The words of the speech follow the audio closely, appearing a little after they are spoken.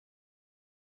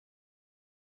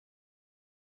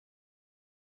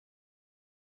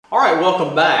All right,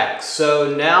 welcome back.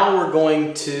 So now we're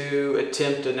going to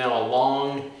attempt a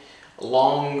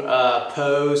long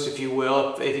pose, if you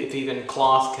will, if even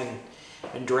cloth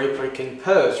and drapery can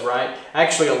pose, right?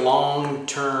 Actually a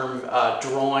long-term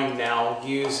drawing now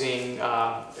using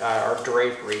our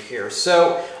drapery here.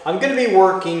 So I'm going to be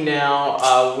working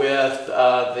now with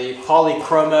the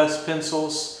polychromos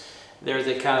pencils. They're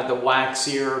the kind of the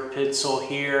waxier pencil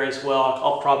here as well.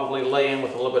 I'll probably lay in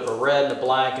with a little bit of a red and a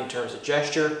black in terms of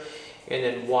gesture, and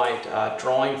then white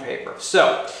drawing paper.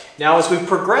 So now as we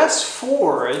progress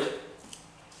forward,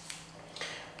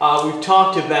 we've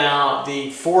talked about the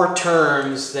 4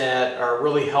 terms that are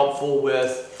really helpful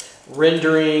with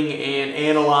rendering and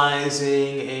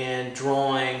analyzing and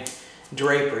drawing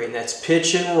drapery, and that's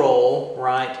pitch and roll,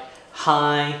 right?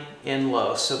 High and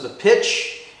low. So the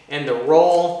pitch and the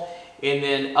roll, and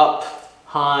then up,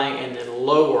 high, and then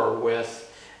lower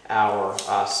with our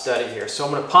study here. So I'm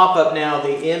going to pop up now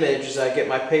the image as I get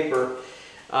my paper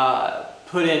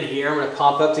put in here. I'm going to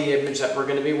pop up the image that we're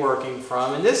going to be working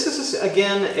from. And this is,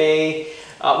 again,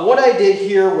 what I did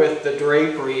here with the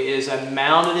drapery is I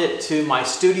mounted it to my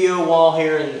studio wall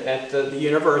here at the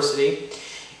university.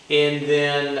 And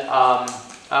then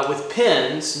with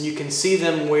pins, and you can see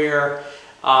them where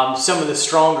some of the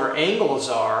stronger angles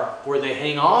are, where they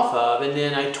hang off of, and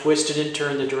then I twisted and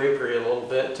turned the drapery a little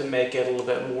bit to make it a little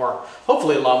bit more,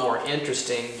 hopefully a lot more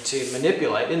interesting to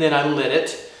manipulate. And then I lit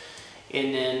it,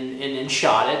 and then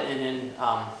shot it, and then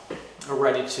are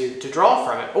ready to draw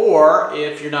from it. Or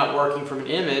if you're not working from an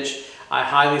image, I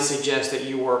highly suggest that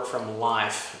you work from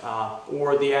life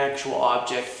or the actual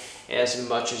object as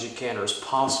much as you can, or as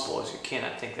possible as you can.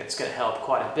 I think that's going to help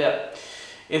quite a bit.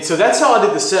 And so that's how I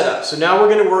did the setup. So now we're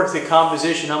going to work the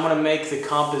composition. I'm going to make the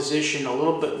composition a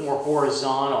little bit more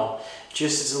horizontal,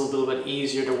 just as a little bit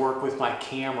easier to work with my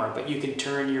camera. But you can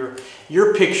turn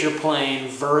your picture plane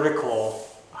vertical,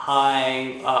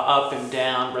 high, up and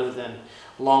down, rather than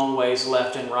long ways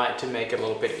left and right to make it a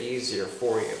little bit easier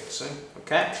for you. See?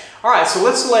 Okay? All right, so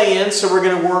let's lay in. So we're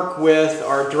going to work with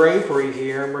our drapery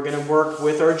here, and we're going to work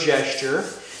with our gesture.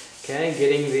 Okay,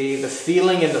 getting the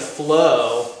feeling and the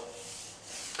flow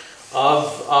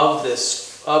of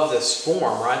this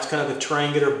form, right? It's kind of a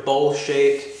triangular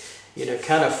bowl-shaped,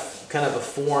 kind of a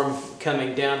form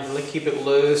coming down. Really keep it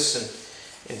loose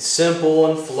and simple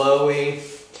and flowy,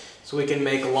 so we can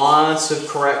make lots of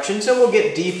corrections, and we'll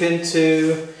get deep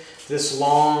into this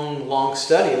long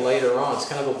study later on. It's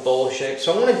kind of a bowl shape.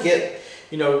 So I want to get,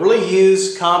 really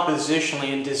use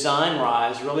compositionally and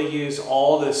design-wise, really use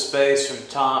all this space from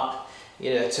top,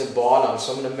 to bottom.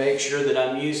 So I'm going to make sure that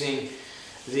I'm using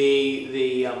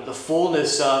the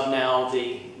fullness of now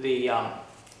the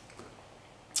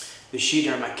sheet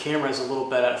here. My camera is a little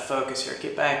bit out of focus here.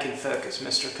 Get back in focus,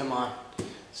 mister. Come on.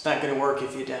 It's not going to work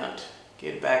if you don't.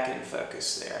 Get back in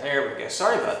focus there. There we go.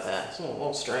 Sorry about that. It's a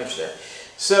little strange there.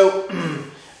 So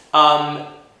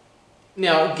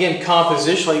now again,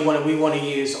 compositionally, we want to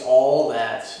use all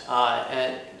that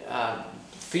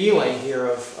feeling here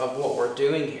of what we're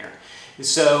doing here.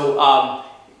 So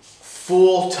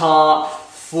full top,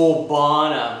 full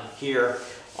bottom here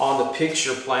on the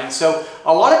picture plane. So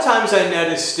a lot of times I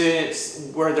notice students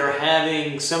where they're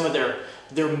having some of their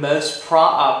most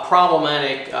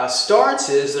problematic starts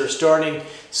is they're starting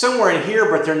somewhere in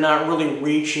here, but they're not really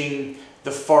reaching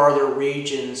the farther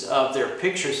regions of their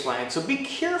picture plane. So be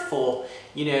careful,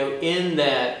 in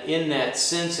that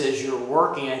sense as you're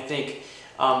working. I think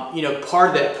part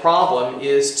of that problem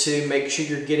is to make sure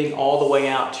you're getting all the way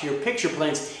out to your picture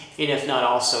planes, and if not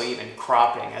also even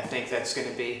cropping. I think that's going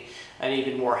to be an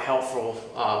even more helpful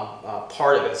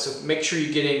part of it. So make sure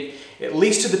you're getting at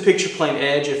least to the picture plane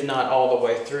edge, if not all the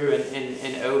way through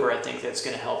and over. I think that's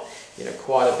going to help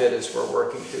quite a bit as we're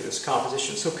working through this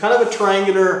composition. So kind of a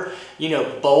triangular,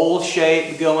 bowl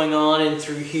shape going on in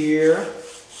through here.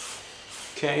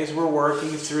 Okay, as we're working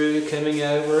through, coming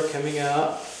over, coming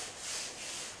up.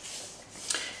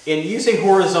 And using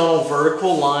horizontal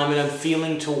vertical alignment, I'm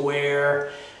feeling to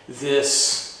where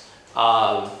this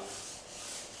part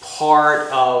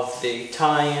of the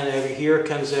tie-in over here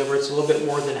comes over. It's a little bit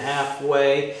more than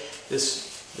halfway.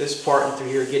 This part and through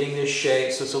here, getting this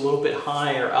shape, so it's a little bit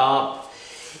higher up,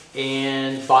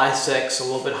 and bisects a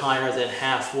little bit higher than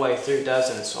halfway through,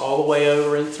 doesn't it? So all the way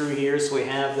over and through here, so we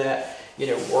have that,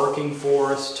 working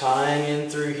for us, tying in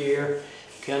through here,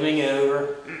 coming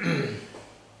over.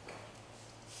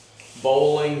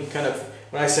 Bowling, kind of,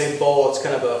 when I say bowl, it's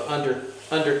kind of a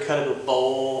undercut of a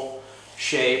bowl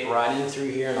shape, right in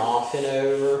through here and off and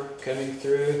over, coming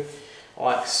through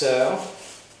like so.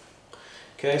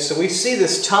 Okay, so we see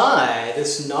this tie,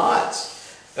 this knot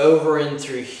over and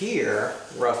through here,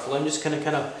 roughly. I'm just going to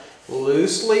kind of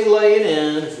loosely lay it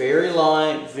in, very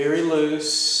light, very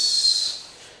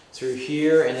loose through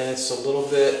here, and then it's a little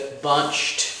bit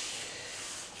bunched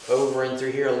over and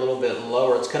through here a little bit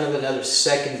lower. It's kind of another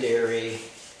secondary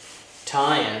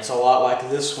tie-in. It's a lot like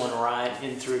this one right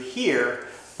in through here,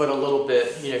 but a little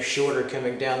bit, you know, shorter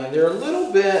coming down. And they're a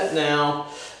little bit now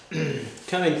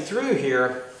coming through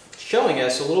here, showing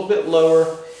us a little bit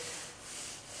lower,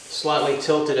 slightly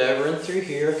tilted over and through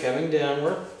here, coming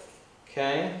downward,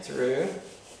 okay, through.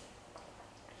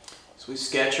 So we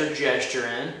sketch our gesture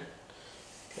in,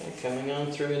 okay, coming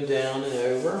on through and down and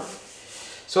over.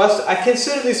 So I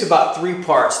consider these about 3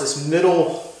 parts, this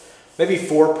middle, maybe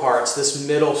 4 parts, this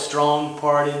middle strong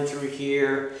part in through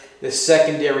here, this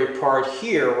secondary part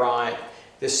here, right,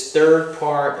 this third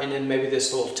part, and then maybe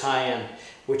this little tie-in,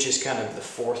 which is kind of the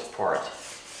 4th part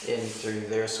in through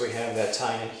there. So we have that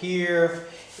tie-in here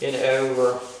and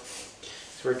over.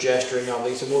 So we're gesturing all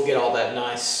these, and we'll get all that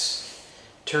nice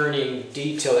turning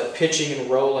detail, that pitching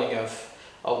and rolling of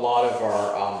a lot of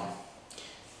our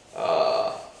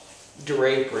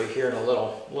drapery here in a little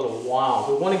while.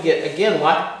 We want to get, again,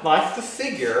 like the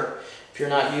figure, if you're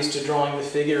not used to drawing the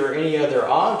figure or any other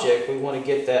object, we want to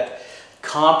get that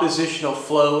compositional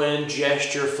flow in,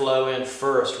 gesture flow in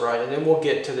first, right? And then we'll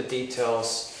get to the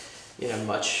details, you know,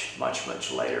 much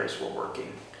later as we're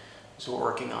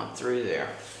working on through there.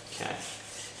 Okay.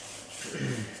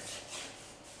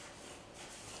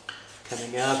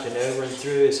 Coming up and over and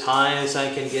through as high as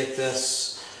I can get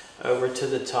this over to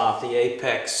the top, the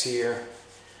apex here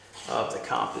of the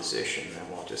composition.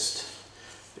 And we'll just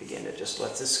begin to just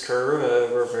let this curve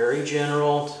over, very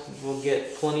general. We'll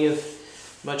get plenty of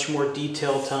much more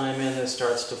detailed time in. This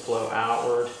starts to flow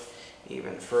outward,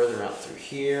 even further out through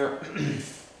here.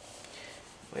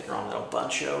 Later on, that'll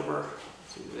bunch over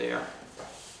through there.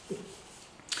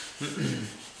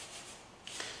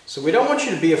 So we don't want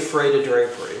you to be afraid of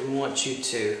drapery. We want you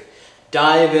to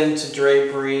dive into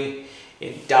drapery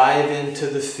and dive into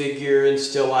the figure and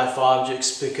still life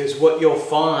objects, because what you'll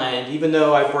find, even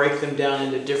though I break them down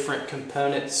into different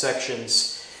component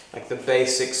sections, like the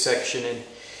basic section and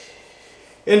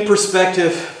in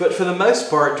perspective, but for the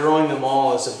most part, drawing them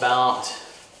all is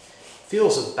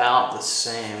feels about the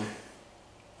same.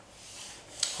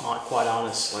 Quite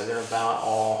honestly, they're about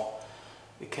all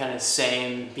the kind of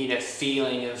same, you know,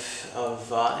 feeling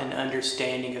of an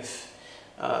understanding of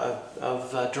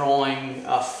drawing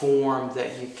a form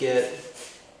that you get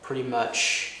pretty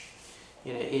much,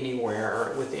 you know, anywhere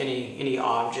or with any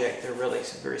object. They're really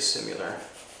very similar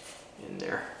in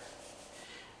their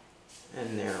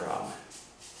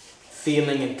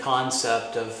feeling and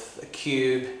concept of a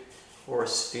cube or a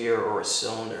sphere or a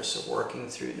cylinder. So working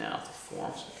through now the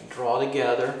forms, we can draw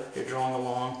together. You're drawing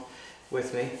along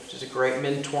with me, which is a great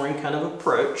mentoring kind of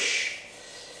approach.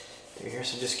 Here,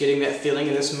 so just getting that feeling,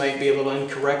 and this might be a little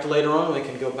incorrect later on. We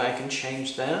can go back and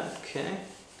change that. Okay.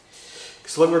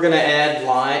 So look, we're going to add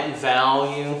light and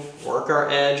value, work our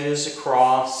edges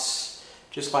across,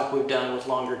 just like we've done with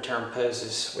longer term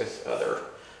poses with other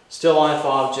still life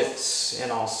objects,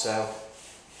 and also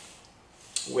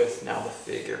with now the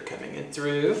figure coming in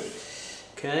through.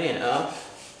 Okay, and up,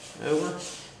 over.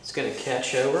 It's going to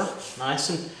catch over, nice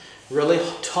and really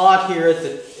taut here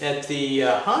at the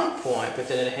high point, but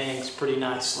then it hangs pretty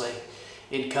nicely.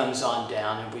 It comes on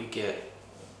down, and we get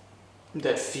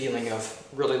that feeling of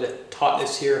really that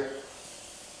tautness here,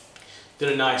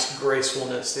 then a nice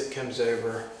gracefulness that comes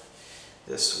over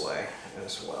this way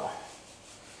as well.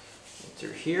 And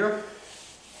through here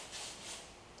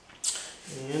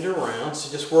and around.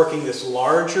 So just working this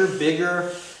larger,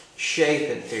 bigger shape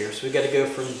in here. So we got to go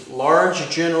from large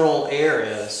general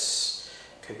areas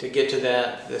to get to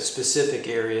the specific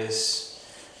areas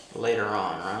later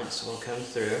on, right? So we'll come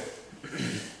through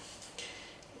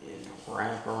and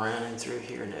wrap around and through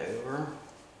here and over.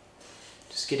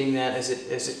 Just getting that as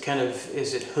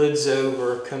it hoods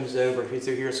over, comes over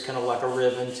through here. It's kind of like a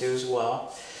ribbon too as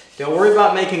well. Don't worry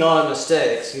about making all the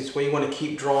mistakes. It's where you want to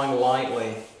keep drawing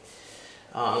lightly.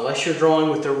 Unless you're drawing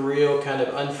with a real kind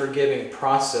of unforgiving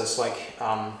process, like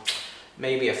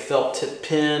maybe a felt tip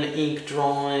pen, ink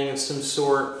drawing of some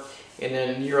sort, and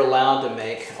then you're allowed to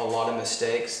make a lot of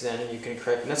mistakes, then you can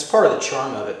correct. And that's part of the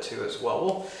charm of it too as well.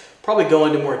 We'll probably go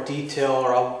into more detail,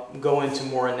 or I'll go into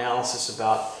more analysis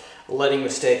about letting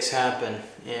mistakes happen.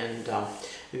 And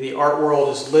the art world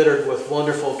is littered with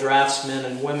wonderful draftsmen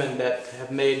and women that have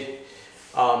made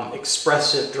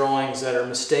expressive drawings that are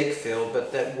mistake-filled,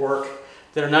 but that work,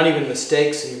 that are not even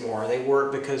mistakes anymore. They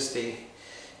work because the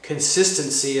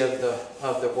consistency of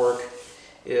the work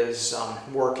is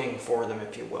working for them,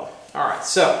 if you will. All right,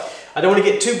 so I don't want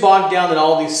to get too bogged down in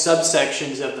all these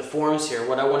subsections of the forms here.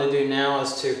 What I want to do now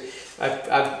is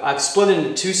I've split it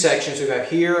into two sections. We've got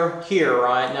here,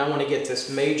 right? Now I want to get this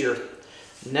major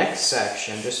next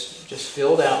section just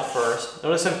filled out first.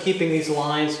 Notice I'm keeping these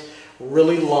lines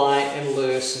really light and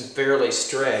loose and fairly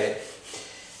straight.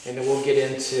 And then we'll get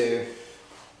into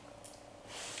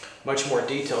much more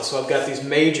detail. So I've got these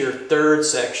major third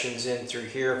sections in through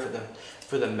here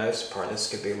for the most part. This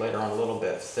could be later on a little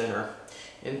bit thinner.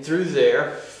 And through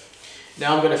there.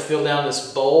 Now I'm going to fill down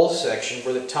this bowl section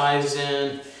where it ties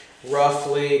in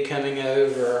roughly coming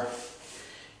over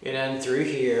and in through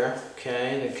here.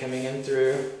 Okay, and then coming in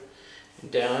through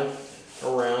and down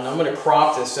around. I'm going to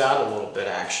crop this out a little bit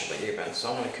actually even. So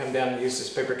I'm going to come down and use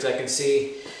this paper because I can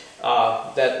see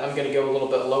that I'm going to go a little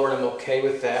bit lower and I'm okay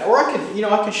with that. Or I can,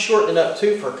 I can shorten it up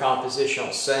too for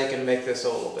compositional sake and make this a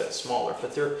little bit smaller.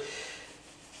 But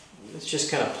let's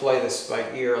just kind of play this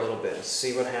by ear a little bit and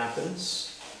see what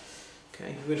happens.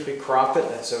 Okay, even if we crop it,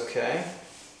 that's okay.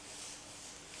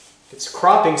 It's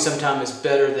cropping sometimes is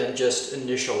better than just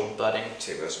initial budding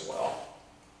too as well.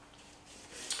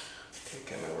 Okay,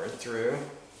 come over and through.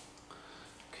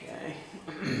 Okay.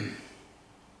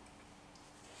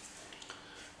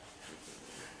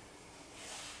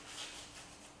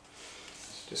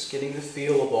 Just getting the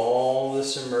feel of all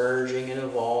this emerging and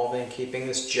evolving, keeping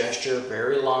this gesture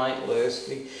very light, loose.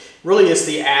 Really it's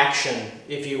the action,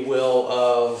 if you will,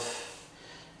 of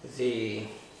the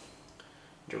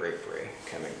drapery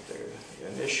coming through.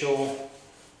 The initial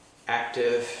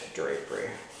active drapery.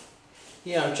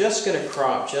 Yeah, I'm just going to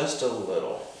crop just a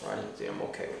little right at the I'm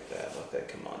okay with that. Let that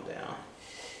come on down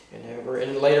and over.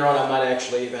 And later on I might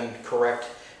actually even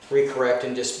recorrect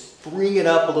and just bring it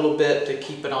up a little bit to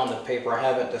keep it on the paper. I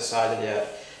haven't decided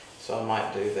yet, so I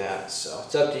might do that. So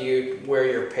it's up to you where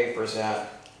your paper's at.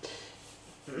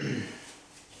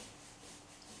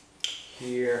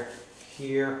 Here,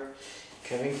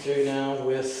 coming through now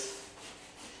with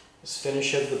this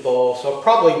finish of the bowl. So I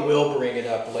probably will bring it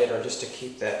up later just to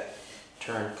keep that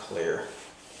turn clear,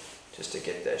 just to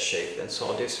get that shape in. So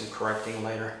I'll do some correcting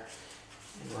later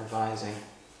and revising.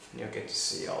 You'll get to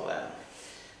see all that,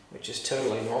 which is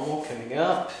totally normal. Coming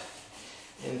up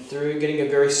and through, getting a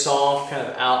very soft kind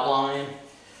of outline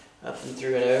up and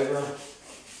through and over.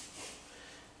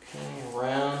 Okay,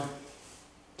 around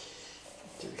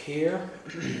through here.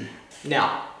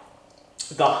 Now,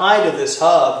 the height of this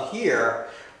hub here,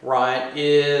 right,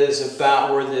 is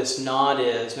about where this knot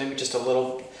is, maybe just a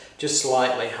little, just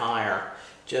slightly higher,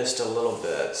 just a little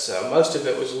bit. So most of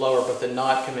it was lower, but the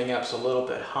knot coming up is a little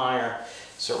bit higher.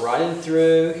 So right in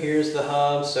through, here's the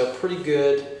hub, so pretty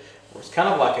good. It's kind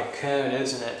of like a cone,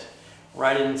 isn't it?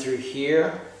 Right in through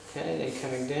here, okay, then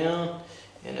coming down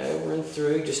and over and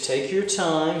through. Just take your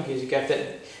time, because you got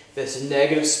this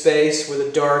negative space where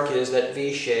the dark is, that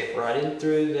V shape, right in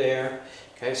through there.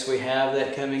 Okay, so we have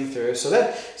that coming through. So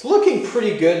that's looking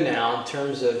pretty good now in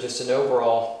terms of just an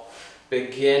overall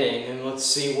beginning. And let's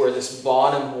see where this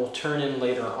bottom will turn in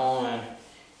later on.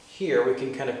 Here we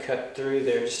can kind of cut through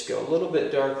there, just go a little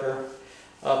bit darker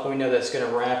up. We know that's going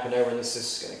to wrap it over, and this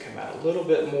is going to come out a little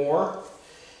bit more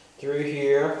through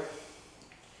here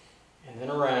and then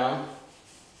around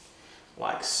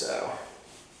like so.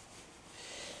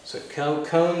 So it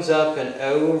cones up and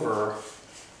over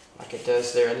like it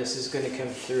does there, and this is going to come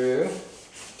through.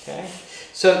 Okay,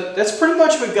 so that's pretty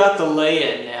much, we've got the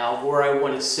lay-in now where I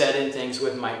want to set in things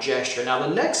with my gesture. Now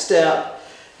the next step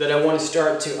that I want to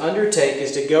start to undertake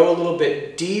is to go a little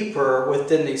bit deeper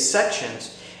within these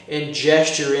sections and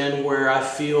gesture in where I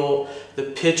feel the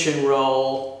pitch and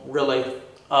roll really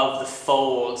of the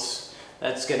folds.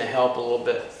 That's going to help a little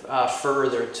bit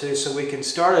further too. So we can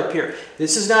start up here.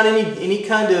 This is not any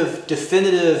kind of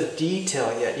definitive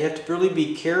detail yet. You have to really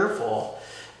be careful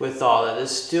with all that.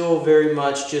 It's still very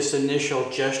much just initial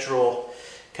gestural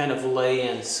kind of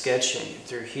lay-in sketching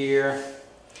through here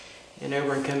and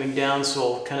over and coming down. So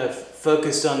we'll kind of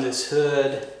focus on this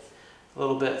hood a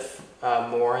little bit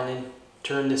more, and then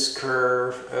turn this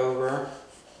curve over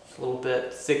a little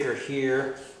bit thicker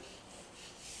here.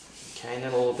 Okay, and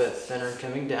then a little bit thinner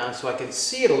coming down so I can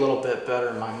see it a little bit better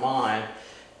in my mind.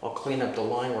 I'll clean up the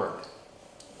line work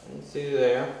and through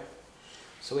there.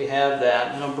 So we have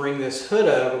that, and I'll bring this hood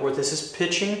over where this is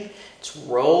pitching. It's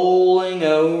rolling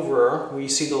over where you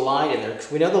see the light in there,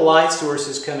 because we know the light source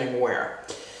is coming where.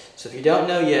 So if you don't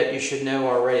know yet, you should know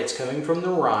already. It's coming from the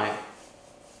right.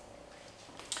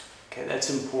 Okay, that's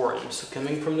important. So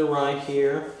coming from the right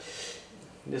here,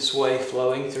 this way,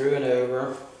 flowing through and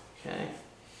over. Okay.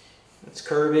 It's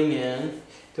curving in.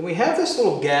 Then we have this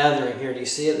little gathering here. Do you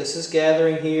see it? This is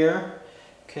gathering here.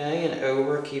 okay, and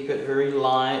over, keep it very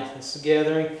light. It's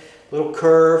gathering, little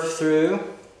curve through,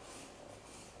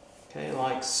 okay,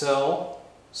 like so,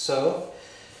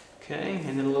 okay,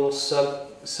 and then a little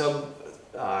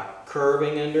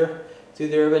curving under through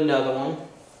there of another one,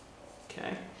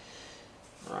 okay.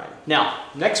 All right, now,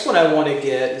 next one I want to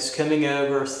get is coming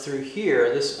over through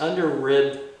here, this under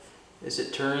rib, as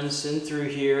it turns in through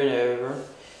here and over,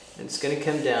 and it's going to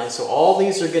come down. So all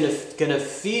these are going to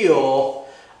feel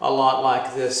a lot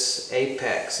like this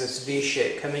apex, this V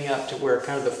shape, coming up to where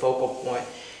kind of the focal point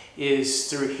is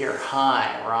through here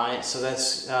high, right? So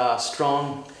that's a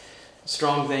strong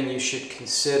thing you should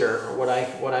consider, or what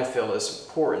I feel is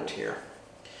important here.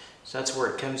 So that's where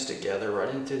it comes together,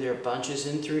 right in through there, bunches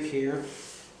in through here,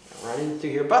 right in through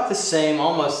here, about the same,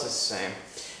 almost the same,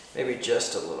 maybe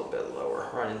just a little bit lower,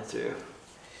 right in through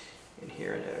in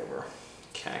here and over.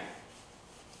 Okay.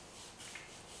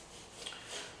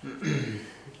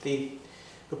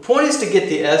 The point is to get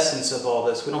the essence of all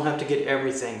this. We don't have to get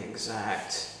everything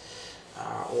exact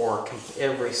or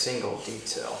every single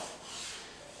detail.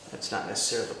 That's not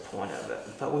necessarily the point of it.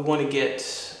 But we want to get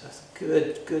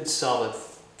a good solid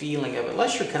feeling of it.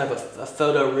 Unless you're kind of a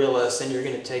photorealist, then you're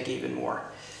going to take even more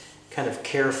kind of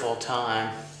careful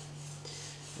time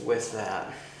with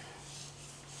that.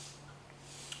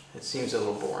 It seems a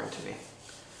little boring to me.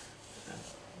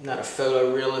 I'm not a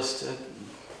photorealist. I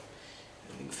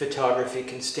think photography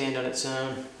can stand on its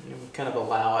own. We kind of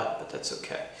allow it, but that's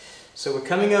okay. So we're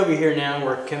coming over here now.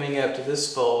 We're coming up to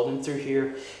this fold and through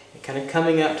here, and kind of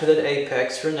coming up to that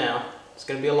apex for now. It's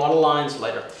going to be a lot of lines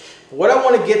later. But what I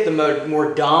want to get the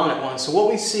more dominant one. So what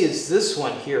we see is this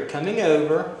one here coming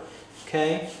over,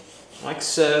 okay, like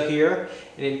so here,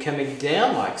 and then coming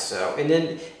down like so. And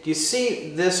then do you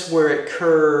see this where it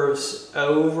curves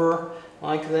over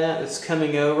like that? It's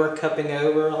coming over, cupping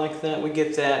over like that. We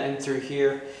get that in through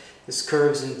here. This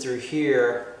curves in through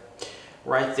here,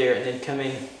 right there, and then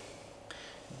coming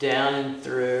down and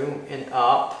through and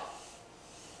up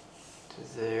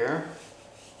to there.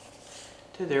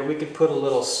 To there. We could put a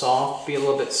little be a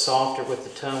little bit softer with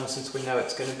the tone since we know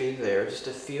it's going to be there, just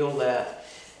to feel that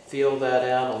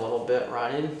out a little bit,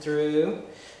 right in through.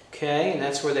 Okay, and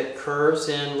that's where that curves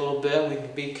in a little bit. We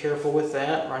can be careful with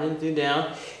that, right in through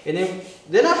down. And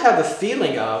then I have a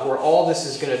feeling of where all this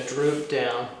is going to droop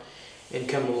down and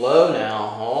come low now,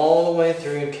 all the way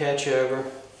through and catch over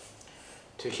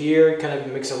to here. Kind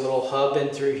of makes a little hub in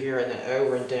through here and then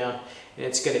over and down. And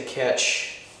it's going to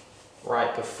catch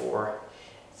right before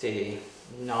the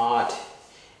knot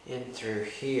in through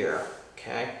here,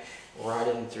 okay? Right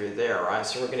in through there, right?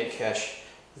 So we're going to catch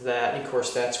that, and of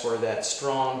course that's where that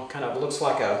strong, kind of looks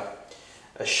like a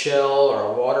shell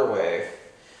or a water wave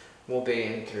will be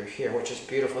in through here, which is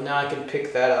beautiful. Now I can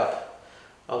pick that up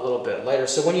a little bit later.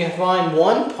 So when you find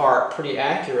one part pretty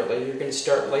accurately, you're going to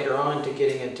start later on to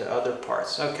getting into other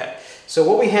parts. Okay, so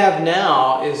what we have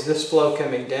now is this flow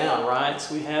coming down, right?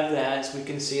 So we have that, so we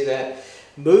can see that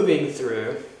moving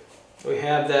through. We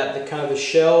have that, the kind of the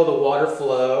shell, the water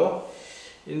flow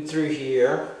in through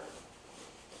here,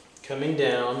 coming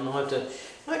down. I'll have to,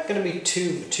 not going to be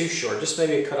too short, just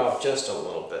maybe cut off just a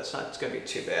little bit. It's not going to be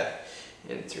too bad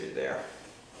in through there.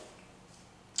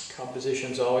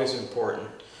 Composition is always important.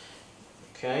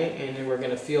 Okay, and then we're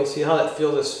going to see how that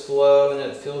this flow, and then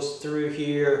it feels through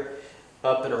here,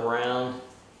 up and around,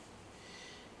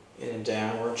 and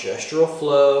downward gestural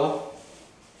flow.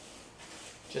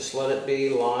 Just let it be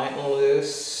light and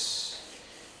loose.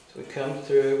 So we come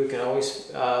through, we can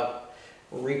always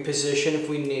reposition if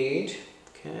we need.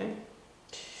 Okay.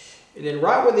 And then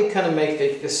right where they kind of make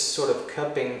this sort of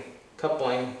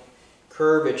coupling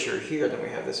curvature here, then we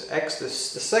have the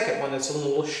second one that's a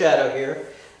little shadow here,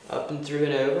 up and through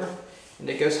and over. And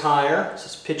it goes higher, so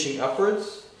it's pitching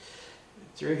upwards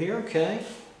through here, okay.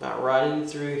 About right in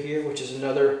through here, which is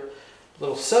another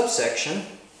little subsection.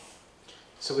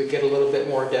 So we get a little bit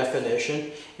more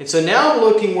definition. And so now I'm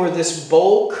looking where this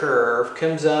bowl curve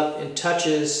comes up and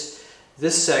touches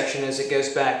this section as it goes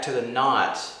back to the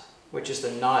knot, which is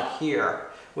the knot here,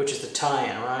 which is the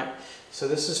tie-in, right? So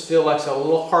this feels like a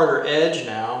little harder edge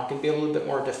now. It can be a little bit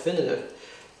more definitive.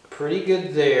 Pretty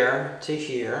good there to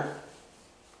here.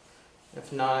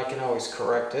 If not, I can always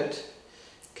correct it.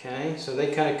 Okay, so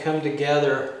they kind of come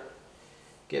together,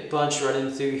 get bunched right in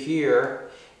through here.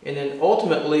 And then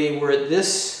ultimately where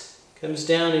this comes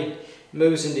down and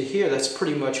moves into here, that's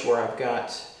pretty much where I've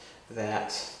got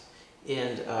that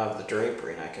end of the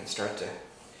drapery, and I can start to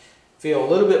feel a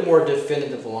little bit more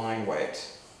definitive line weight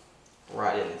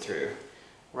right in through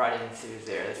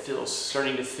there. It feels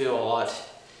starting to feel a lot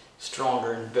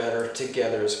stronger and better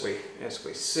together as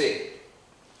we see.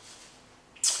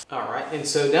 All right, and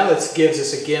so now this gives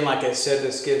us, again, like I said,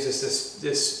 this gives us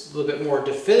this little bit more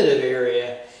definitive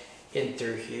area in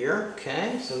through here.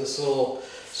 Okay, so this little,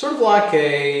 sort of like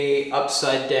a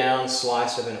upside down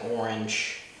slice of an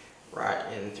orange right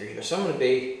in through here. So I'm going to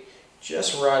be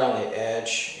just right on the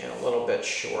edge and a little bit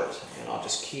short, and I'll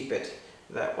just keep it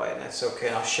that way, and that's okay.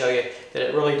 And I'll show you that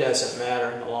it really doesn't matter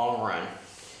in the long run.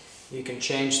 You can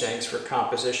change things for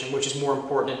composition, which is more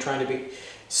important than trying to be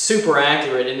super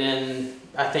accurate, and then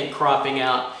I think cropping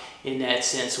out in that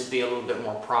sense would be a little bit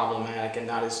more problematic and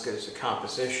not as good as a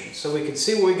composition. So we can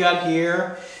see what we got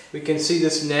here. We can see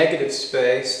this negative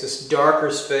space, this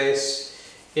darker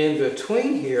space in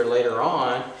between here later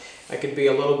on. I could be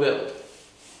a little bit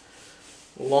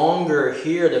longer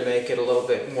here to make it a little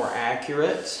bit more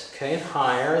accurate, okay, and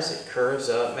higher as it curves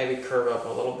up, maybe curve up a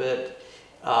little bit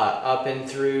up and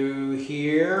through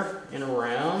here and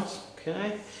around,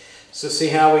 okay. So see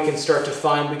how we can start to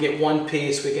find, we get one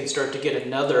piece, we can start to get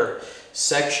another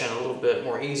section a little bit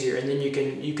more easier, and then you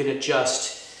can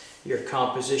adjust your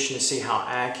composition to see how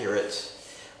accurate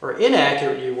or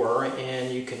inaccurate you were,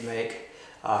 and you can make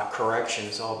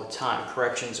corrections all the time.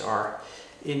 Corrections are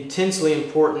intensely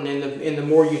important, and the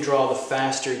more you draw, the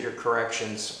faster your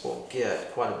corrections will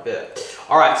get quite a bit.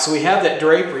 All right, so we have that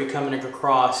drapery coming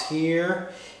across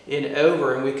here and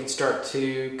over, and we can start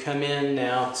to come in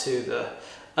now to the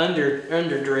under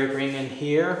drapering in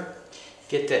here.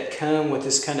 Get that cone with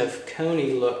this kind of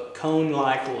coney look,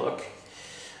 cone-like look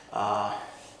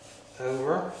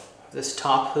over this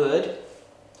top hood.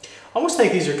 I almost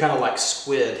think these are kind of like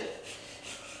squid,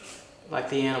 like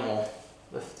the animal,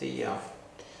 the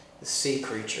sea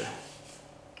creature.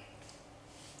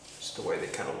 Just the way they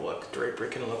kind of look. Drapery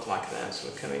can look like that. So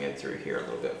we're coming in through here a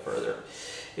little bit further.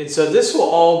 And so this will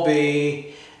all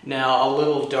be now a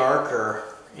little darker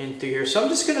in through here. So I'm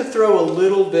just going to throw a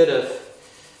little bit of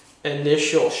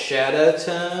initial shadow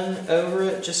tone over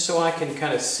it, just so I can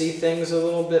kind of see things a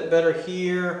little bit better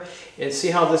here, and see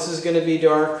how this is going to be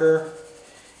darker.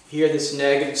 Here, this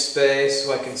negative space,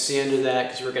 so I can see under that,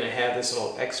 because we're going to have this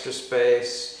little extra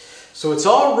space. So it's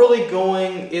all really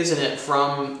going, isn't it,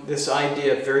 from this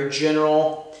idea of very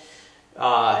general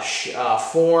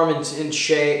form and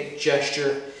shape,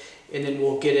 gesture, and then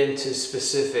we'll get into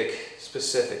specifics.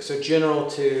 So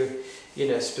general to, you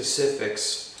know,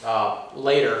 specifics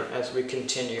later as we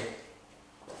continue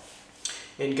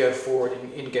and go forward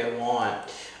and go on.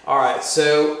 All right,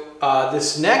 so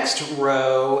this next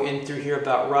row in through here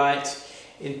about right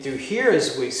in through here,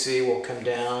 as we see, will come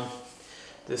down.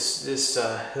 This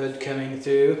hood coming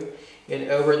through and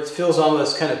over. It feels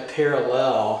almost kind of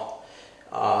parallel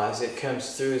as it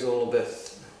comes through, is a little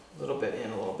bit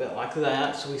in, a little bit like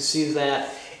that. So we see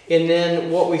that. And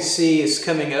then what we see is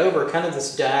coming over, kind of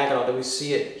this diagonal, that we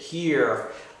see it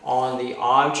here on the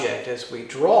object as we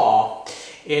draw.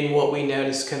 And what we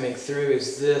notice coming through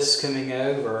is this coming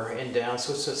over and down.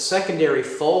 So it's a secondary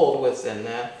fold within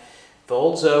that.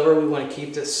 Folds over, we want to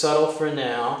keep this subtle for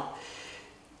now.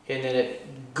 And then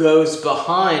it goes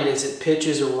behind as it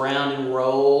pitches around and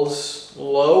rolls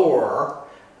lower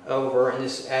over, and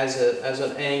this as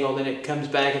an angle, then it comes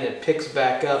back and it picks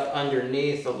back up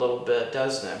underneath a little bit,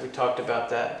 doesn't it? We talked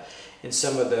about that in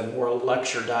some of the more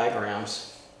lecture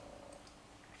diagrams.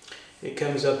 It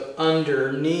comes up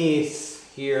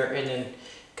underneath here and then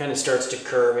kind of starts to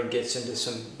curve and gets into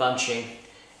some bunching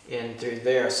in through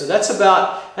there. So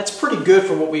that's pretty good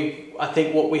for I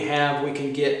think what we have, we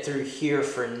can get through here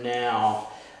for now.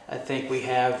 I think we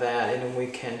have that, and then we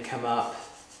can come up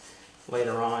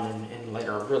later on and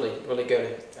later really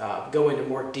go into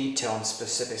more detail and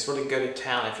specifics, really go to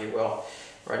town, if you will,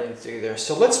 right in through there.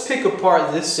 So let's pick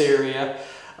apart this area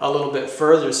a little bit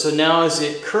further. So now as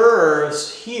it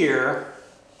curves here,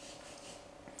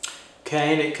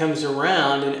 okay, and it comes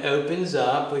around and opens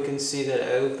up, we can see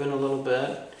that open a little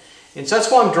bit. And so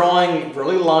that's why I'm drawing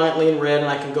really lightly in red, and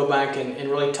I can go back and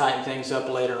really tighten things up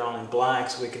later on in black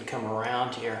so we can come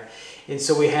around here. And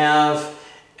so we have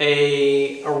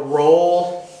a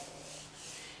roll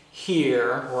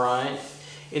here, right?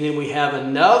 And then we have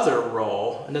another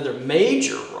roll, another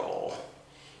major roll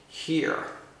here.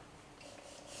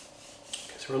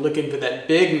 So we're looking for that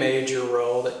big major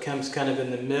roll that comes kind of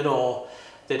in the middle,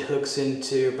 that hooks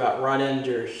into about right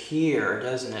under here,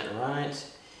 doesn't it, right?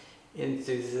 In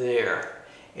through there.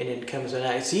 And it comes in.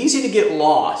 It's easy to get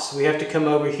lost. We have to come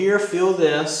over here, feel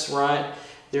this, right?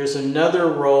 There's another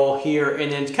roll here, and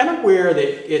then kind of where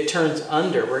it turns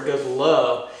under, where it goes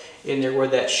low, in there where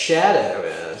that shadow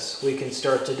is, we can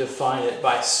start to define it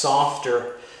by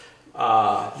softer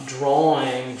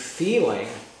drawing feeling,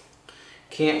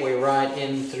 can't we, right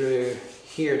in through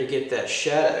here to get that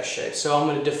shadow shape. So I'm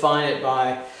going to define it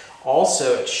by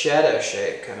Also, it's shadow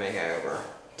shape coming over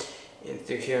in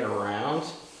through here and around.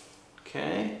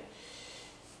 Okay,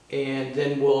 and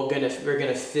then we're gonna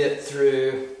fit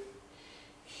through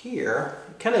here.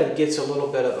 It kind of gets a little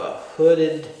bit of a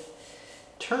hooded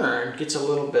turn, gets a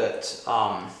little bit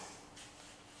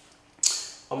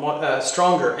a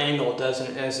stronger angle,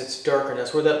 doesn't it, as it's darker.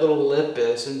 That's where that little lip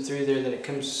is, and through there, then it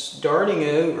comes darting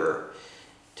over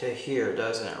to here,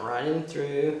 doesn't it? Right in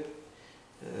through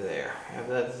there. Have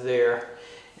that there,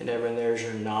 and over and there's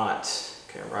your knot.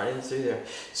 Okay, right in through there.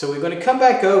 So we're going to come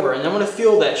back over, and I'm going to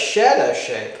feel that shadow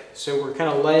shape. So we're kind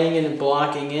of laying in and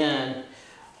blocking in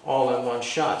all in one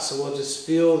shot. So we'll just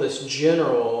feel this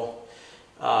general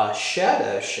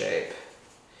shadow shape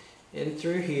in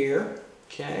through here.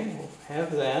 Okay, we'll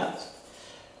have that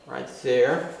right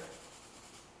there.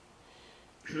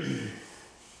 And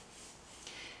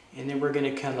then we're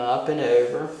going to come up and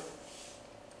over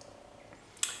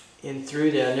and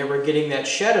through there. And then we're getting that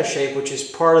shadow shape, which is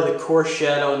part of the coarse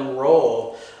shadow and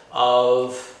roll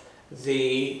of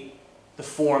the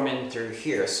form in through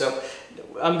here. So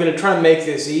I'm going to try to make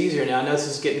this easier now. I know this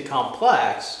is getting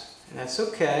complex, and that's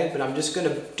okay, but I'm just going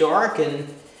to darken,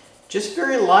 just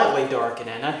very lightly darken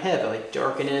in, not heavily,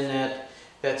 darken in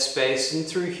that space in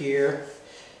through here,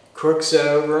 crooks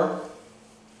over,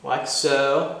 like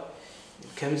so,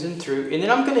 it comes in through, and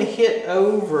then I'm going to hit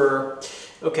over,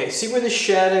 okay, see where the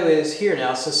shadow is here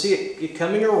now, so see it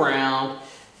coming around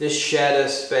this shadow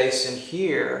space in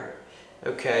here,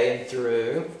 okay, and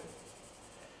through,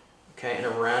 okay, and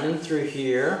around and through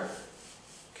here,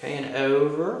 okay, and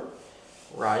over,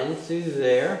 right in through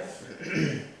there.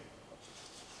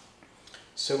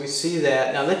 So we see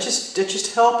that. Now that's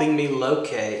just helping me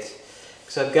locate,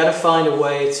 because I've got to find a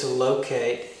way to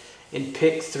locate and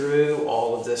pick through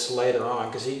all of this later on.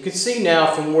 Because you can see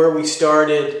now from where we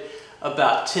started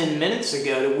about 10 minutes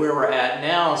ago to where we're at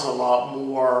now is a lot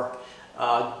more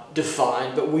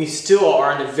defined, but we still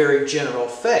are in a very general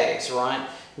phase, right?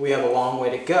 We have a long way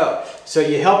to go. So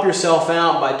you help yourself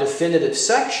out by definitive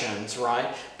sections,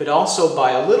 right? But also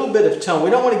by a little bit of tone. We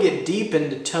don't want to get deep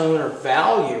into tone or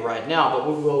value right now, but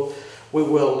we will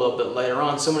a little bit later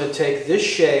on. So I'm going to take this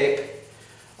shape,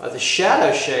 the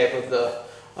shadow shape of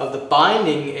the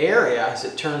binding area as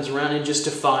it turns around, and just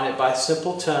define it by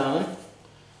simple tone.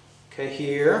 Okay,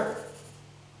 here.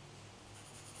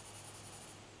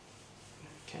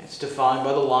 Okay, it's defined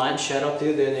by the line, shadow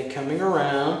through there, then coming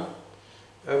around.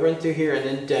 Over and through here, and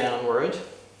then downward.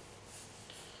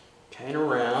 Okay, and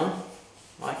around,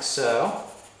 like so.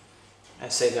 I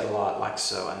say that a lot, like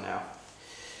so, I know.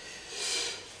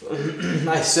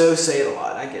 I say it a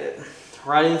lot, I get it.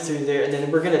 Right in through there, and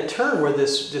then we're going to turn where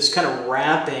this kind of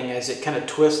wrapping as it kind of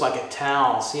twists like a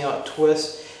towel. See how it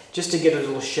twists? Just to get a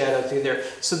little shadow through there.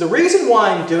 So the reason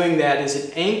why I'm doing that is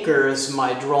it anchors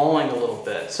my drawing a little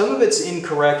bit. Some of it's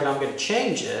incorrect, and I'm going to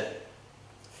change it.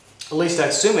 At least I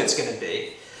assume it's going to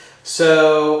be.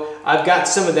 So I've got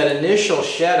some of that initial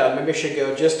shadow. Maybe I should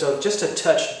go just a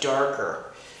touch darker.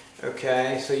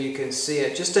 Okay, so you can see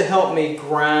it, just to help me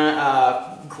ground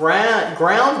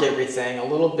everything a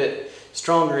little bit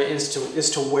stronger as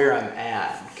to where I'm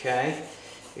at. Okay,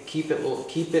 keep it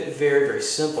very, very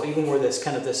simple. Even where this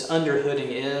kind of this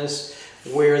underhooding is,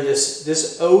 where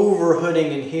this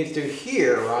overhooding and here through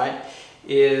here, right,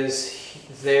 is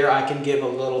there. I can give a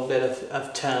little bit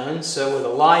of tone. So where the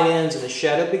light ends and the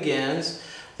shadow begins,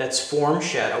 that's form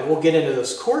shadow. We'll get into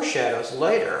those coarse shadows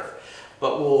later,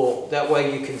 but that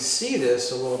way you can see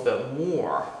this a little bit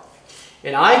more.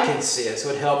 And I can see it, so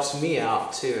it helps me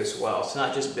out too as well. It's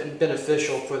not just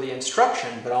beneficial for the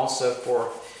instruction, but also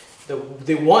for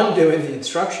the one doing the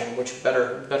instruction, which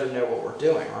better know what we're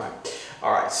doing, right?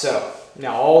 All right, so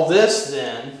now all this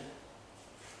then,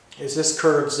 as this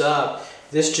curves up,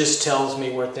 this just tells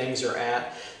me where things are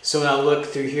at. So when I look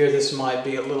through here, this might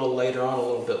be a little later on, a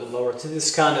little bit lower. To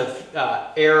this kind of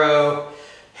arrow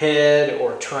head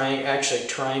or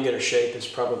triangular shape is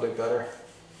probably better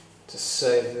to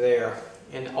say there.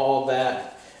 And all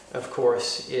that, of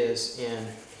course, is in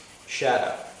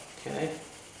shadow. Okay,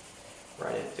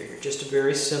 right in through here. Just a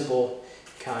very simple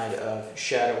kind of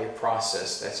shadowy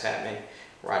process that's happening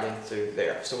right in through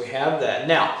there. So we have that.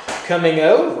 Now, coming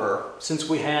over, since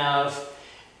we have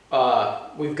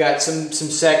we've got some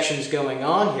sections going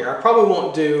on here. I probably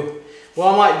won't do, well,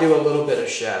 I might do a little bit of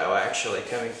shadow actually,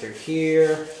 coming through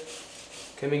here,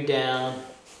 coming down,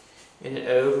 and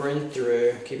over and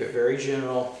through. Keep it very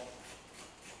general,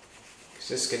 because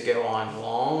this could go on a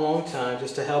long, long time,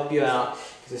 just to help you out.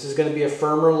 This is going to be a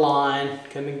firmer line,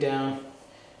 coming down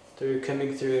through,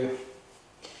 coming through,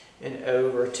 and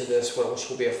over to this one, which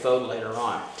will be a fold later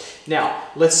on. Now,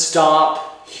 let's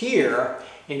stop here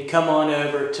and come on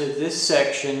over to this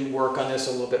section, work on this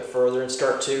a little bit further, and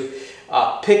start to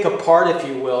pick apart, if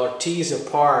you will, or tease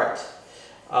apart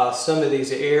some of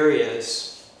these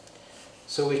areas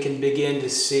so we can begin to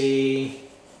see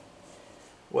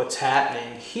what's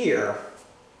happening here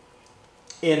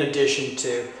in addition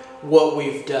to what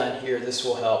we've done here. This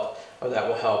will help, or that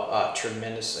will help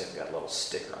tremendously. I've got a little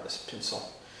sticker on this pencil.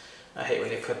 I hate when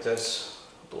they put those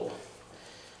little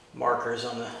markers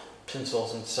on the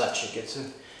pencils and such. It gets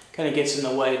in, kind of gets in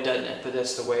the way, doesn't it? But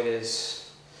that's the way it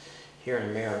is here in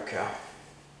America.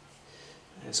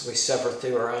 As we suffer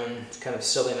through our own kind of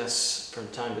silliness from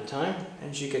time to time,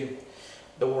 as you can,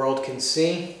 the world can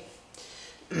see.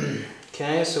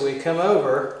 Okay, so we come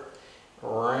over,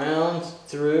 around,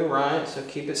 through, right? So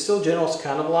keep it still gentle. It's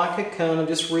kind of like a cone. I'm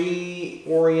just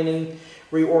reorienting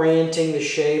the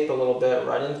shape a little bit,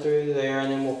 right in through there,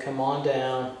 and then we'll come on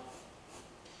down.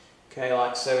 Okay,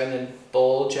 like so, and then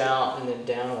bulge out and then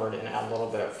downward and out a little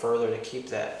bit further to keep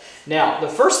that. Now, the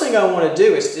first thing I want to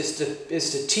do is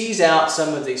to tease out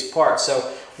some of these parts. So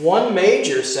one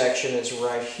major section is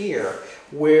right here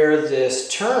where this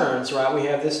turns, right? We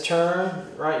have this turn,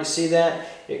 right? You see that?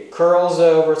 It curls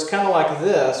over. It's kind of like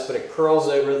this, but it curls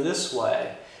over this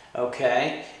way,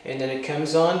 okay? And then it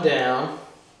comes on down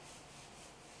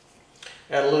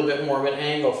at a little bit more of an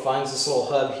angle, finds this little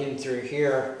hub hidden through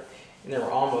here, and then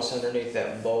we're almost underneath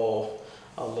that bowl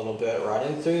a little bit, right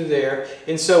in through there.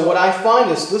 And so what I find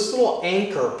is this little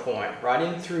anchor point right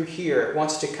in through here, it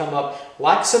wants to come up,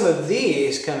 like some of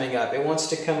these coming up, it wants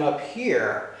to come up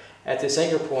here at this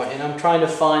anchor point, and I'm trying to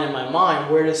find in my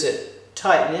mind, where does it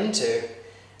tighten into?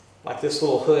 Like this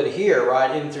little hood here,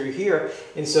 right in through here.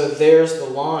 And so there's the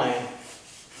line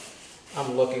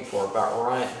I'm looking for, about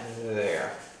right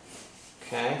there.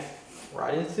 Okay?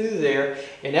 Right in through there,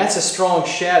 and that's a strong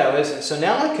shadow, isn't it? So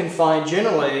now I can find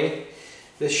generally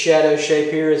this shadow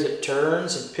shape here as it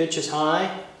turns and pitches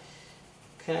high,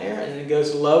 okay, and then it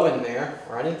goes low in there,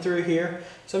 right in through here.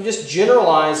 So I'm just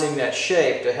generalizing that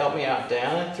shape to help me out,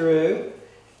 down and through,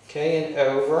 okay, and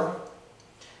over,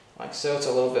 like so. It's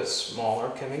a little bit smaller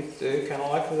coming through, kind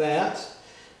of like that.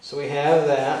 So we have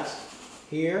that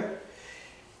here,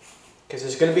 because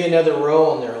there's going to be another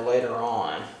roll in there later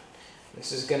on.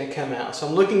 This is going to come out. So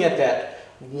I'm looking at that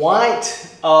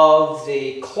white of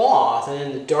the cloth and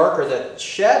then the darker that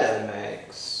shadow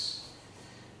makes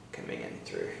coming in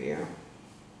through here.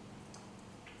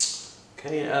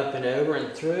 Okay, and up and over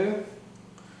and through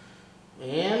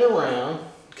and around.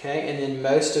 Okay, and then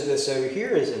most of this over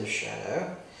here is in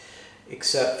shadow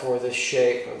except for the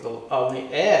shape of the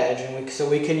edge, and so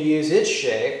we can use its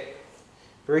shape,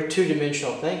 very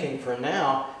two-dimensional thinking for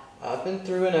now, up and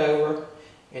through and over,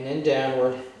 and then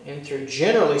downward and through,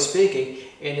 generally speaking,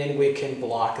 and then we can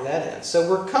block that in. So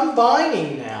we're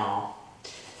combining now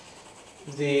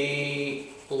the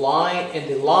line and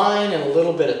a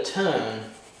little bit of tone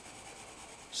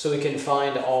so we can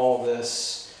find all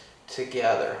this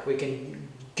together. We can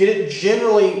get it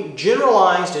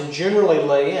generalized and generally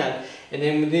lay in, and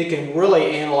then we can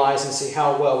really analyze and see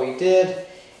how well we did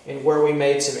and where we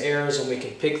made some errors, and we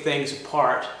can pick things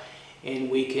apart.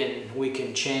 And we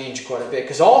can change quite a bit,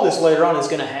 because all this later on is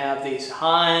going to have these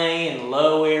high and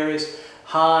low areas,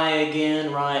 high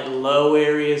again, right, low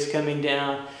areas coming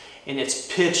down, and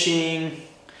it's pitching,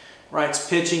 right, it's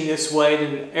pitching this way,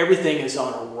 then everything is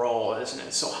on a roll, isn't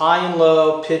it? So high and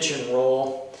low, pitch and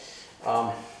roll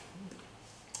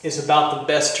is about the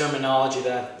best terminology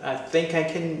that I think I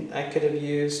could have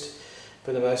used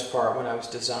for the most part when I was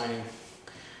designing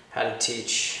how to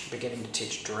teach, beginning to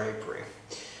teach drapery.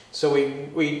 So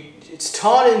it's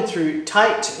tight in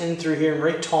through here, and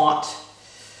very taut,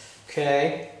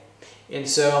 okay? And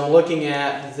so I'm looking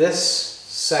at this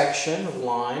section of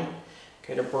line,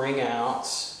 okay, to bring out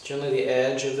generally the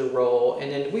edge of the roll,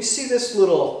 and then we see this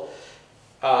little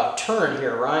turn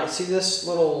here, right? See this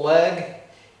little leg?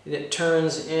 And it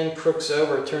turns in, crooks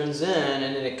over, turns in,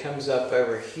 and then it comes up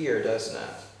over here, doesn't it?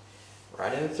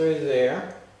 Right in through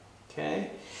there,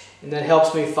 okay? And that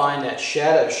helps me find that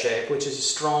shadow shape, which is a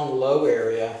strong low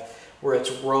area where it's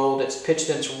rolled, it's pitched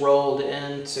and it's rolled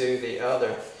into the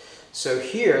other. So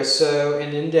here,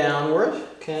 and then downward,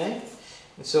 okay?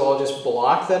 And so I'll just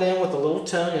block that in with a little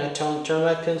tone, and I turn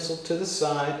my pencil to the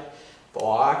side,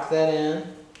 block that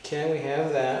in, okay, we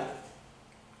have that.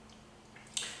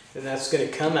 And that's going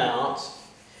to come out.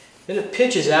 Then it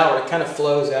pitches outward, it kind of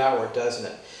flows outward, doesn't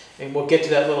it? And we'll get to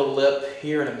that little lip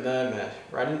here in a moment.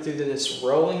 Right in through this,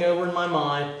 rolling over in my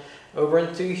mind, over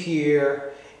and through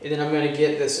here. And then I'm going to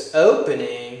get this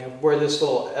opening of where this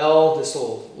little L, this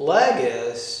little leg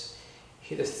is.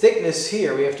 The thickness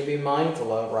here we have to be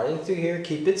mindful of. Right in through here,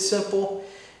 keep it simple.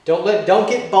 Don't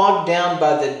get bogged down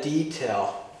by the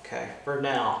detail. Okay, for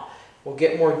now. We'll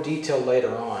get more detail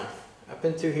later on. Up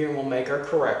and through here, and we'll make our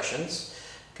corrections.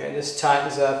 Okay, this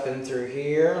tightens up and through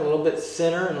here, a little bit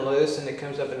thinner and loose, and it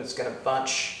comes up and it's going to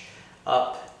bunch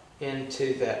up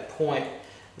into that point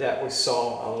that we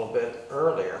saw a little bit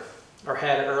earlier, or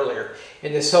had earlier.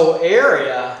 And this whole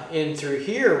area in through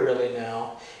here really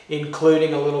now,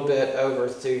 including a little bit over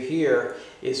through here,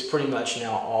 is pretty much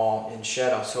now all in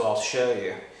shadow. So I'll show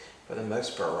you for the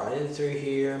most part right in through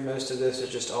here. Most of this is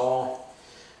just all,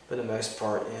 for the most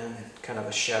part, in kind of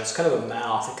a shadow. It's kind of a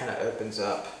mouth. It kind of opens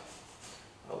up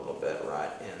a little bit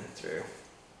right in through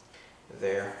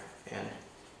there and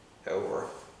over.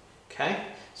 Okay,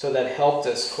 so that helped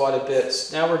us quite a bit.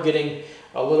 Now we're getting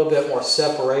a little bit more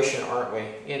separation, aren't we,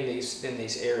 in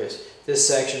these areas? This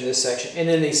section, and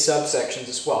then these subsections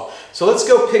as well. So let's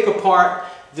go pick apart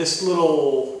this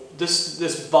little,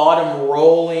 this bottom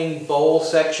rolling bowl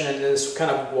section and this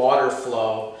kind of water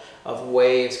flow of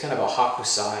waves, kind of a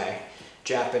hakusai,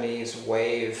 Japanese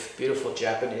wave, beautiful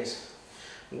Japanese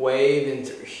wave in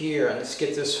through here. And let's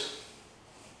get this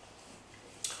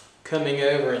coming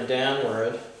over and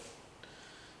downward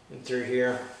and through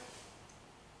here.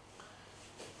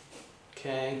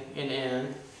 Okay,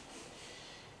 and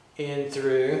in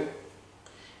through.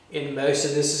 And most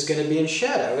of this is going to be in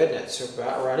shadow, isn't it? So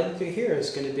about right in through here is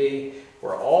going to be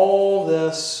where all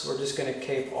this, we're just going to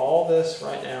cape all this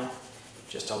right now.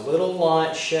 Just a little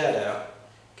light shadow.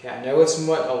 Okay, I know it's a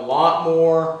lot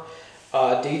more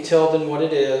detailed than what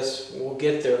it is. We'll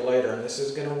get there later, and this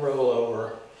is going to roll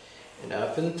over and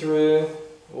up and through.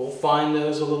 We'll find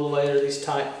those a little later, these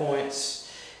tight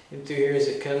points in through here as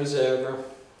it comes over.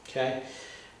 Okay,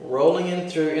 rolling in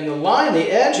through, and the line, the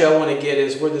edge I want to get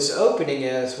is where this opening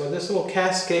is, where this little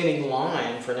cascading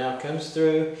line for now comes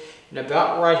through, and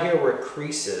about right here where it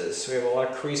creases. So we have a lot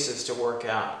of creases to work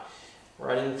out.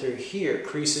 Right in through here,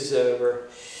 creases over,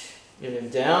 and then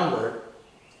downward.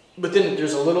 But then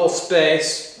there's a little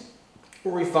space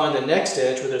where we find the next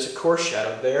edge where there's a coarse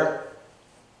shadow there.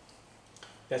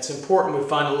 That's important. We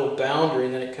find a little boundary,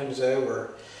 and then it comes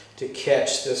over to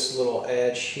catch this little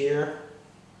edge here.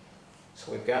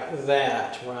 So we've got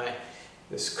that, right?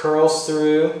 This curls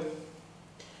through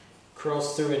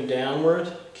and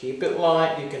downward. Keep it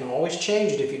light. You can always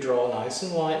change it if you draw nice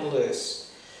and light and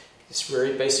loose. It's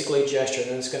very basically a gesture.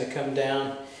 Then it's going to come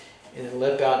down and then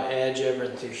lip out an edge over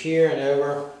and through here and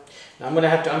over. Now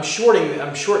I'm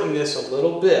shortening this a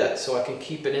little bit so I can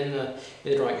keep it in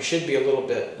the drawing. It should be a little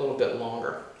bit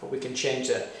longer, but we can change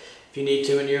that. If you need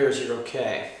to in yours, you're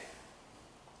okay.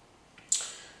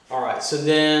 All right, so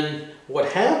then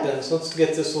what happens, let's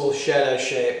get this little shadow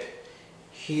shape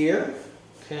here,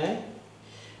 okay?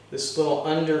 This little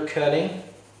undercutting,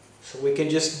 so we can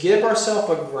just give ourselves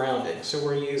a grounding. So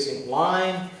we're using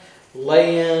line,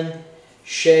 lay in,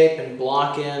 shape, and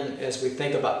block in as we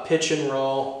think about pitch and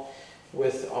roll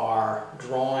with our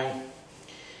drawing,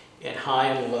 and high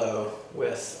and low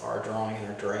with our drawing and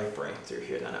our drapery through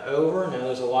here. Then over, now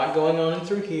there's a lot going on in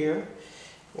through here.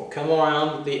 We'll come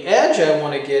around. The edge I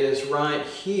want to get is right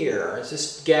here. As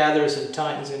this gathers and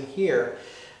tightens in here,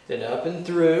 then up and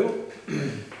through.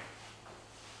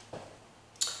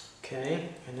 Okay,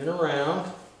 and then around.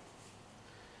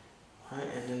 Right,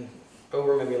 and then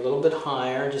over maybe a little bit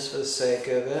higher just for the sake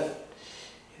of it.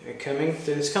 You're coming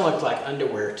through. It's kind of like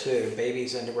underwear too,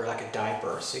 baby's underwear, like a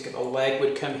diaper. So you can, a leg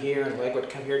would come here and a leg would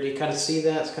come here. Do you kind of see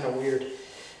that? It's kind of weird.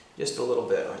 Just a little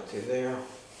bit right through there.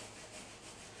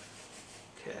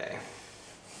 Okay.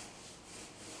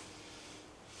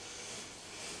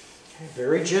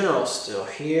 Very general still.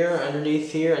 Here,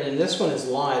 underneath here, and then this one is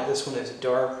light, this one is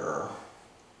darker.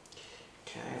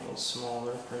 Okay, a little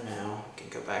smaller for now. We can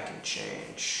go back and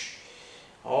change.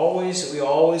 We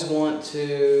always want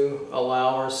to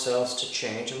allow ourselves to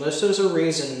change, unless there's a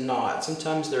reason not.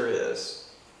 Sometimes there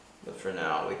is. But for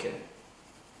now, we can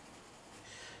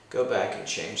go back and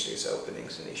change these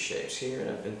openings and these shapes here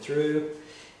and up and through.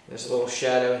 There's a little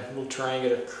shadow, a little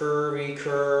triangular curvy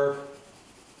curve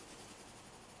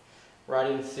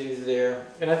right in through there.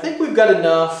 And I think we've got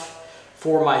enough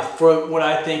for what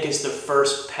I think is the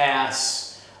first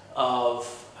pass of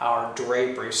our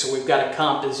drapery. So we've got a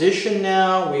composition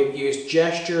now, we've used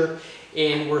gesture,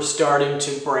 and we're starting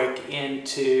to break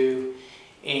into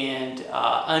and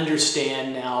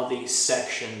understand now these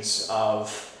sections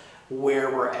of where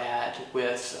we're at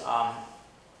with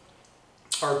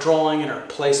our drawing and our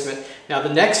placement. Now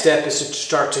the next step is to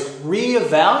start to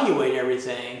reevaluate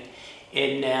everything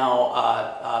and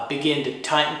now begin to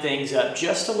tighten things up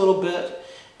just a little bit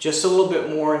just a little bit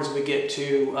more as we get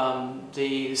to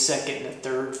the second and the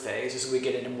third phase, as we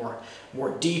get into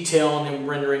more detail and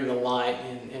rendering the light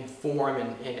and form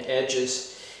and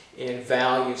edges and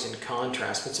values and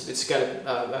contrast. It's got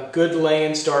a good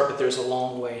lay-in start, but there's a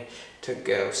long way to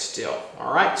go still.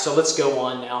 All right, so let's go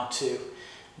on now to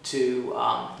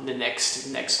the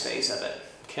next phase of it.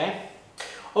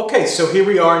 Okay, so here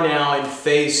we are now in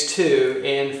phase 2,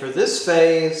 and for this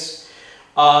phase,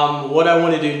 what I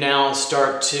want to do now is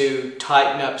start to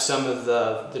tighten up some of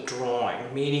the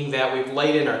drawing, meaning that we've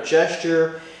laid in our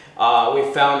gesture,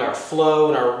 we've found our flow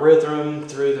and our rhythm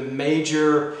through the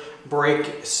major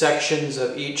break sections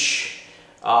of each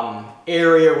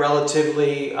area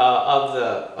relatively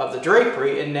of the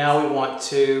drapery, and now we want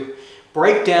to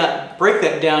break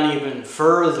that down even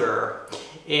further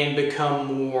and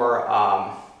become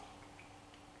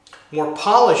more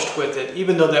polished with it,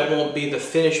 even though that won't be the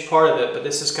finished part of it, but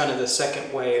this is kind of the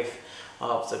second wave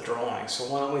of the drawing. So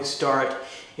why don't we start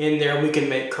in there, we can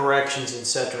make corrections,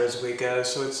 etc. as we go.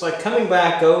 So it's like coming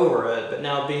back over it, but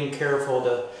now being careful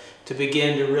to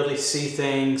begin to really see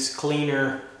things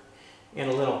cleaner and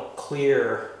a little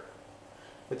clearer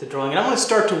with the drawing. And I'm going to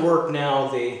start to work now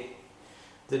a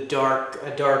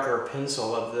darker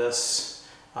pencil of this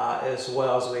as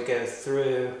well as we go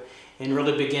through, and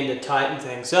really begin to tighten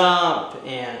things up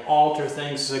and alter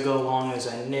things as I go along, as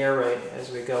I narrate as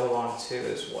we go along too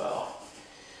as well.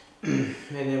 And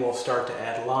then we'll start to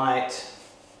add light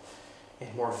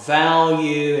and more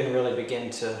value and really begin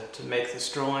to make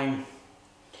this drawing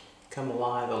come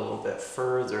alive a little bit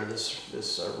further,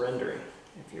 this rendering,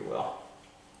 if you will.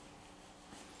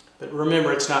 But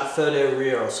remember, it's not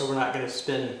photoreal, so we're not going to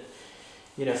spend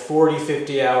 40,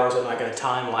 50 hours. I'm not going to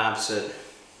time lapse it.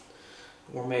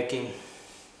 We're making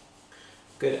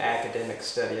good academic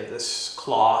study of this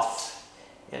cloth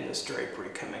and this drapery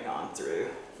coming on through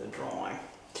the drawing.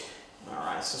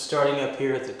 Alright, so starting up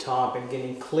here at the top and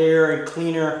getting clearer and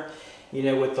cleaner,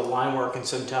 with the line work, and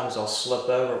sometimes I'll slip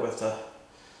over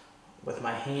with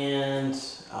my hand,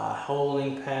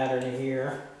 holding pattern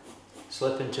here,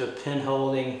 slip into a pin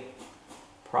holding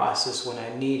process when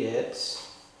I need it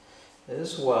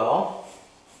as well.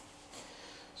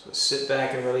 So sit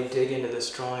back and really dig into this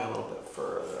drawing a little bit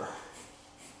further.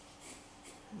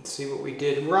 And see what we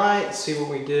did right, see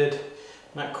what we did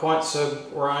not quite so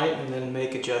right, and then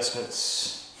make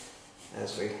adjustments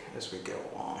as we go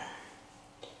along.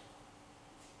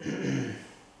 A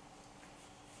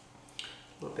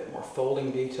little bit more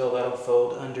folding detail, that'll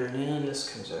fold under and in. This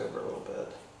comes over a little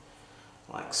bit,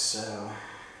 like so.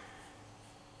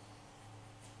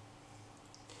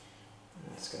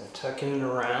 And it's going to tuck in and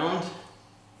around.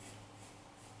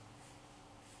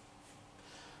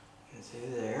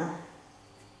 Through there,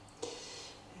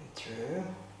 and through,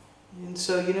 and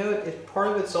so part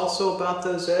of it's also about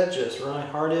those edges, right?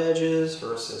 Hard edges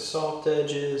versus soft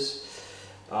edges,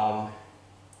 and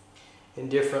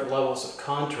different levels of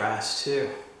contrast too,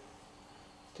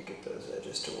 to get those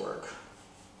edges to work.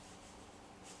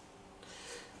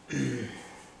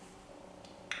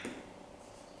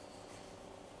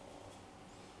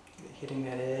 Hitting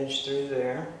that edge through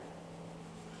there.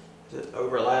 It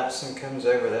overlaps and comes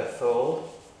over that fold.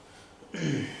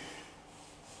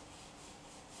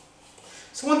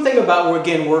 So one thing about,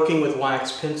 again, working with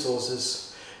wax pencils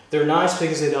is they're nice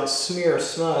because they don't smear or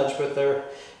smudge, but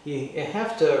you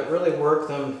have to really work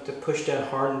them to push down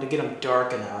hard and to get them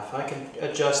dark enough. I can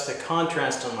adjust the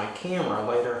contrast on my camera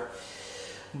later,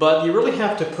 but you really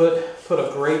have to put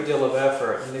a great deal of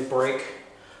effort, and they break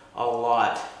a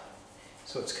lot.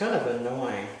 So it's kind of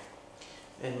annoying,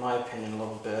 in my opinion, a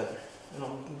little bit. I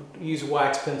don't use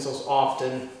wax pencils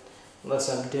often unless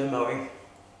I'm demoing,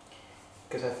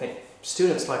 because I think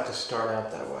students like to start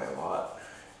out that way a lot.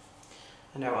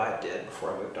 I know I did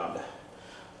before I moved on to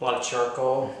a lot of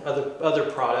charcoal,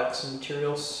 other products and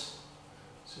materials.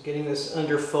 So getting this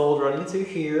underfold right in through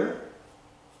here.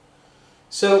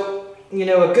 So a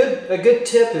good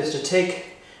tip is to take,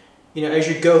 as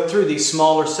you go through these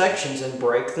smaller sections and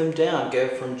break them down, go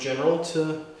from general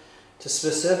to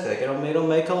specific. It'll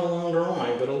make a long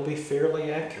drawing, but it'll be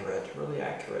fairly accurate, really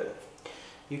accurate.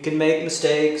 You can make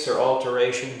mistakes or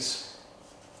alterations,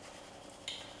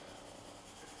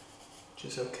 which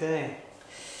is okay,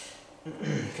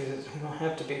 because we don't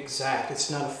have to be exact. It's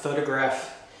not a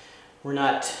photograph. We're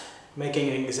not making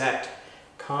an exact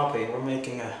copy. We're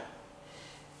making a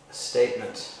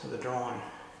statement of the drawing.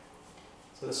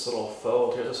 So this little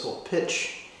fold here, this little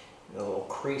pitch, a little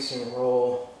creasing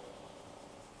roll.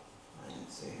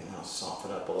 See, and I'll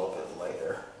soften up a little bit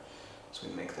later as we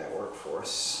make that work for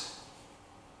us.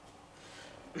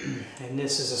 And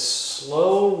this is a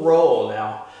slow roll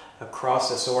now. across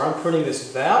this. So where I'm putting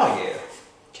this value,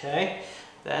 okay,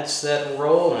 that's that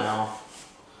roll now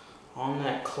on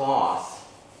that cloth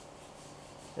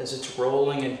as it's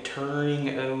rolling and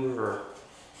turning over.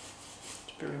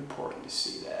 It's very important to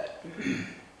see that.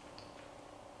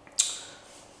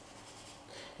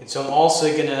 And so I'm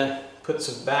also going to put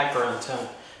some background tone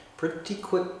pretty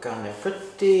quick on there.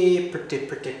 Pretty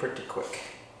quick.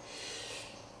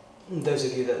 And those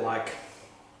of you that like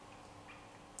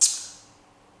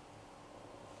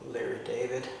Larry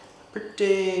David,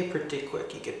 pretty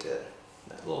quick. You get that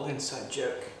little inside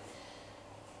joke.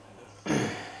 Okay,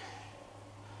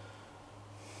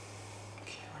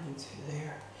 running through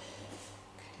there.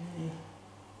 Okay.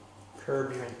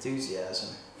 Curb your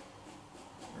enthusiasm.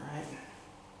 All right.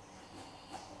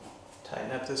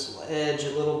 Tighten up this edge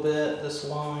a little bit, this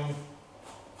line.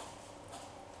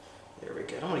 There we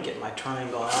go. I'm going to get my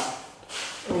triangle out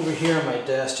over here on my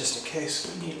desk just in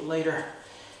case we need it later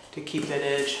to keep that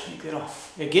edge. I think that'll,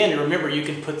 again, remember you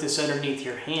can put this underneath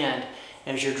your hand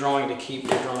as you're drawing to keep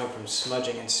your drawing from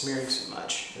smudging and smearing so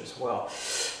much as well.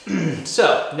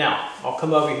 So now I'll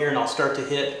come over here and I'll start to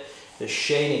hit the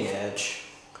shading edge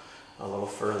a little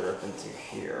further up into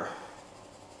here.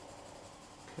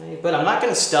 Okay, but I'm not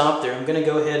going to stop there. I'm going to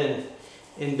go ahead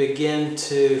and begin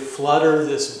to flutter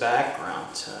this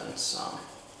background tone some.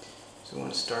 So we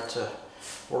want to start to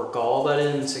work all that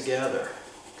in together.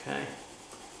 Okay.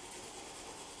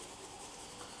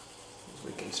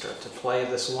 We can start to play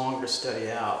this longer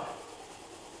study out.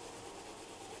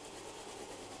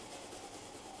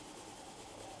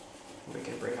 We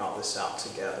can bring all this out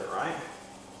together, right?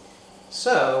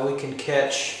 So we can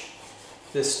catch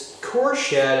this core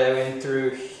shadow in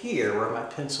through here where my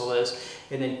pencil is,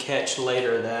 and then catch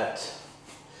later that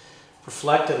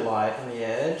reflected light on the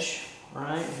edge,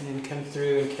 right? And then come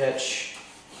through and catch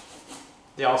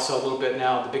also a little bit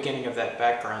now at the beginning of that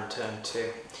background tone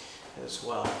too as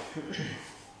well.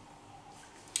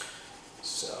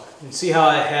 So, and see how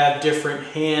I have different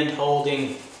hand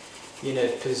holding,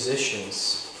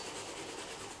 positions.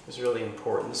 It's really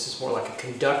important. This is more like a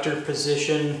conductor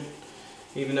position,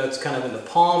 even though it's kind of in the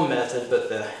palm method, but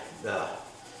the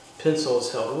pencil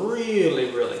is held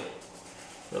really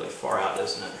far out,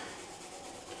 isn't it?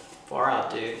 Far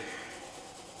out, dude.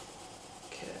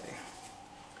 Okay.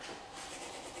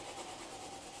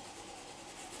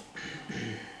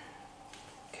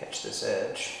 Catch this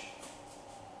edge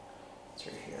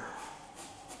through here.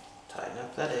 Tighten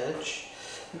up that edge.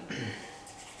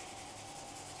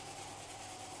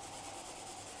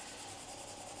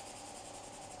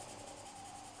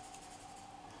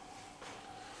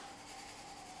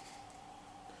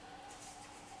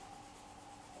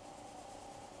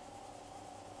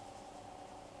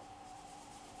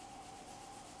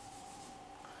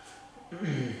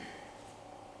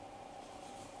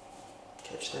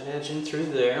 Catch that edge in through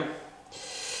there.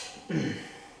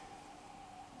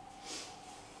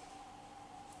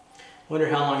 Wonder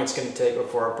how long it's going to take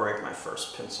before I break my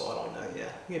first pencil. I don't know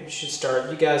yet. You should start.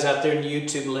 You guys out there in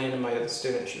YouTube land and my other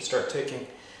students should start taking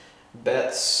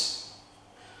bets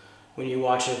when you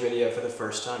watch a video for the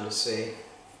first time to see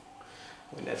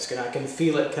when that's gonna. I can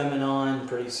feel it coming on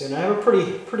pretty soon. I have a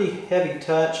pretty heavy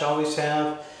touch. I always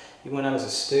have. When I was a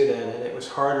student, and it was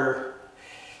harder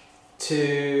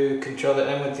to control that.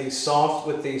 And with these soft,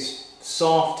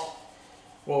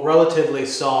 well, relatively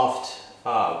soft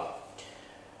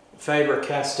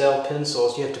Faber-Castell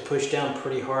pencils, you have to push down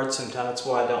pretty hard sometimes. That's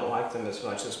why I don't like them as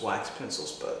much as wax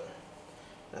pencils, but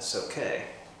that's okay,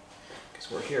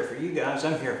 because we're here for you guys.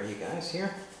 I'm here for you guys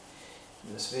here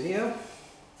in this video.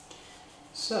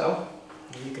 So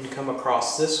you can come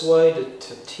across this way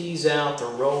to tease out the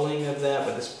rolling of that,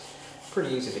 but it's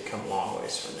pretty easy to come long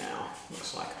ways from now.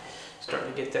 Looks like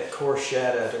starting to get that core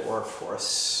shadow to work for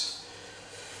us.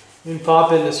 And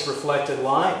pop in this reflected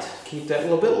light. Keep that a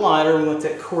little bit lighter. We want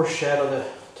that core shadow to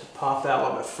pop out a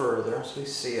little bit further, so we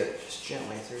see it just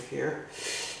gently through here.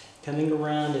 Coming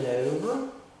around and over.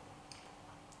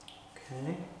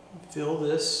 Okay, fill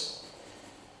this.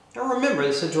 Now remember,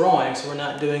 this is a drawing, so we're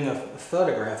not doing a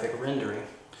photographic rendering.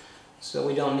 So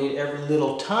we don't need every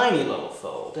tiny little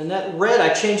fold. And that red,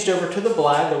 I changed over to the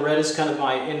black. The red is kind of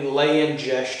my lay-in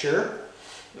gesture.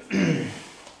 And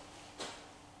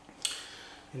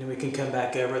then we can come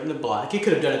back over it in the black. You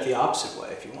could have done it the opposite way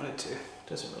if you wanted to. It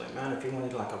doesn't really matter if you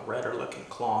wanted like a redder looking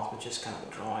cloth, but just kind of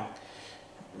a drawing.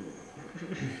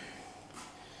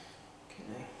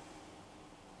 Okay.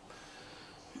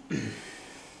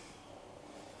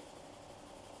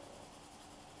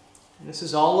 And this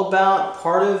is all about,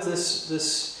 part of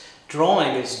this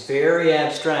drawing is very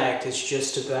abstract. It's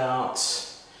just about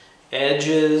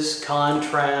edges,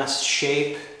 contrast,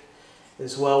 shape,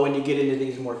 as well when you get into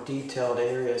these more detailed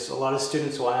areas. A lot of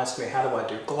students will ask me, how do I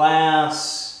do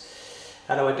glass?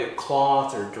 How do I do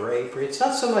cloth or drapery? It's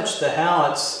not so much the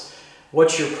how, it's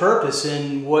what's your purpose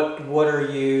and what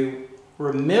are you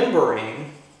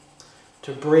remembering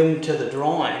to bring to the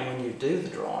drawing when you do the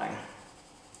drawing.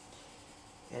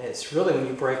 And it's really when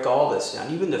you break all this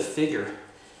down, even the figure,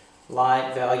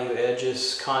 light, value,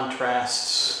 edges,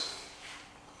 contrasts,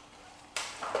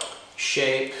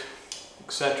 shape,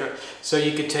 etc. So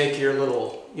you could take your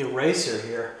little eraser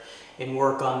here and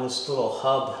work on this little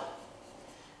hub.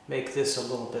 Make this a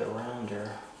little bit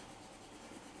rounder.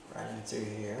 Right in through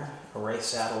here.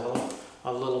 Erase out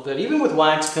a little bit. Even with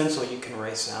wax pencil, you can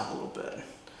erase out a little bit.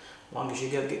 As long as you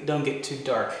don't get too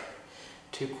dark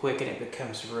too quick and it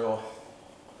becomes real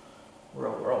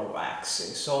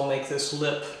waxy. So I'll make this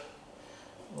lip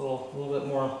a little bit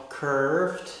more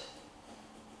curved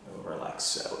over like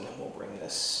so, and then we'll bring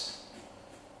this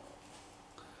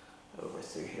over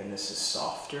through here, and this is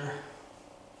softer.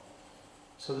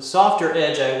 So the softer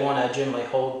edge I want to generally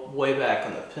hold way back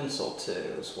on the pencil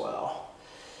too as well,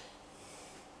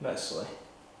 mostly.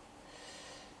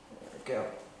 There we go,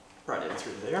 right in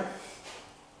through there.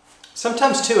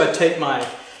 Sometimes too I take my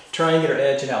triangular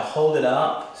edge and I'll hold it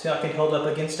up. See how I can hold up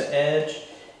against the edge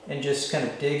and just kind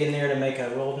of dig in there to make a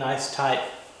real nice tight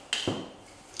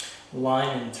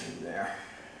line in through there.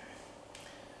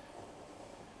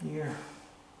 Here.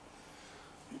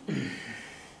 And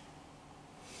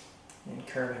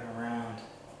curving around.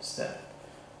 Just that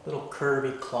little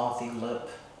curvy, clothy lip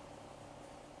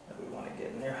that we want to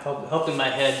get in there. Hoping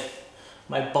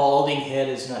my balding head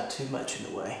is not too much in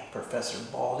the way. Professor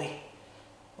Baldy.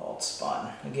 Bald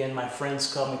spot. Again, my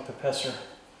friends call me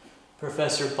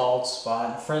Professor Bald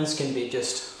Spot. Friends can be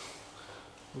just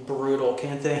brutal,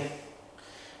 can't they?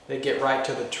 They get right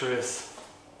to the truth.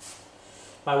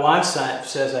 My wife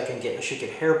says I should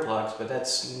get hair plugs, but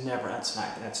that's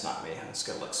not me. It's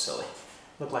gonna look silly.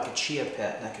 Look like a chia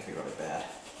pet, and that could be really bad.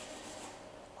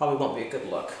 Probably won't be a good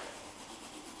look.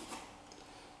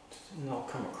 And I'll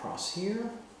come across here.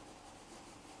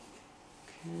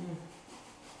 Okay.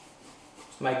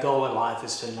 So my goal in life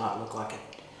is to not look like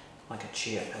a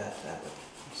chia pet.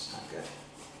 That's not good.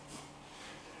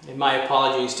 And my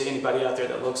apologies to anybody out there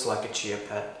that looks like a chia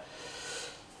pet.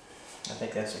 I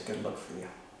think that's a good look for you.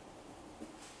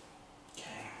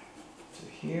 Okay, so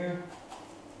here,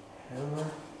 over,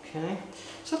 okay.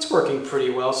 So it's working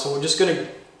pretty well. So we're just going to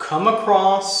come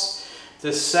across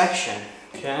this section,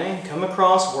 okay? Come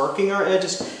across, working our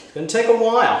edges. It's going to take a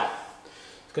while.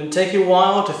 It's going to take you a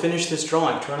while to finish this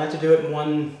drawing. Try not to do it in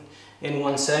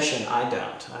one session. I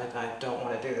don't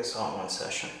want to do this all in one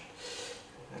session.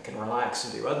 I can relax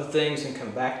and do other things and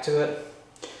come back to it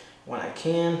when I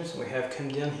can. So we have come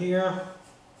down here,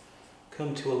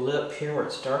 come to a lip here where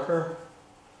it's darker,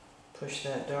 push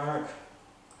that dark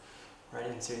right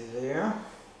in through there,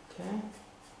 okay,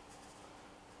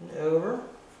 and over.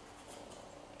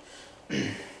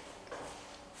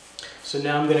 So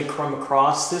now I'm going to come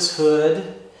across this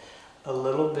hood a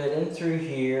little bit in through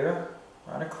here,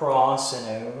 right across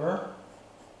and over.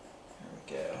 There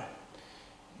we go.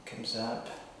 It comes up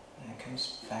and it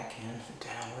comes back in and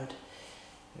downward.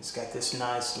 It's got this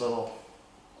nice little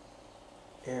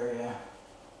area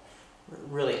where it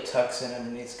really tucks in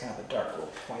underneath, kind of a dark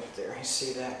little point there. You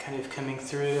see that kind of coming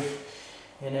through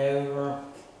and over.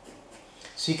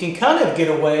 So you can kind of get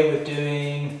away with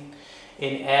doing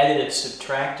an additive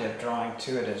subtractive drawing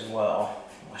to it as well.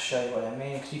 I'll show you what I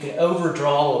mean, because you can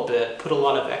overdraw a little bit, put a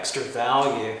lot of extra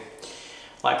value.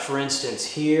 Like for instance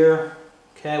here,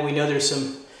 okay, we know there's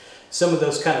some of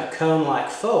those kind of cone-like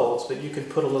folds, but you can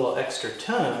put a little extra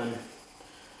tone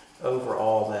over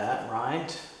all that,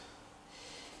 right?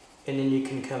 And then you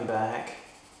can come back.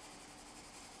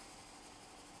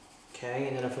 Okay,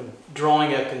 and then if I'm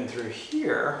drawing up and through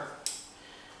here,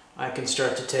 I can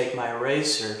start to take my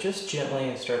eraser just gently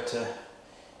and start to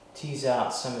tease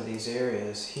out some of these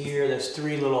areas. Here, there's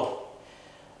three little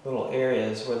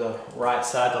areas where the right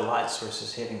side of the light source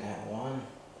is hitting that one.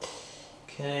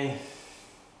 Okay.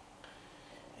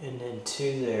 And then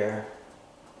two there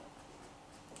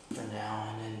for now,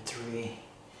 and then three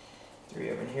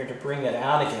over here to bring it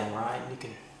out again, right? You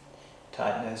can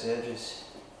tighten those edges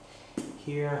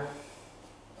here.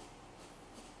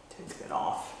 Take that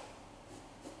off.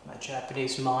 My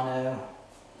Japanese mono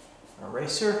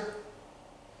eraser.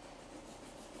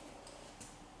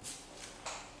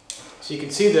 So you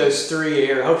can see those three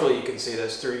areas, hopefully you can see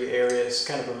those three areas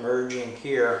kind of emerging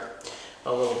here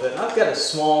a little bit. And I've got a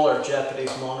smaller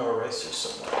Japanese mono eraser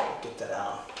somewhere. I'll get that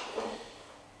out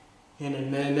in a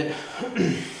moment.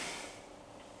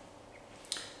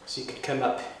 So you could come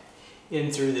up in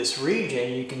through this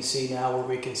region, you can see now where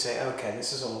we can say, okay,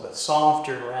 this is a little bit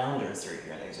softer and rounder through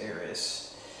here in these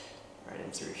areas. Right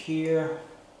in through here.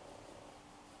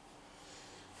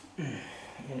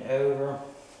 And over.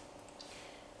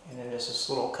 And then there's this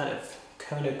little kind of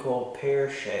conical pear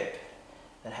shape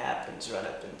that happens right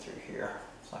up in through here.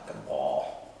 It's like a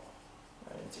ball.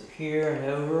 Right in through here and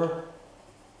over.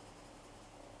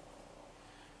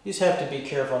 You just have to be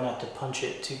careful not to punch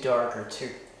it too dark or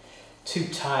too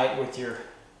tight with your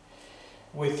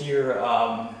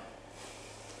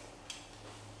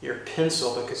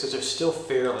pencil, because those are still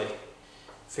fairly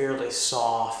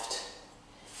soft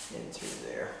in through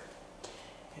there.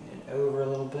 And then over a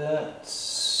little bit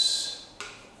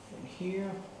in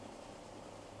here,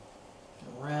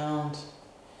 around,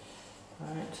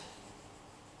 right?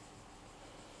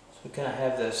 So we kind of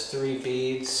have those 3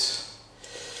 beads.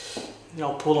 And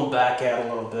I'll pull them back out a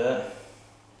little bit.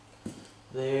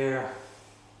 There.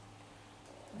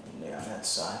 And there on that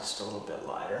side, just a little bit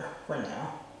lighter for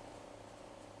now.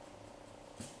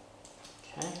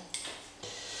 Okay.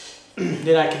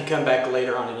 Then I can come back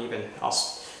later on and even, I'll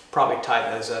probably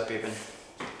tighten those up even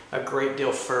a great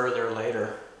deal further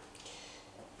later.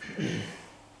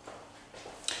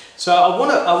 So I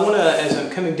wanna, as I'm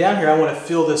coming down here, I wanna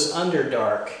fill this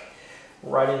underdark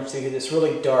right into this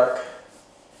really dark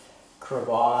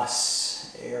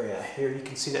crevasse area. Here you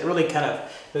can see that really kind of,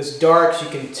 those darks, you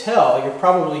can tell, you're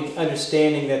probably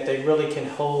understanding that they really can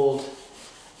hold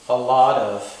a lot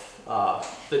of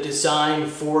the design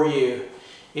for you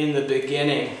in the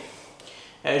beginning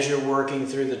as you're working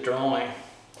through the drawing,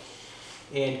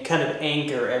 and kind of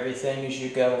anchor everything as you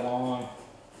go along.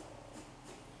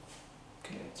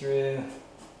 Coming through,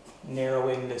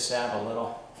 narrowing this out a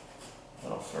little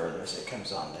further as it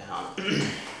comes on down.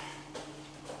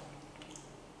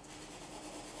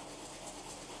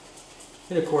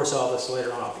 And of course, all this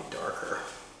later on will be darker.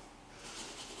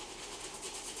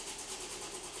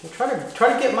 I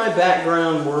try to get my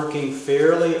background working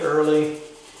fairly early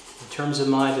in terms of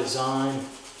my design.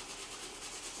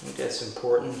 I think that's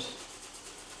important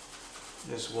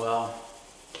as well.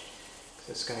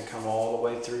 It's going to come all the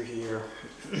way through here.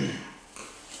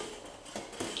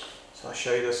 So I'll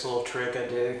show you this little trick I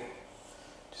do.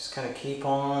 Just kind of keep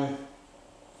on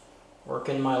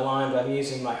working my line, but I'm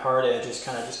using my hard edge as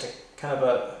kind of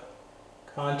a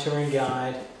contouring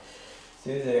guide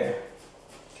through there,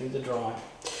 through the drawing.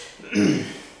 Okay,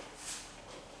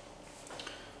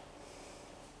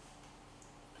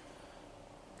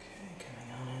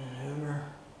 coming on in and over.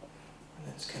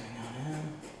 That's coming on in.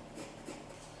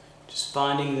 Just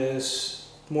finding those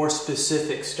more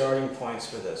specific starting points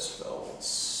for those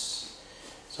folds.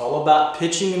 It's all about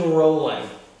pitching and rolling,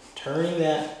 turning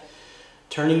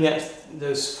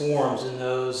those forms and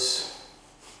those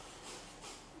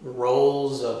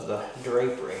rolls of the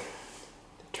drapery.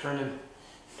 Turn them.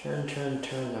 Turn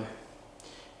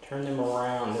them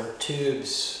around. They're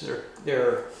tubes.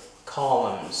 They're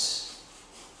columns,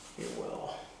 if you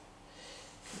will.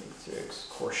 Coming through,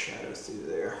 coarse shadow through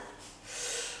there.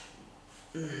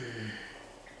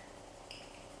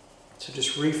 So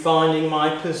just refining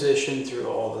my position through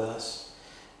all this.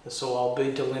 This will all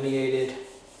be delineated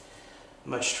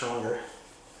much stronger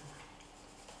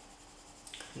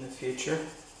in the future.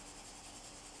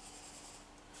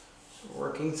 So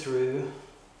working through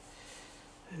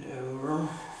and over.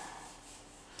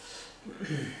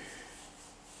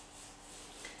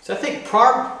 So I think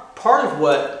part of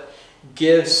what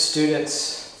gives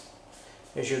students,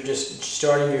 as you're just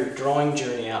starting your drawing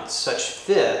journey out, such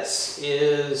fits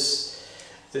is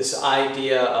this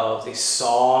idea of these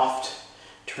soft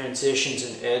transitions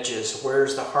and edges.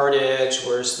 Where's the hard edge?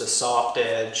 Where's the soft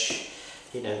edge?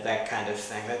 You know, that kind of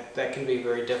thing. That can be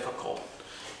very difficult.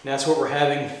 And that's what we're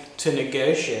having to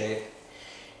negotiate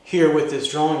here with this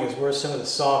drawing, is where some of the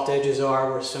soft edges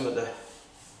are, where some of the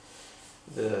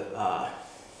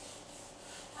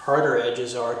harder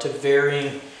edges are, to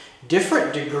varying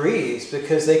different degrees,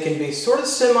 because they can be sort of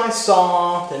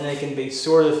semi-soft and they can be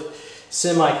sort of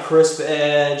semi-crisp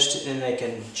edged, and they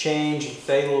can change and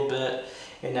fade a little bit,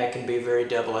 and that can be very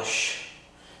devilish,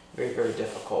 very, very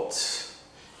difficult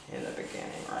in the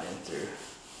beginning, right in through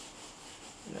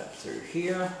and up through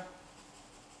here.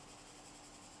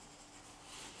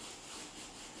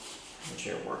 As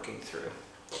you're working through.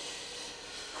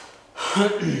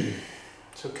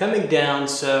 So coming down,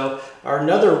 so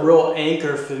another real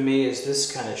anchor for me is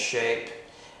this kind of shape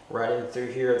right in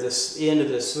through here, this end of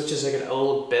this, which is like an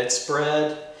old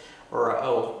bedspread, or an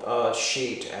old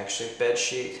sheet, actually, bed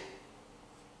sheet.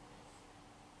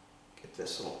 Get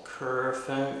this little curve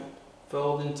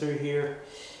fold in through here.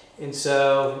 And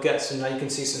so we've got some, now you can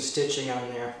see some stitching on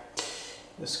there.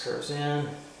 This curves in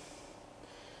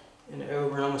and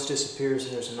over and almost disappears,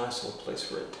 and there's a nice little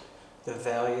place where the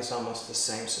value is almost the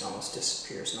same, so it almost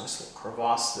disappears. Nice little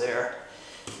crevasse there.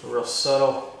 Real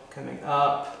subtle coming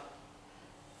up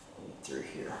and through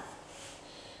here.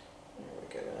 There we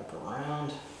go, up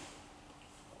around,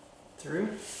 through.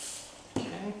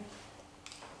 Okay.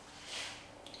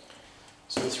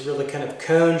 So it's really kind of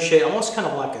cone shape, almost kind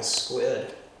of like a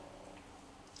squid,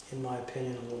 in my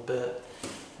opinion, a little bit.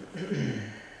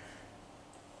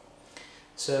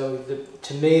 So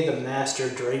to me, the master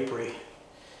drapery,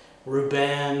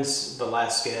 Rubens,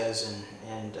 Velasquez,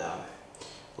 and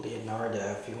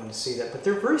Leonardo, if you want to see that. But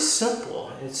they're very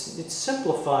simple. It's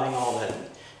simplifying all that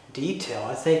detail.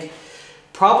 I think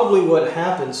probably what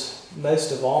happens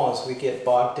most of all is we get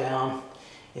bogged down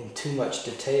in too much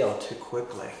detail too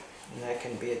quickly, and that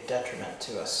can be a detriment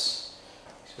to us.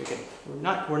 So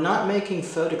we're not making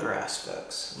photographs,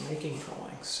 folks. We're making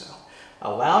drawings. So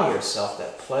allow yourself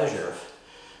that pleasure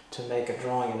to make a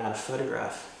drawing and not a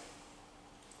photograph.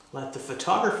 Let the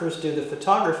photographers do the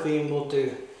photography, and we'll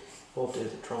do the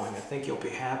drawing. I think you'll be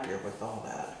happier with all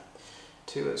that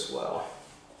too as well.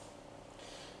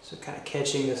 So kind of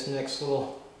catching this next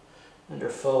little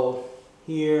underfold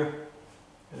here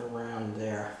and around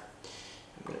there.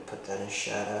 I'm going to put that in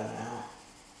shadow now.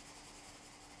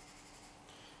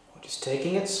 We're just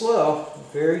taking it slow,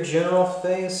 very general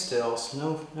phase still,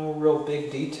 so no real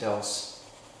big details.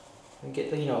 We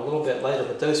get, you know, a little bit later,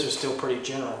 but those are still pretty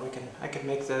general. I can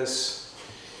make those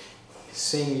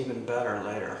seem even better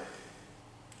later.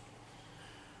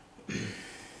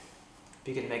 If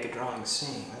you could make a drawing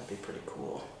sing, that'd be pretty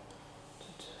cool.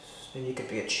 Then you could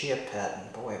be a chia pet,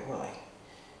 and boy, really,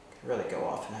 could really go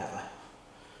off and have a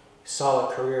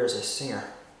solid career as a singer.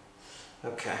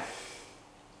 Okay,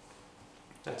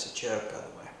 that's a joke, by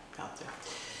the way, out there.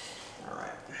 All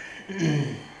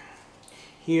right.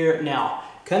 Here now.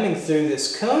 Coming through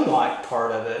this cone-like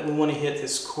part of it, we want to hit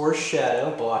this coarse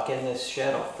shadow, block in this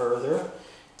shadow further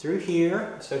through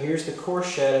here. So here's the coarse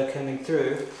shadow coming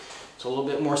through. It's a little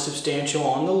bit more substantial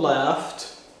on the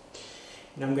left.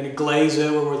 And I'm going to glaze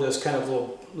over where those kind of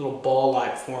little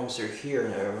ball-like forms are here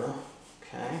and over.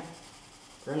 Okay,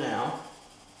 for now.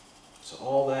 So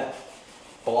all that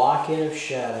blocking of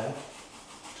shadow.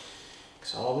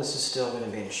 So all this is still going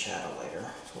to be in shadow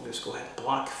later. So we'll just go ahead and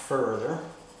block further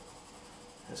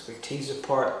as we tease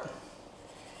apart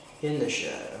in the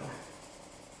shadow.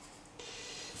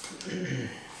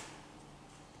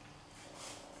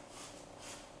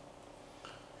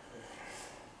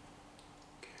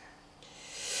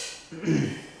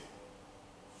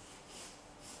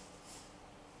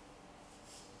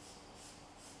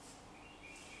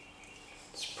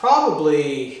 It's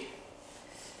probably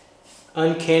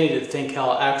uncanny to think how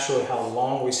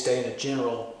long we stay in a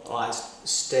generalized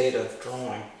state of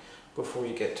drawing before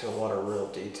you get to a lot of real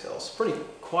details.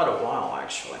 Quite a while,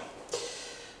 actually.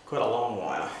 Quite a long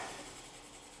while.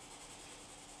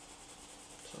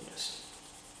 So I'm just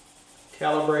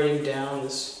calibrating down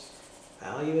this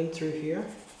value in through here.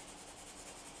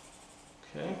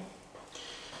 Okay.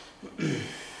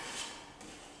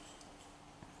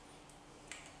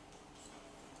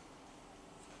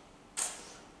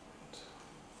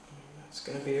 That's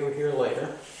going to be over here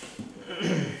later.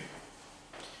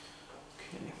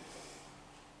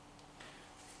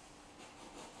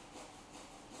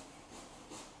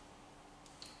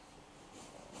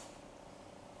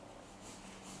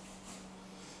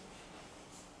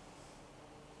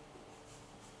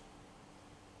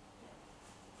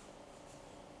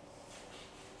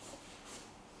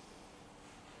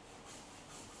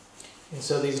 And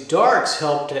so these darks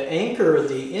help to anchor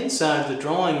the inside of the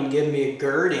drawing and give me a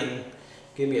girding,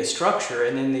 give me a structure.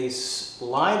 And then these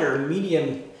lighter,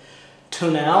 medium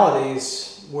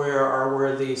tonalities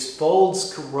where these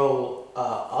folds roll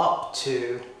up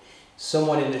to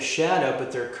somewhat into shadow,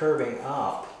 but they're curving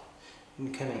up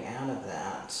and coming out of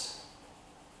that.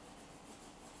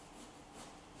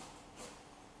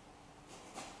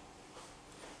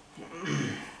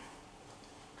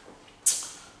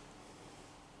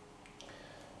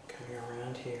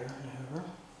 Around here and over.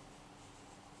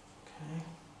 Okay.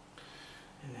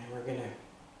 And then we're going to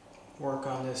work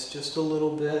on this just a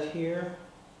little bit here.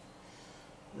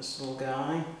 This little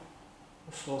guy,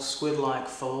 this little squid-like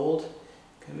fold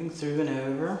coming through and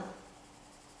over.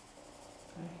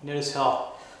 Okay. Notice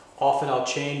how often I'll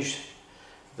change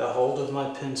the hold of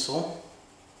my pencil.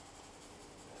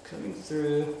 Coming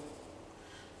through.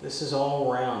 This is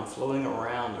all around, flowing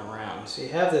around and around. So you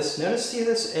have this, see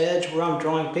this edge where I'm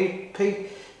drawing? Pay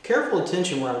careful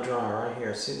attention where I'm drawing right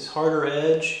here. See this harder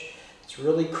edge? It's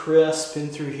really crisp in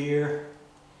through here.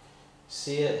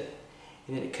 See it?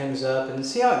 And then it comes up, and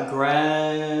see how it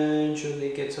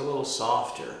gradually gets a little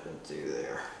softer through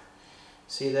there.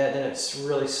 See that? Then it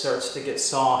really starts to get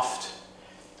soft,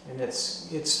 and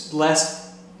it's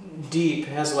less deep,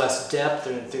 it has less depth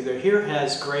through there. Here it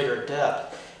has greater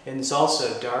depth, and it's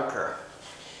also darker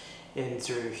in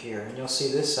through here. And you'll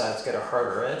see this side's got a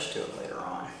harder edge to it later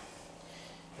on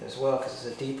as well, because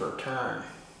it's a deeper turn.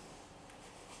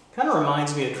 Kind of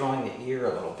reminds me of drawing the ear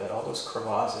a little bit, all those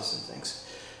crevasses and things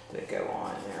that go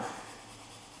on in there. A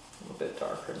little bit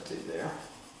darker through there.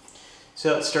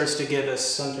 So it starts to give us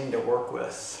something to work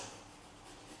with.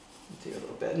 Do a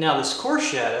little bit. Now this core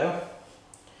shadow,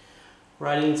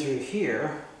 right in through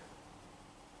here,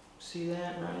 see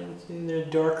that? Right in through the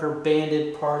darker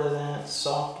banded part of that,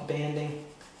 soft banding.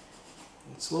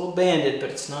 It's a little banded, but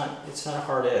it's not a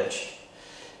hard edge.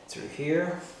 Through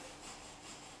here.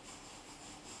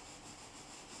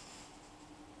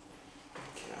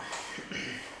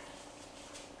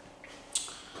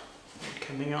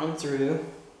 Coming on through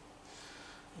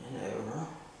and over.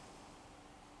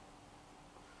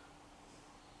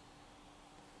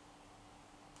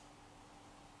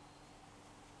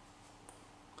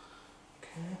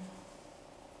 Okay.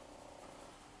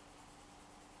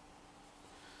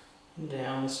 And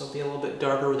down. This will be a little bit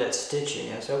darker with that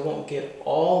stitching, so I won't get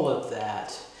all of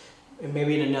that. And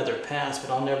maybe in another pass,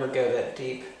 but I'll never go that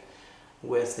deep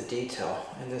with the detail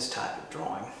in this type of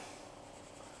drawing,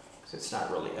 because it's not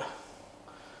really a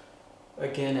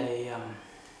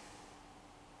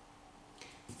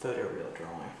photoreal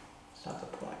drawing. It's not the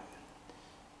point.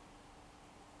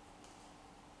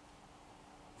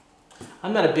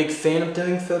 I'm not a big fan of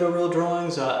doing photoreal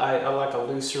drawings. I like a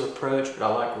looser approach, but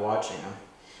I like watching them.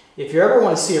 If you ever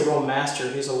want to see a real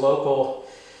master, he's a local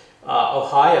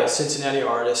Ohio, Cincinnati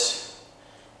artist.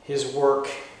 His work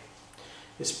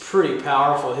is pretty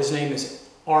powerful. His name is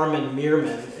Armin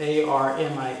Meerman,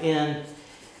 A-R-M-I-N,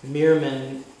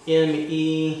 Meerman,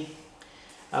 M-E,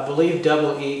 I believe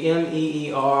double E,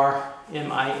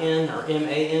 M-E-E-R-M-I-N or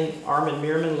M-A-N, Armin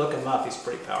Meerman. Look him up, he's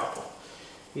pretty powerful.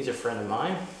 He's a friend of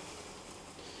mine.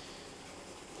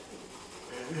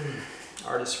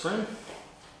 Artist friend.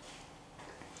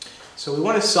 So we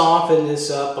want to soften this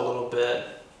up a little bit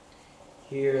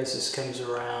here as this comes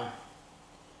around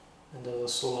into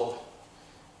this little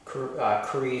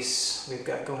crease we've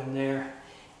got going there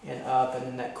and up, and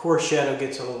then that core shadow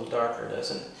gets a little darker,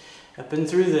 doesn't it? Up and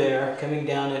through there, coming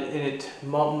down, and it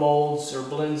molds or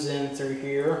blends in through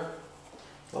here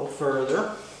a little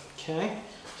further. Okay,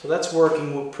 so that's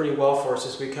working pretty well for us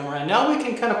as we come around. Now we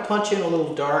can kind of punch in a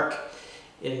little dark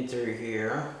in through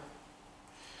here.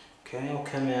 Okay, I'll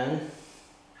come in.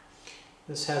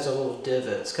 This has a little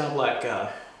divot. It's kind of like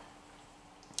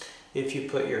if you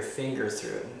put your finger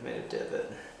through it and made a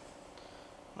divot,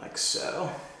 like so.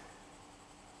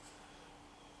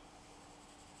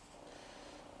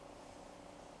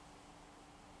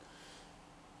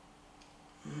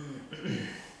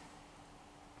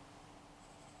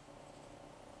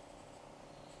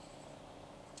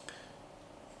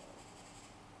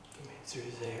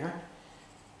 Through there,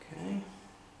 okay.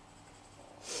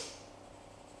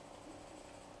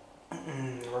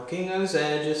 Working those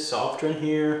edges, softer in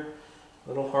here, a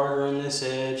little harder on this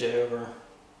edge over.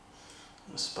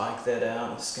 I'll spike that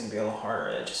out. It's going to be a little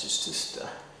harder edge. It's just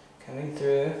coming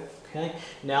through. Okay.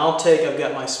 Now I've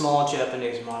got my small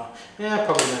Japanese model. Yeah,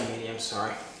 probably not medium.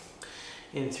 Sorry.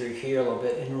 In through here a little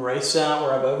bit and erase out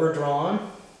where I've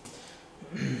overdrawn.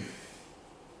 Right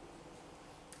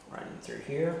in through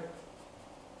here.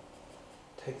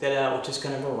 Take that out with just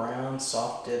kind of a round,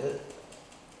 soft divot.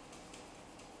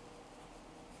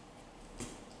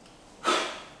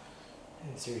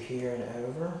 And through here and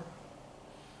over.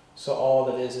 So all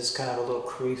that is kind of a little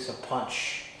crease, a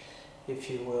punch,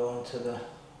 if you will, into the,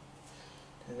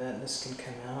 and then this can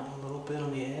come out a little bit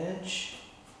on the edge,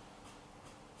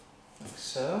 like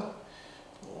so.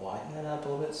 Lighten it up a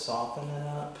little bit, soften it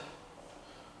up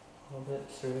a little bit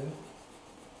through.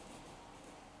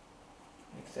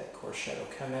 Make that core shadow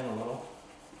come in a little,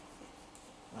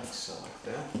 like so, like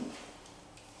that.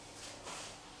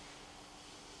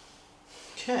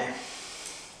 Okay.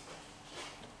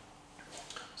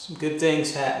 Some good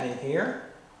things happening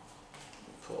here.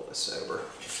 Pull this over.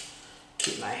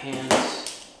 Keep my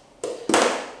hands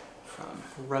from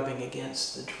rubbing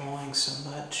against the drawing so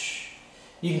much.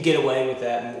 You can get away with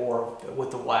that more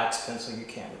with the wax pencil. You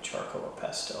can't with charcoal or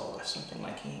pastel or something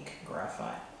like ink,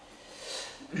 graphite.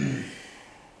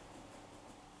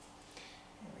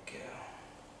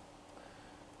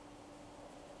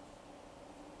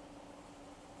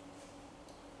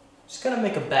 Just going to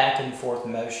make a back and forth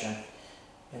motion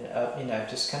and up, you know,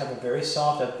 just kind of a very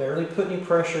soft. I barely put any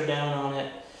pressure down on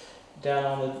it,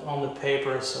 down on the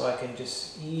paper, so I can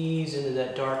just ease into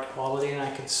that dark quality, and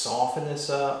I can soften this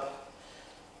up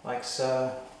like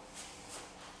so.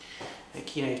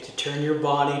 Like, you know, to turn your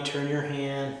body, turn your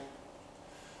hand,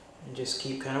 and just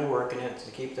keep kind of working it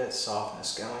to keep that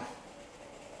softness going.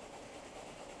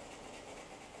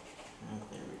 Oh,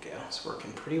 there we go. It's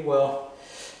working pretty well.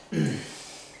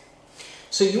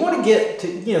 So you want to get to,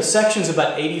 you know, sections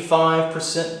about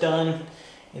 85% done,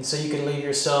 and so you can leave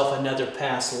yourself another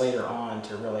pass later on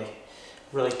to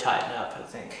really tighten up. I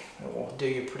think it will do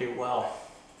you pretty well.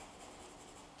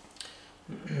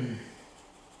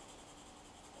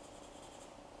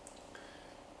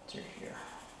 Through here,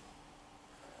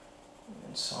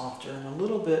 and softer, and a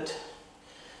little bit,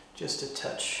 just a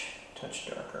touch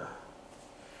darker,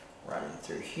 right in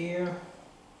through here.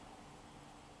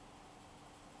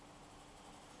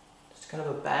 Just kind of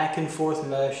a back and forth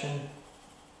motion,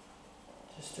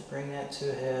 just to bring that to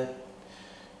a head,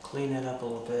 clean that up a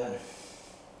little bit.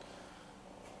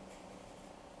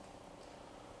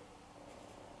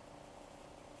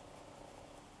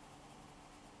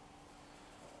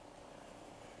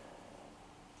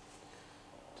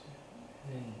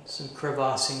 And some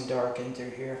crevassing dark in through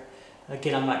here.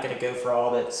 Again, I'm not going to go for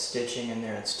all that stitching in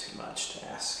there. It's too much to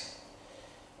ask.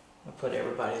 I'll put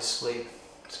everybody to sleep.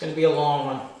 It's going to be a long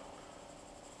one.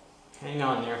 Hang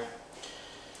on there.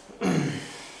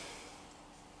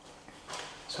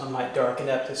 So I might darken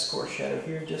up this core shadow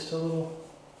here just a little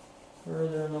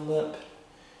further on the lip.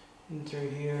 And through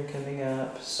here, coming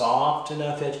up. Soft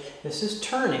enough edge. This is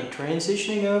turning,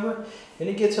 transitioning over. Then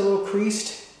it gets a little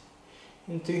creased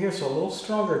in through here, so a little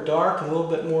stronger dark, and a little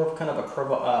bit more of kind of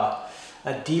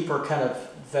a deeper kind of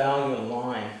value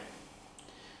line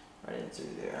right in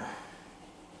through there.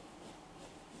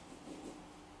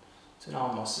 So it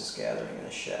almost is gathering in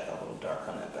a shadow, a little dark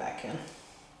on that back end.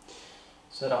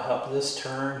 So that'll help this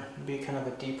turn be kind of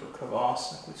a deeper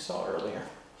crevasse like we saw earlier.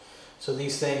 So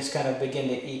these things kind of begin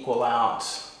to equal out,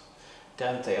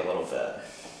 don't they, a little bit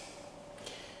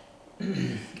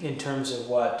in terms of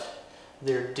what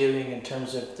they're doing, in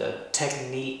terms of the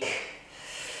technique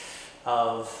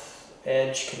of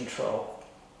edge control.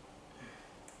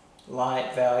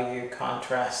 Light, value,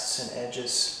 contrasts and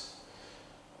edges,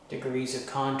 degrees of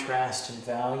contrast and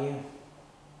value,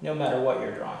 no matter what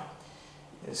you're drawing,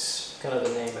 is kind of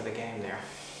the name of the game there.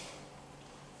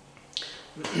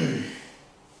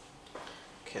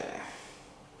 Okay.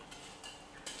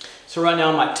 So right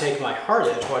now I might take my hard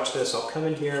edge, watch this, I'll come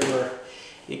in here where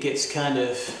it gets kind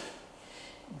of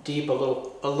deep, a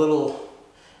little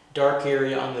dark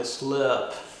area on this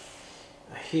lip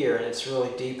here, and it's really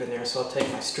deep in there, so I'll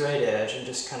take my straight edge and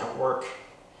just kind of work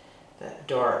that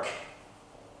dark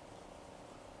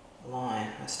line.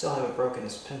 I still haven't broken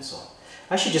this pencil.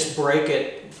 I should just break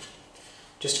it,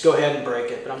 just go ahead and break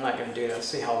it, but I'm not going to do that.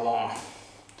 See how long.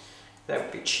 That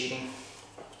would be cheating.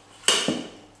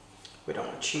 We don't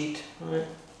want to cheat, right?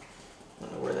 I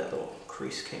don't know where that little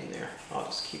crease came there. I'll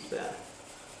just keep that.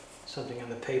 Something on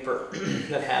the paper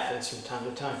that happens from time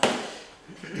to time.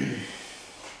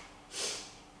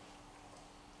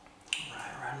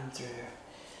 Right in through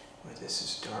where this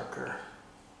is darker.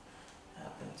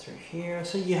 Up and through here.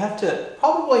 So you have to,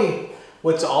 probably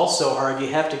what's also hard, you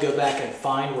have to go back and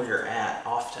find where you're at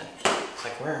often. It's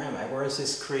like, where am I? Where is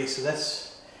this crease? So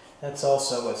that's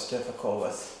also what's difficult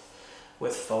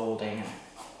with folding.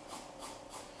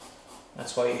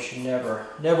 That's why you should never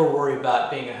worry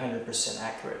about being 100%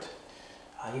 accurate.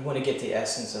 You want to get the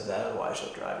essence of that, otherwise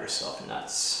you'll drive yourself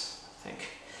nuts, I think,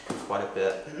 quite a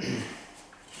bit.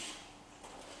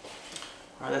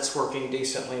 All right, that's working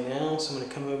decently now, so I'm going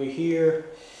to come over here.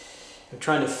 I'm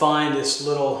trying to find this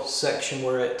little section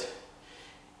where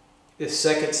this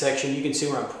second section, you can see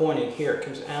where I'm pointing here. It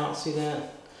comes out, see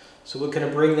that? So we're going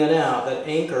to bring that out, that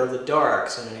anchor of the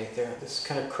darks underneath there. This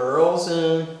kind of curls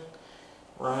in,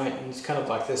 right? And it's kind of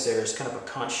like this area, it's kind of a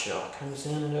conch shell. It comes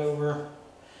in and over.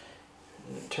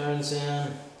 And it turns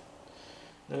in,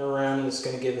 then around, and it's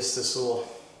going to give us this little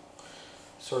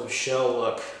sort of shell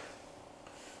look.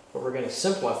 But we're going to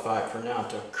simplify it for now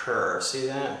to a curve. See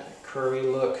that? Curvy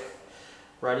look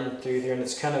right in through there, and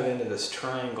it's kind of into this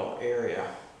triangle area.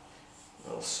 A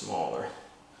little smaller.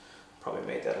 Probably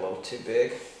made that a little too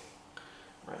big.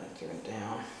 Right in through and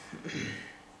down.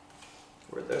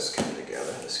 Where those come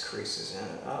together, this creases in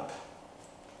and up.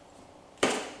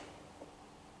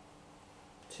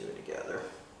 Two together.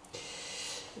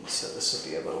 And so this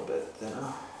will be a little bit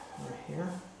thinner right here.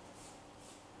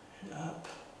 And up.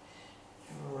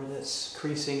 And where that's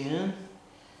creasing in.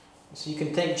 So you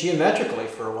can think geometrically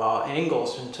for a while,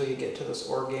 angles, until you get to those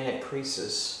organic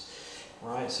creases.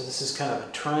 Right, so this is kind of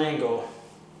a triangle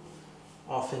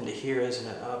off into here, isn't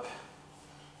it? Up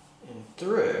and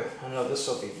through. I know this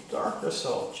will be darker,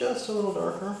 so just a little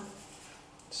darker.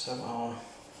 So I'll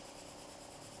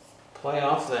play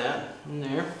off that in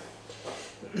there.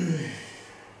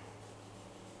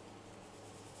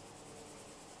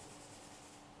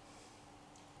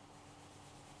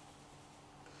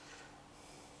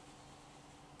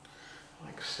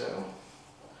 Like so.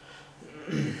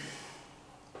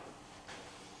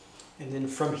 And then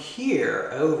from here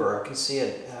over, I can see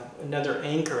another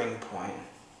anchoring point.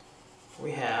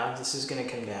 This is going to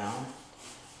come down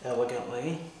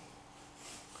elegantly.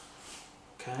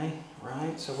 Okay,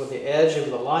 right? So where the edge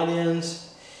of the light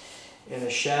ends and the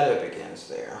shadow begins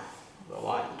there, the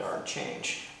light and dark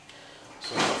change.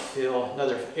 So I'll feel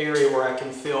another area where I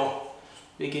can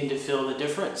begin to feel the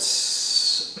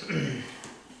difference. And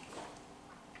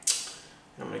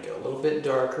I'm going to go a little bit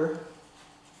darker,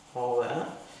 all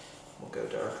that. We'll go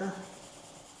darker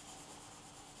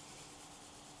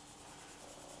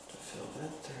to fill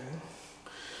that through.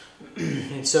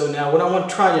 And so now what I want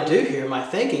to try to do here, my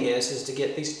thinking is to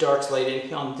get these darks laid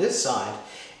in on this side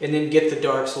and then get the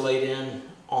darks laid in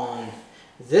on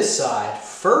this side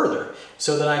further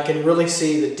so that I can really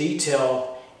see the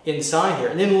detail inside here.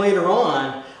 And then later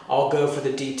on, I'll go for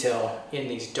the detail in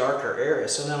these darker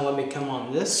areas. So now let me come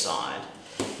on this side.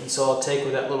 And so I'll take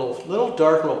with that little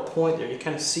dark little point there. You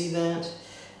kind of see that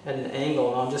at an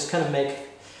angle, and I'll just kind of make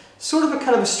sort of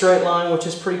a straight line, which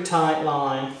is a pretty tight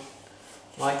line,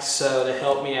 like so, to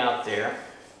help me out there.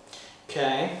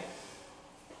 Okay.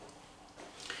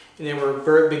 And then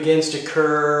where it begins to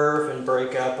curve and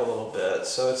break up a little bit.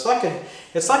 So it's like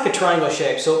a triangle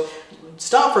shape. So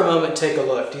stop for a moment and take a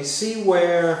look. Do you see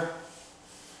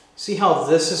how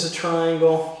this is a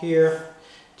triangle here?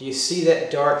 Do you see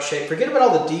that dark shape? Forget about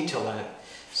all the detail in it.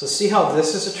 So see how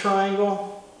this is a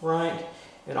triangle, right?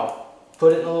 And I'll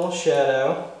put it in a little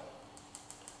shadow,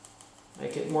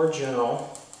 make it more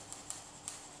general.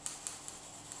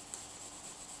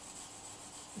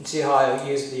 And see how I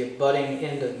use the abutting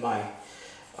end of my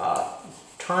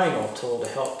triangle tool to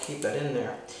help keep it in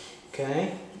there.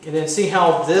 Okay, and then see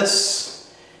how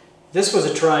this was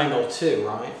a triangle too,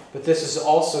 right? But this is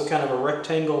also kind of a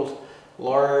rectangled,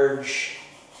 large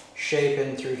shape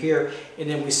in through here, and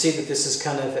then we see that this is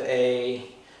kind of a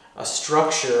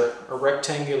structure, a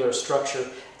rectangular structure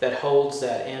that holds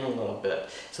that in a little bit.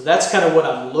 So that's kind of what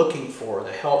I'm looking for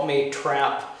to help me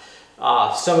trap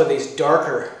some of these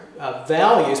darker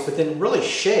values, but then really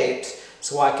shaped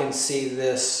so I can see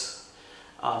this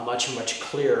much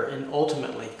clearer and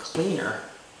ultimately cleaner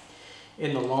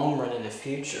in the long run in the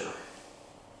future.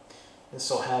 This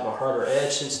will have a harder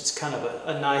edge since it's kind of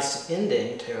a nice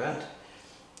ending to it.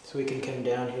 So we can come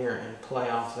down here and play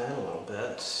off that a little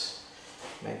bit,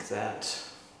 make that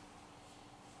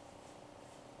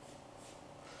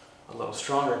a little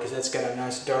stronger because that's got a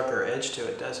nice darker edge to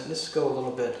it, doesn't it? Let's go a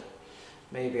little bit,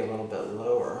 maybe a little bit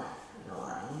lower and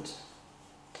around.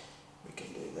 We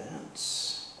can do that.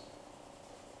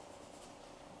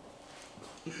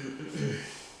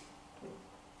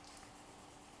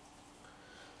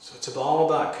 So it's all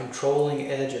about controlling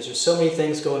edges. There's so many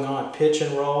things going on. Pitch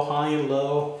and roll, high and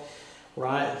low,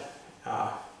 right?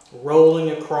 Rolling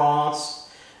across,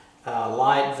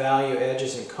 light, value,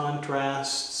 edges, and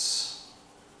contrasts.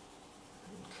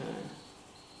 Okay.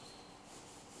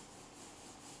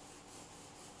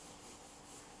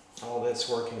 All that's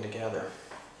working together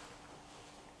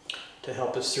to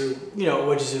help us through,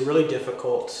 which is a really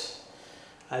difficult,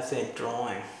 I think,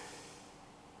 drawing.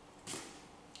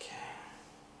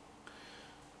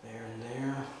 There and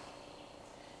there,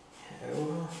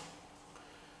 over, and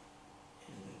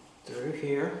through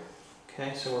here.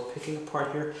 Okay, so we're picking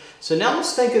apart here. So now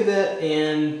let's think of it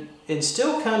in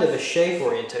still kind of a shape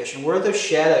orientation. Where are those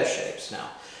shadow shapes now?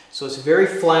 So it's very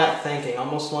flat thinking,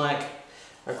 almost like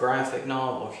a graphic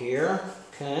novel here.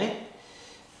 Okay,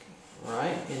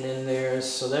 right, and then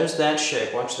there's that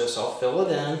shape. Watch this, I'll fill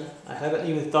it in. I haven't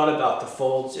even thought about the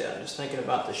folds yet. I'm just thinking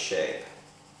about the shape.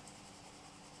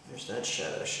 There's that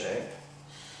shadow shape.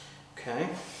 Okay.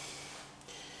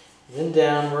 Then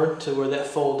downward to where that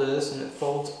fold is, and it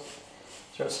folds,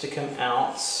 starts to come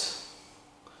out.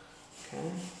 Okay,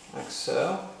 like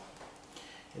so.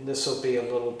 And this will be a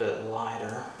little bit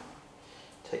lighter.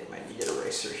 Take my knead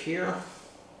eraser here.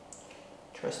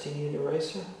 Trusty knead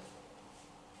eraser.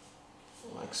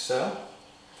 Like so.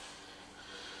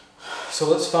 So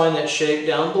let's find that shape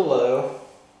down below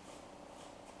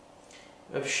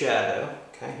of shadow.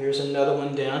 Okay, here's another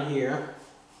one down here.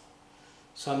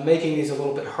 So I'm making these a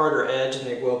little bit harder edge than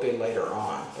they will be later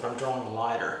on, but I'm drawing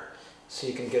lighter so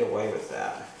you can get away with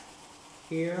that.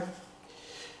 Here.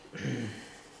 Okay.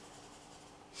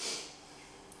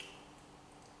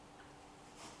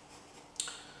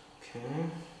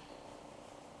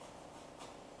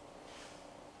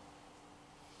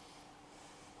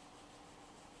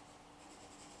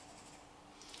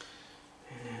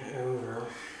 And then over.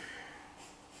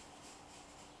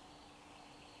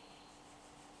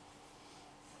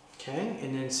 Okay,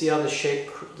 and then see how the shape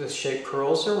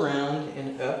curls around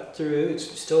and up through.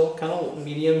 It's still kind of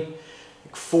medium,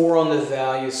 like 4 on the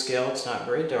value scale. It's not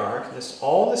very dark.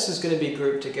 All this is going to be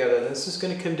grouped together. This is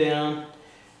going to come down,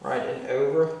 right, and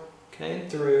over, okay, and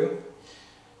through,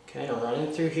 okay, and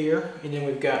running through here. And then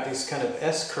we've got these kind of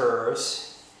S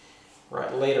curves,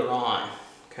 right, later on.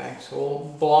 Okay, so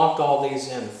we'll block all these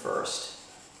in first.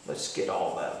 Let's get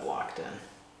all that blocked in.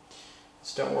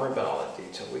 Just don't worry about all that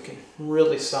detail. We can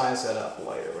really size that up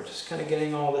later. We're just kind of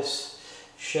getting all this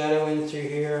shadow in through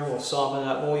here. We'll soften it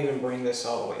up. We'll even bring this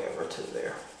all the way over to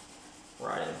there,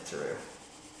 right in through.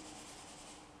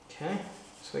 Okay,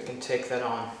 so we can take that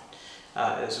on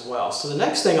as well. So the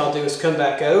next thing I'll do is come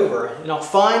back over and I'll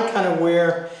find kind of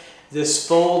where this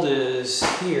fold is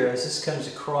here as this comes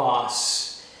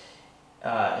across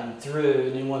and through,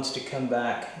 and then wants to come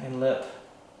back and lip.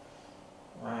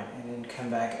 Right, and then come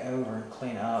back over and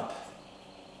clean up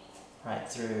right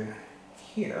through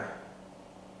here.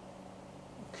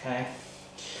 Okay,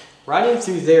 right in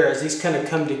through there as these kind of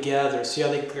come together. See how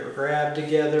they grab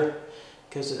together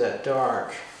because of that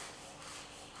dark.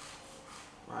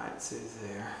 Right through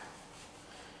there,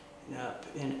 and up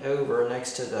and over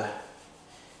next to the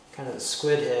kind of the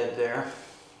squid head there.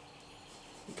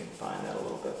 You can find that a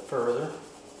little bit further.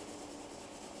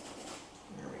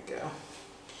 There we go.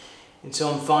 And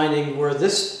so I'm finding where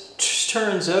this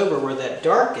turns over, where that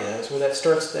dark is, where that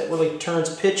starts, that really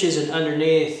turns, pitches and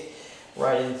underneath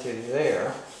right in through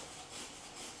there.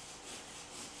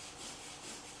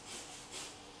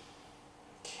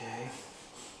 Okay.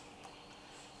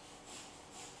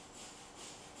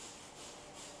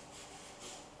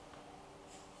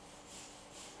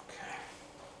 Okay.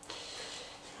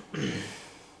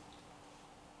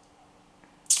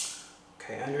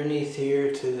 Okay, underneath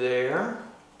here to there.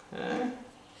 Okay.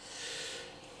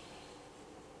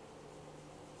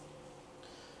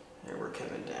 There we're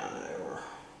coming down and over.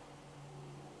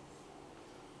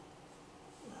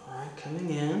 Alright, coming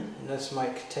in, and this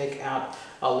might take out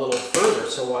a little further,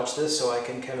 so watch this so I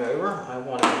can come over. I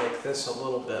want to make this a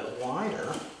little bit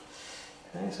wider.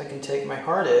 Okay, so I can take my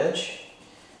hard edge,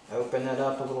 open it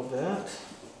up a little bit,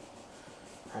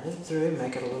 right in through,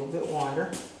 make it a little bit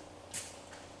wider.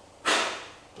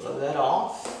 Blow that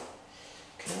off.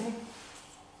 Okay.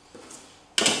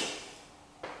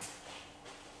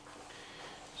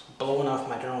 So blowing off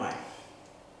my drawing.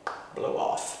 Blow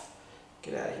off.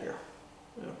 Get out of here.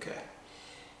 Okay.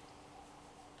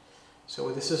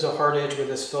 So this is a hard edge where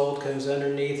this fold comes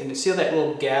underneath, and you see that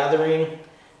little gathering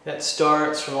that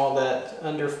starts from all that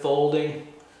underfolding?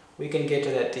 We can get to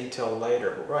that detail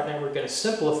later, but right now we're going to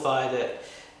simplify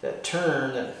that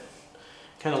turn, that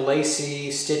kind of lacy,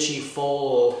 stitchy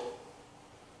fold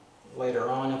later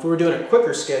on. If we were doing a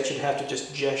quicker sketch, you'd have to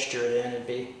just gesture it in and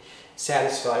be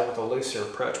satisfied with a looser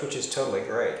approach, which is totally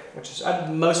great. Which is, I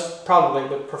most probably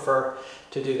would prefer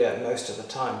to do that most of the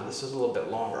time, but this is a little bit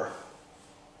longer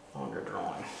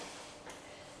drawing.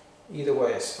 Either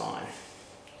way is fine.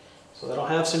 So that'll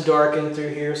have some dark in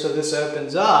through here, so this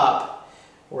opens up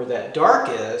where that dark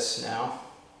is now.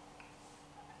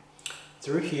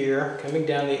 Through here, coming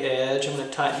down the edge. I'm going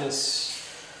to tighten this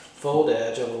fold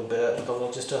edge a little bit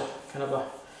with just a kind of a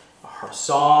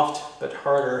soft but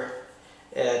harder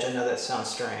edge. I know that sounds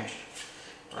strange.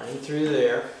 Right in through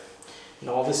there.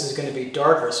 And all this is going to be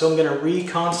darker. So I'm going to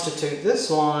reconstitute this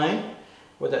line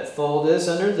where that fold is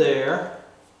under there.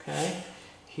 Okay.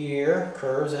 Here,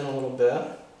 curves in a little bit.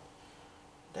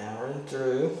 Downward and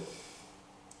through.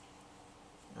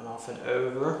 And off and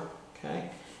over. Okay.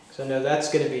 So I know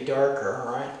that's going to be darker,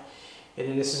 right? And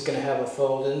then this is going to have a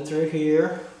fold in through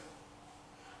here,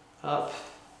 up,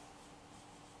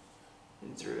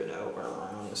 and through and over and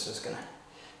around. This is going to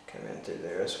come in through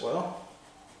there as well.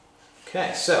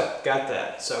 Okay, so got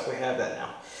that. So we have that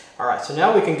now. All right, so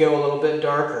now we can go a little bit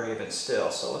darker even still.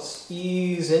 So let's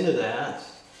ease into that.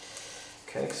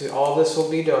 Okay, because all this will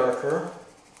be darker.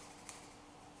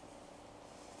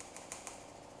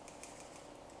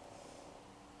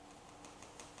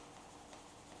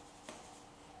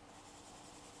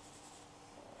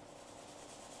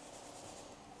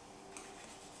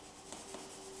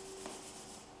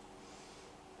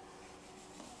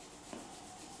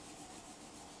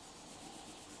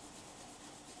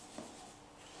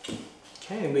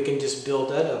 Okay, and we can just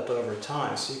build that up over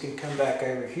time. So you can come back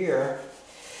over here,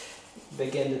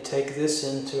 begin to take this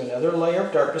into another layer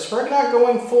of darkness. We're not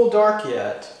going full dark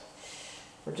yet.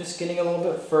 We're just getting a little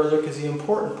bit further because the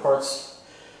important part's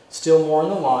still more in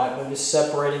the light. We're just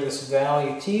separating this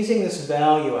value, teasing this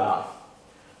value out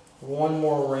one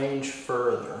more range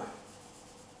further.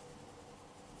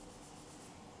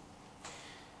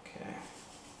 Okay.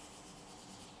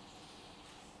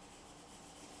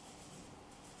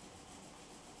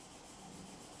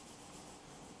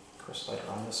 Of course, later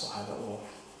on this will have that little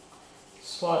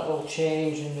slight little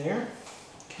change in there.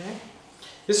 Okay.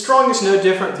 This drawing is no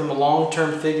different from a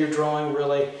long-term figure drawing,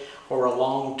 really, or a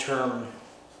long-term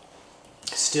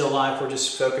still life. We're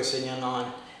just focusing in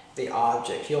on the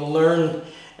object. You'll learn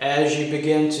as you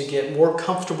begin to get more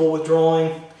comfortable with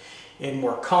drawing and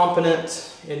more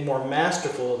competent and more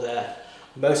masterful that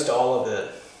most all of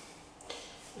it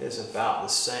is about the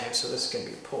same. So this can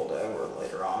be pulled over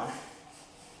later on.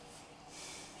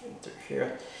 And through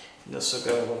here. And this will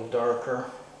go a little darker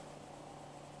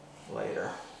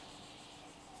later.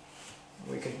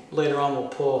 We can later on we'll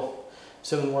pull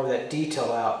some more of that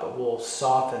detail out, but we'll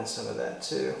soften some of that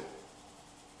too.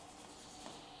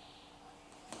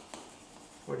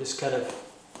 We're just kind of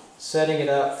setting it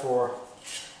up for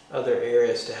other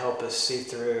areas to help us see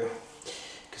through.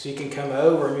 Because you can come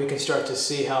over and you can start to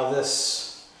see how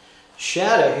this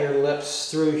shadow here lips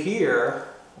through here,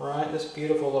 right? This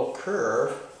beautiful little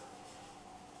curve.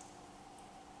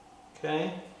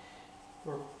 Okay,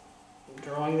 we're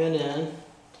drawing that in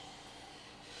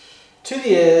to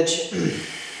the edge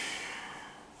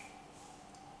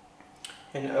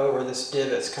and over this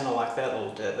divot. It's kind of like that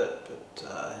little divot,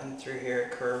 but and through here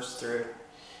it curves through,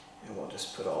 and we'll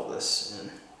just put all this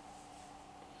in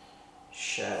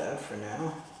shadow for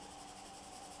now,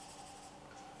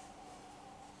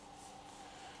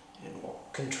 and we'll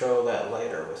control that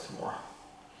later with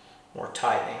more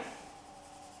tightening.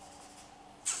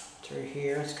 Through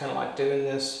here, it's kind of like doing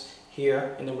this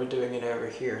here, and then we're doing it over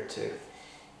here too.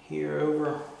 Here,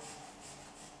 over,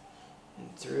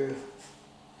 and through.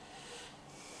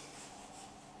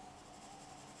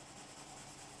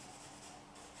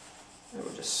 And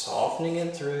we're just softening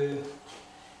it through,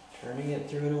 turning it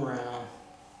through and around,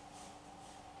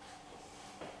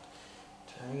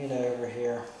 turning it over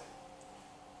here.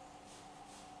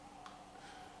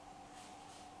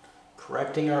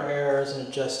 Correcting our errors and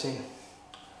adjusting.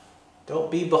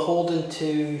 Don't be beholden to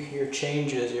your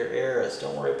changes, your errors.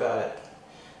 Don't worry about it.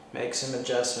 Make some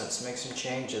adjustments, make some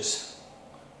changes.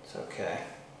 It's okay.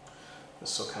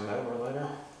 This will come over later.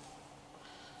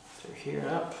 Through here and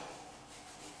up.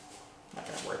 Not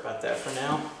going to worry about that for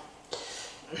now.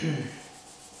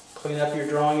 Clean up your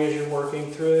drawing as you're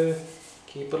working through.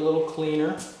 Keep it a little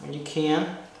cleaner when you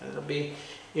can. That'll be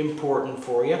important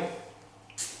for you.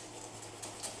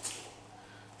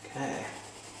 Okay.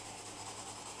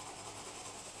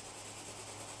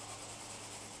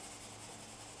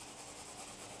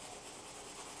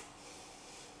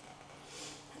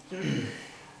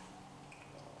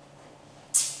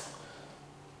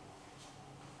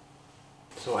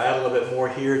 So add a little bit more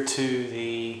here to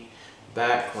the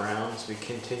background as we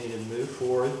continue to move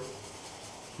forward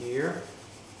here.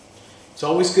 It's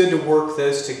always good to work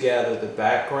those together, the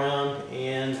background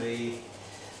and the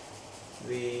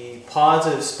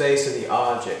positive space of the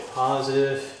object.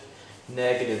 Positive,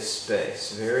 negative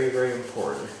space. Very, very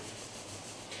important.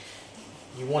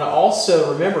 You want to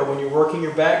also remember when you're working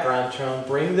your background tone,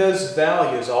 bring those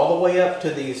values all the way up to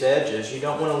these edges. You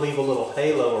don't want to leave a little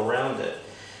halo around it.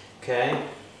 Okay?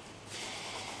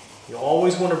 You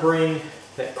always want to bring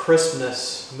that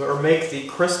crispness, or make the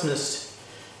crispness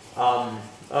of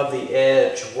the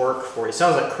edge work for you. It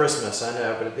sounds like Christmas, I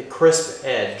know, but the crisp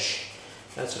edge.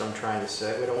 That's what I'm trying to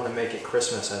say. We don't want to make it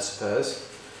Christmas, I suppose.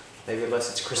 Maybe unless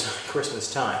it's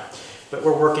Christmas time. But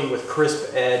we're working with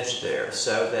crisp edge there,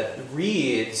 so that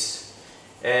reads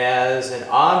as an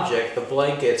object, the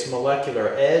blanket's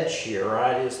molecular edge here,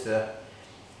 right, is the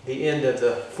end of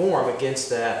the form against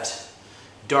that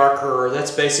darker,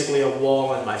 that's basically a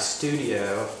wall in my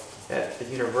studio at the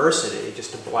university,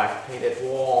 just a black painted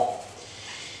wall.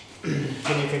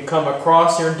 And you can come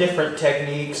across there in different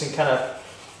techniques and kind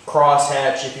of cross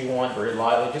hatch if you want very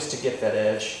lightly, just to get that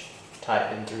edge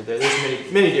tightened through there.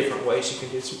 There's many different ways you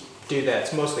can do that.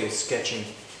 It's mostly a sketching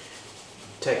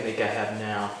technique I have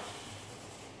now.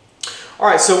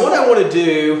 Alright, so what I want to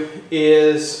do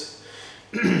is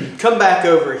come back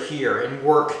over here and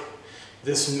work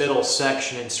this middle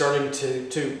section and starting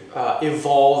to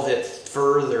evolve it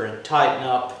further and tighten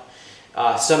up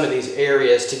some of these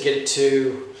areas to get it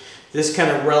to this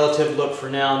kind of relative look for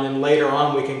now, and then later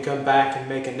on we can come back and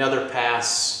make another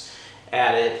pass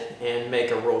at it and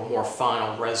make a real more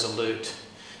final, resolute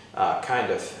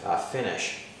kind of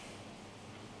finish.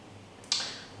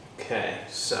 Okay,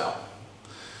 so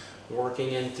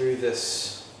working in through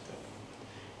this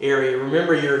area.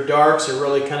 Remember, your darks are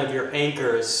really kind of your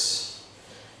anchors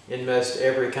in most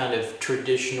every kind of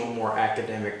traditional, more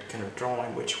academic kind of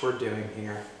drawing, which we're doing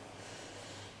here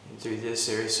through this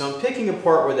area. So I'm picking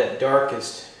apart where that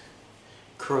darkest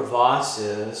crevasse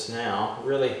is now,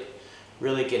 really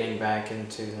getting back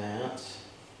into that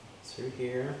through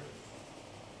here.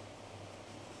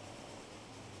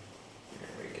 There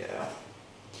we go.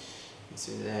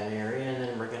 Through that area, and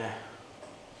then we're gonna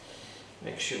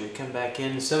make sure we come back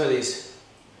in. Some of these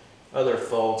other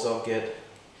folds I'll get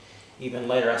even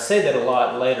later. I say that a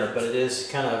lot later, but it is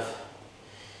kind of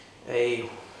a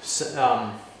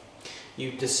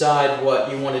you decide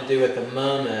what you want to do at the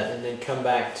moment and then come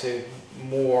back to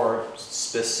more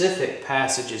specific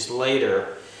passages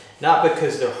later, not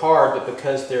because they're hard, but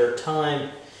because their time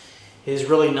is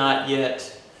really not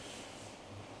yet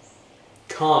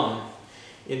come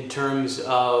in terms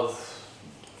of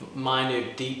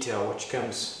minute detail, which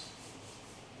comes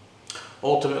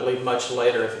ultimately much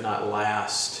later, if not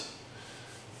last.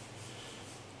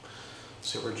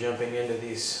 So we're jumping into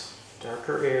these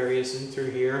darker areas and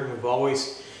through here. We've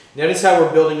always, notice how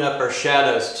we're building up our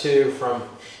shadows too, from,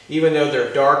 even though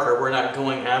they're darker, we're not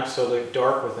going absolute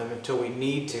dark with them until we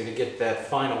need to get that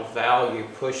final value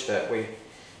push that we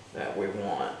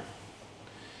want.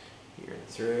 Here and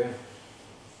through.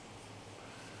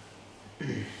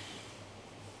 Here.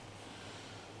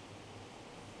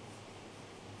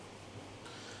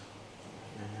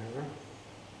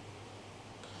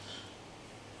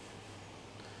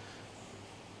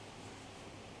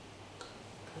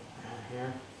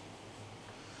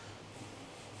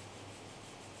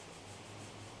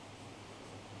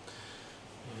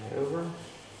 And over. And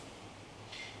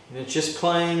it's just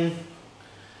playing,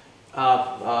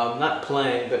 not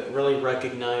playing, but really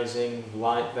recognizing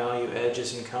light, value,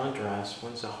 edges, and contrast.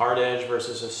 One's a hard edge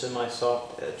versus a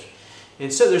semi-soft edge.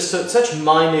 And so there's such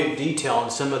minute detail in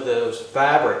some of those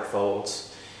fabric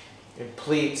folds and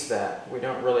pleats that we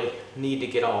don't really need to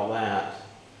get all that.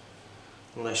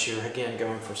 Unless you're, again,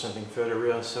 going for something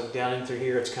photoreal. So down in through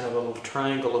here, it's kind of a little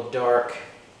triangle of dark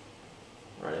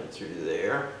right in through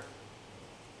there.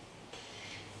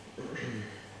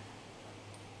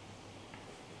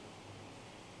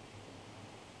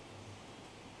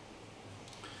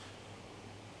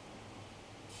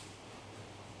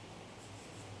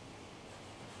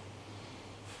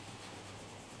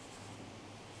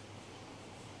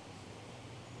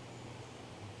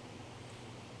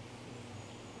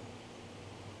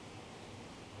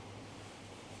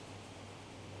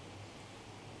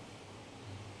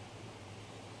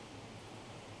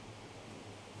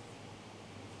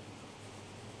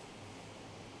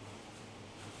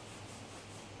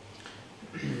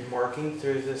 Marking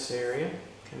through this area,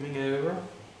 coming over,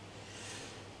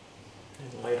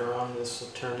 and later on this will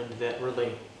turn into that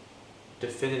really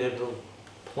definitive little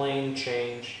plane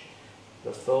change,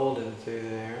 the folding through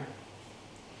there,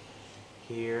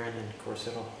 here, and then of course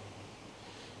it'll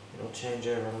change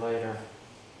over later,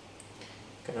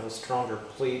 kind of a stronger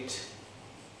pleat.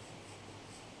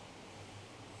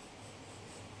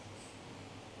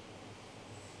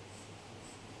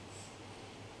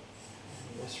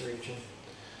 In this region.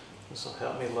 This will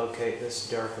help me locate this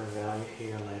darker value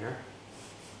here later.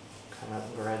 Come up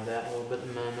and grab that a little bit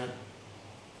in a moment.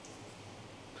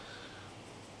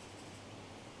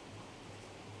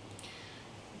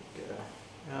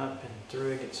 Go up and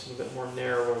through, it gets a little bit more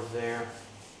narrow over there.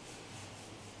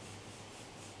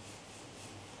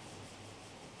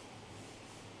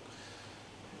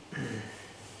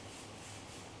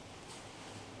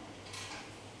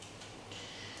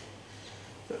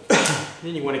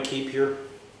 Then you want to keep your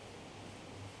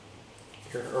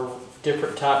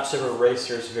different types of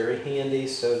erasers very handy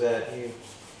so that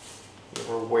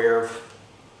you're aware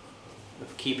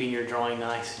of keeping your drawing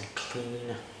nice and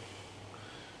clean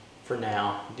for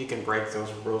now. You can break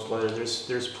those rules later.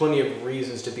 There's plenty of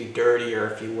reasons to be dirtier,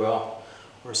 if you will,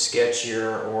 or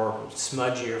sketchier or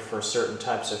smudgier for certain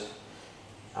types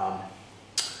of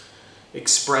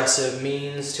expressive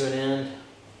means to an end.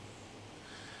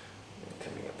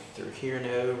 Coming up through here and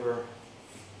over.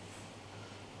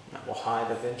 That will hide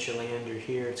eventually under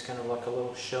here. It's kind of like a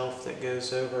little shelf that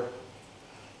goes over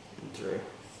and through.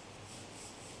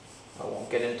 I won't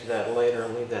get into that later.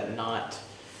 I'll leave that knot,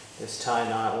 this tie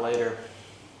knot, later.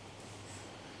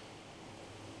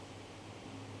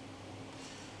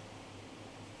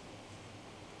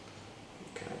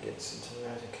 Kind of gets into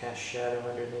there's a cast shadow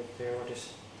underneath there. We'll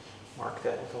just mark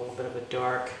that with a little bit of a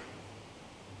dark.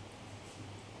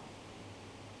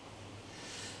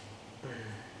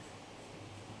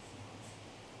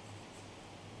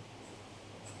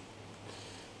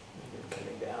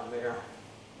 Coming down there.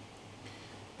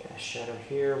 Cast shadow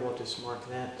here, we'll just mark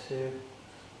that too.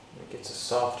 It gets a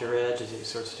softer edge as it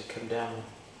starts to come down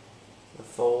the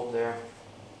fold there.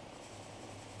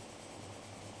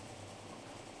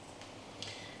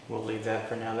 We'll leave that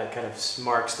for now. That kind of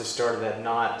marks the start of that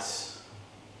knot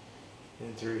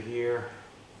in through here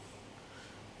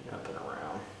and up and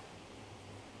around.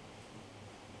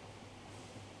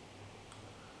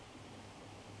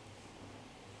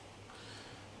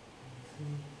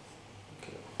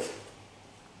 Okay. You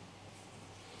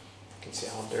can see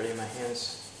how dirty my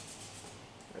hands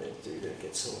right through there. It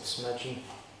gets a little smudgy.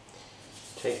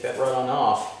 Take that right on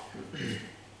off. You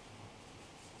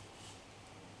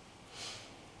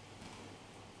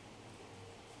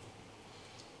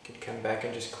can come back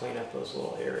and just clean up those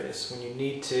little areas when you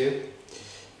need to.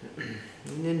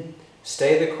 And then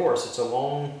stay the course. It's a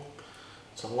long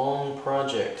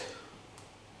project.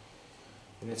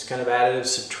 And it's kind of additive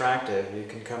subtractive. You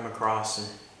can come across and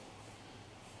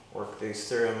work these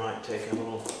through. I might take a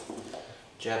little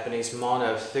Japanese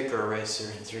mono thicker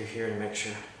eraser in through here to make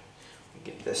sure we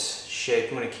get this shape.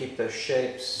 I'm going to keep those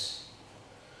shapes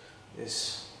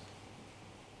as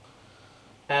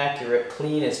accurate,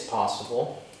 clean as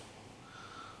possible,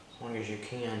 as long as you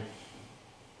can.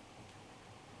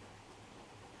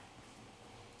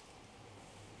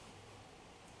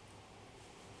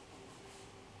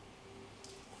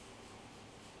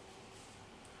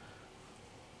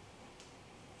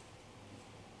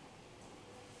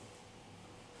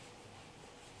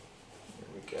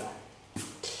 Go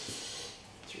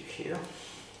through here.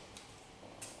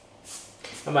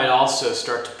 I might also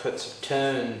start to put some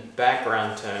tone,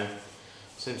 background tone,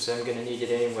 since I'm going to need it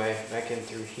anyway, back in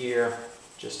through here,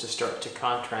 just to start to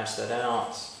contrast that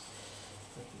out.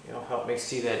 It'll help me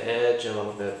see that edge a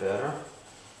little bit better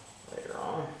later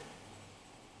on.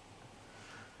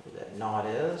 Where that knot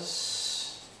is.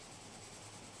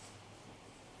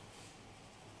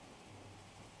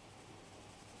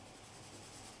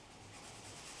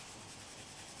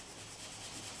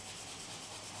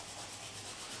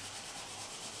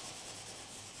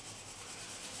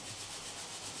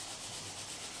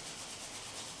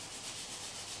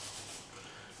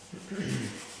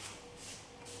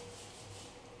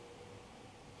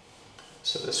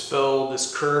 So this fold,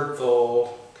 this curved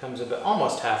fold, comes about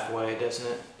almost halfway, doesn't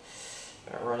it?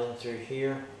 About running through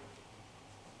here.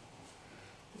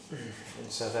 And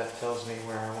so that tells me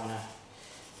where I want to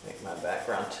make my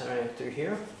background tone through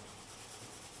here.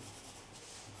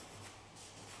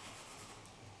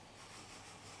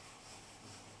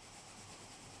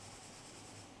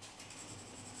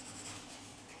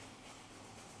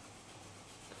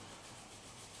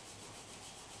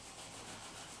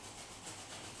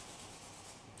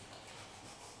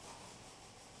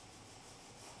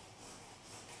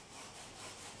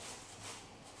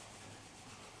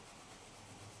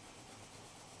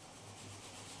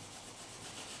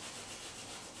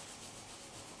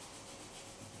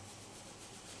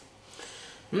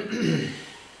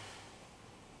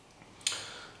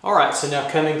 All right, so now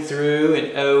coming through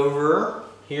and over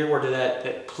here where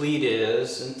that pleat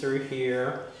is, and through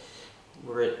here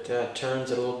where it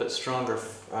turns at a little bit stronger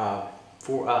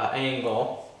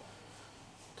angle.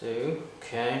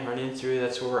 Okay, running through,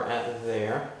 that's where we're at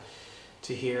there,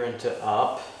 to here and to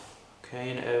up, okay,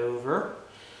 and over.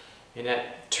 And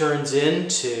that turns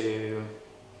into,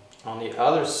 on the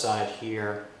other side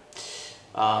here,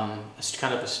 it's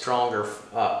kind of a stronger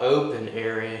open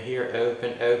area here,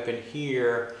 open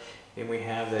here, and we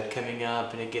have that coming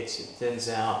up, and it thins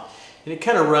out, and it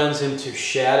kind of runs into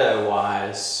shadow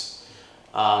wise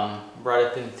right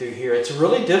up in through here. It's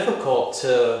really difficult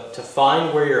to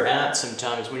find where you're at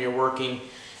sometimes when you're working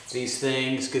these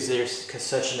things, because there's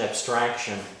such an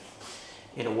abstraction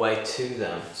in a way to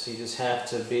them. So you just have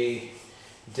to be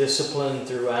disciplined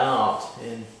throughout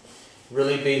and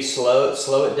really be slow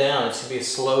it down. It's going to be a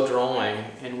slow drawing,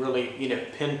 and really, you know,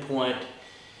 pinpoint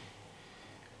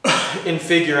and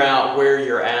figure out where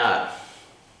you're at.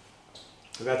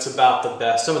 That's about the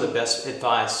best, some of the best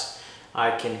advice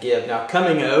I can give. Now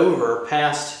coming over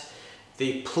past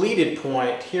the pleated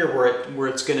point here where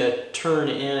it's going to turn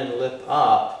in and lip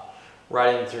up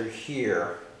right in through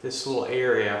here, this little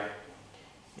area.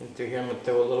 And through here, I'm going to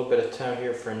throw a little bit of tone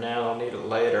here for now. I'll need it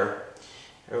later.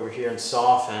 Over here and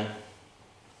soften.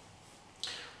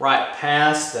 Right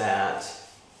past that,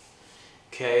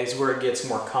 okay, is where it gets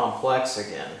more complex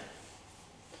again.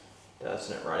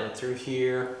 doesn't it? Right in through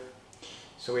here.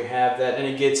 So we have that, and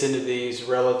it gets into these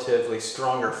relatively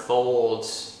stronger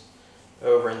folds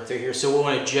over and through here. So we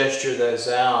want to gesture those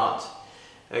out.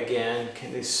 Again,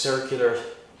 these circular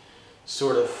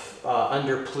sort of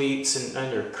under pleats and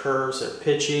under curves that are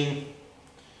pitching,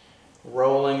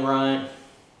 rolling right.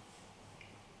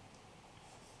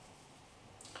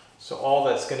 So all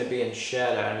that's going to be in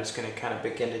shadow. I'm just going to kind of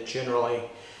begin to generally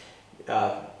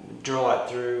draw it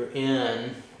through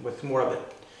in with more of a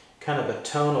kind of a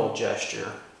tonal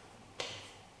gesture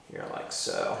here, like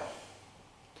so,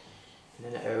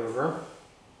 and then over.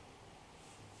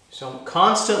 So I'm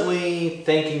constantly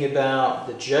thinking about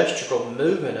the gestural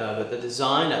movement of it, the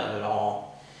design of it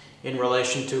all in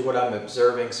relation to what I'm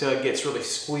observing. So it gets really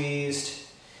squeezed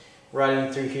right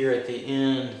in through here at the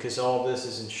end because all this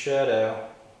is in shadow.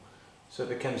 So it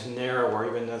becomes narrower,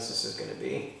 even though this is going to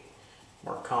be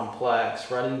more complex,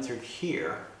 right in through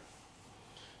here.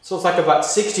 So it's like about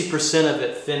 60% of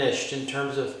it finished in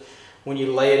terms of when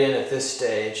you lay it in at this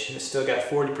stage. And it's still got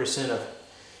 40% of,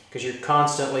 because you're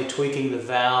constantly tweaking the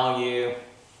value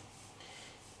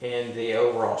and the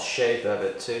overall shape of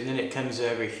it too. And then it comes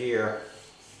over here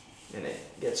and it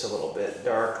gets a little bit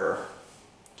darker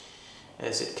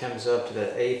as it comes up to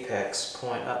the apex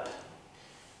point, up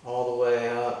all the way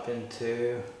up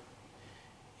into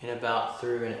and about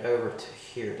through and over to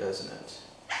here, doesn't it?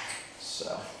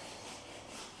 So,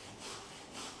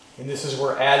 and this is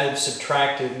where additive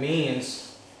subtractive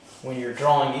means when you're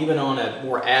drawing, even on a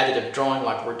more additive drawing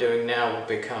like we're doing now, will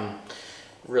become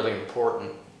really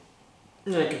important.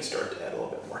 And I can start to add a little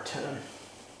bit more tone.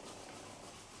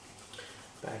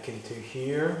 Back into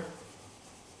here.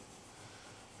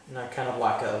 And I kind of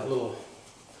like a little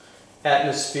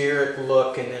atmospheric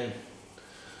look, and then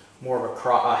more of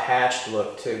a hatched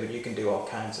look too, but you can do all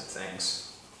kinds of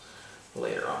things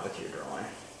later on with your drawing.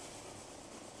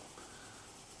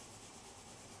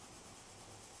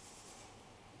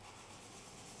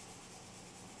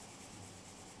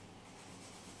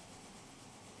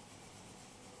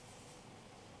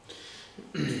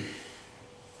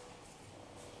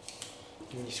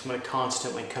 You just want to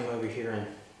constantly come over here and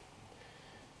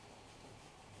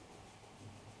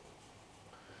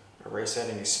erase out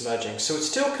any smudging. So it's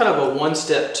still kind of a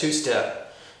one-step,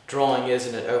 two-step drawing,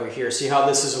 isn't it, over here? See how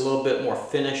this is a little bit more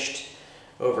finished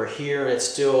over here? It's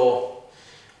still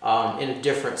in a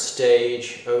different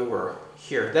stage over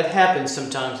here. That happens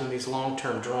sometimes in these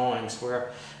long-term drawings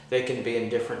where they can be in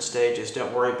different stages.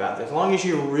 Don't worry about that. As long as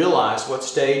you realize what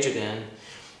stage it's in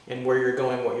and where you're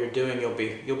going, what you're doing, you'll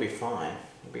be fine.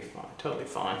 You'll be fine, totally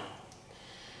fine.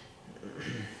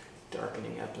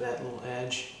 Darkening up that little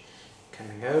edge.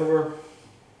 Coming over.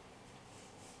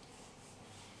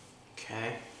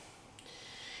 Okay.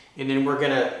 And then we're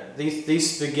gonna,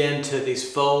 these begin to, these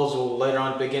folds will later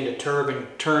on begin to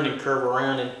turn and curve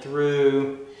around and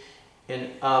through and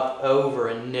up over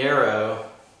and narrow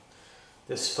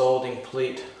this folding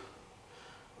pleat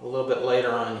a little bit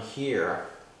later on here.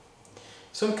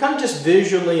 So I'm kind of just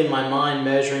visually in my mind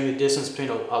measuring the distance between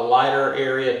a lighter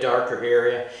area, a darker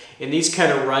area, and these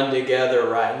kind of run together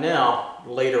right now.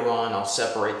 Later on I'll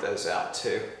separate those out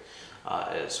too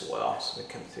as well. So we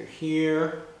come through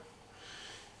here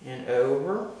and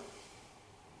over,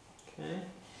 okay,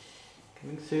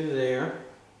 coming through there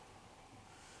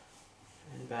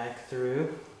and back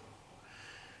through.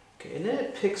 Okay, and then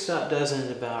it picks up,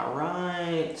 doesn't it, about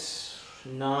right,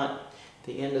 not,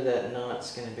 the end of that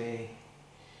knot's going to be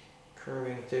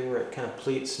curving through where it kind of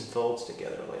pleats and folds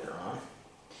together later on.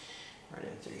 Right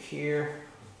in through here.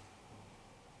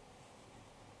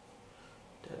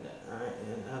 Doesn't it? Right,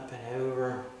 and up and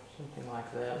over, something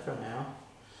like that for now.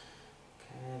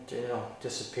 Okay, it'll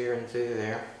disappear in through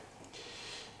there.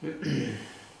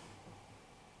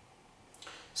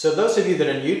 So those of you that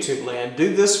are in YouTube land,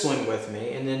 do this one with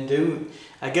me, and then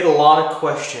I get a lot of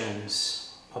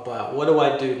questions about what do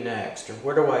I do next, or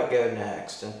where do I go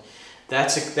next, and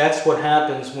that's what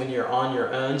happens when you're on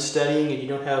your own studying and you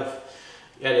don't have,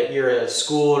 you're at a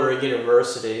school or a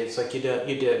university. It's like you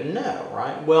didn't know,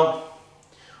 right? Well,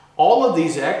 all of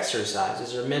these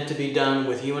exercises are meant to be done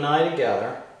with you and I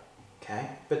together,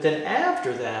 okay? But then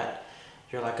after that,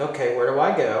 you're like, okay, where do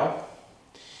I go?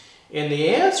 And the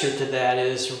answer to that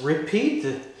is repeat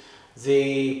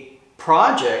the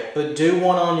project, but do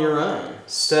one on your own.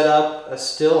 Set up a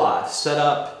still life, set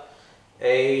up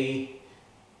a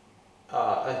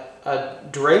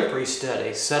drapery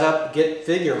study, get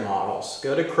figure models,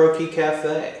 go to Croquis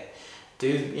Cafe,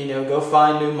 go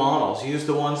find new models, use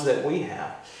the ones that we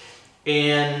have,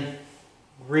 and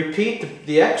repeat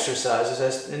the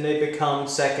exercises and they become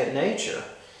second nature.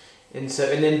 And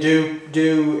then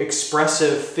do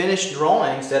expressive finished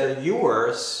drawings that are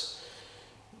yours.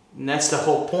 And that's the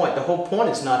whole point. The whole point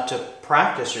is not to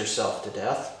practice yourself to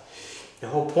death. The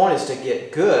whole point is to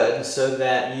get good so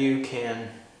that you can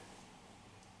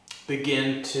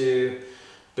begin to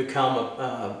become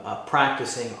a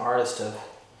practicing artist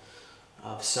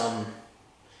of some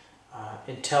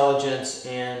intelligence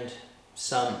and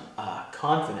some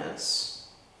confidence.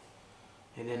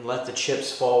 And then let the chips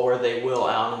fall where they will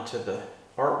out into the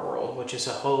art world, which is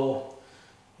a whole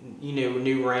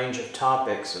new range of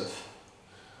topics of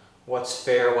what's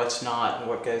fair, what's not, and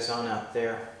what goes on out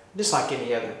there. Just like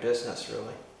any other business,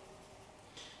 really.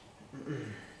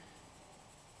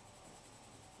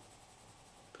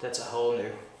 But that's a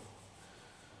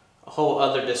whole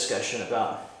other discussion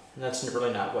about, and that's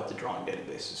really not what the drawing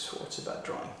database is for. It's about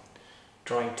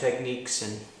drawing techniques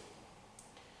and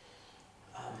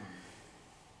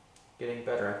getting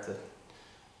better at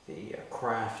the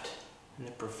craft and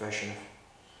the profession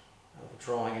of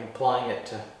drawing and applying it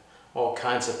to all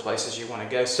kinds of places you want to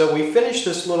go. So we finished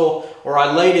this little, or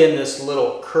I laid in this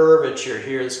little curvature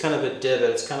here. It's kind of a divot.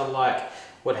 It's kind of like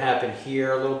what happened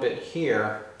here, a little bit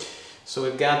here. So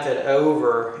we've got that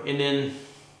over, and then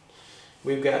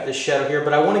we've got this shadow here,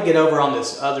 but I want to get over on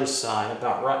this other side,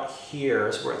 about right here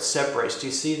is where it separates. Do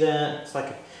you see that? It's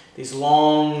like these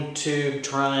long tube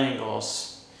triangles.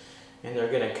 And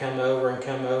they're going to come over and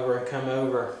come over and come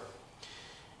over.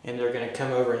 And they're going to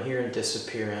come over in here and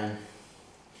disappear in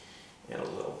a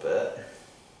little bit.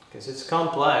 Because it's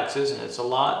complex, isn't it? It's a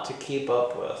lot to keep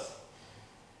up with.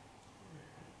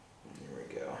 Here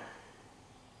we go.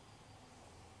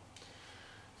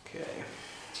 Okay.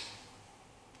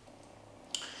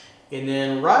 And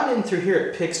then right in through here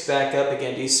it picks back up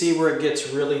again. Do you see where it gets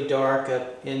really dark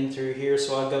up in through here?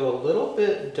 So I'll go a little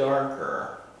bit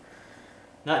darker.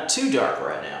 Not too dark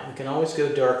right now. We can always go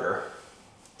darker.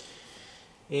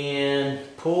 And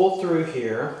pull through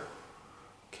here.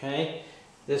 Okay.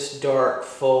 This dark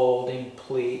folding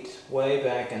pleat way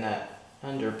back in that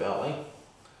underbelly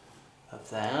of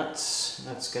that.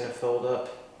 That's going to fold up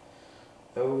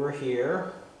over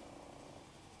here.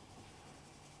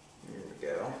 Here we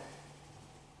go.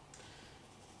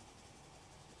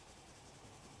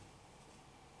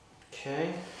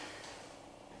 Okay.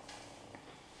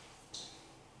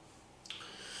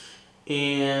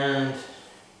 And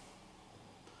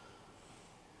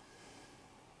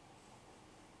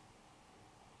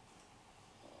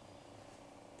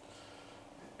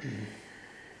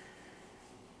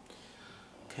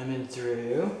coming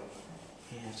through,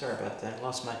 yeah, sorry about that, I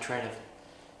lost my train of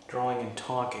drawing and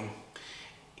talking.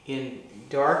 In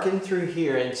darken through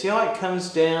here, and see how it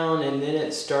comes down and then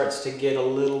it starts to get a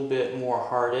little bit more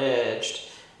hard edged.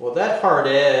 Well, that hard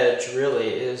edge really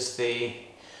is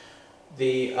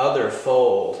the other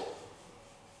fold.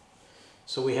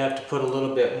 So we have to put a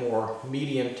little bit more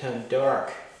medium tone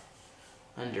dark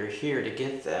under here to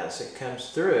get that. So it comes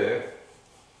through,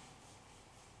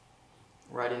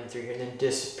 right in through here, and then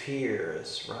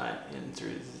disappears right in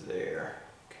through there.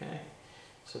 Okay,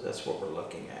 so that's what we're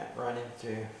looking at, right in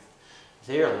through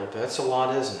there a little bit. That's a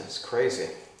lot, isn't it? It's crazy,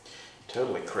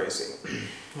 totally crazy.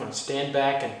 I'm going to stand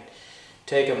back and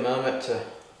take a moment to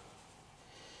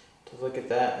look at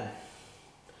that and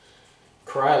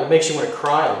cry. It makes you want to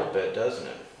cry a little bit, doesn't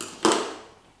it?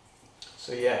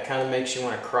 So yeah, it kind of makes you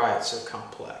want to cry. It's so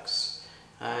complex.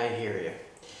 I hear you.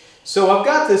 So I've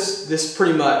got this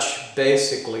pretty much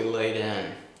basically laid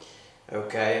in.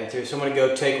 Okay, and through, so I'm going to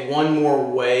go take one more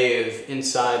wave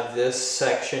inside this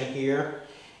section here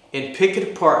and pick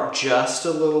it apart just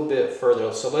a little bit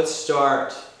further. So let's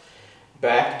start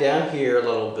back down here a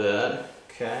little bit.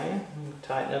 Okay,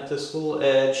 tighten up this little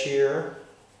edge here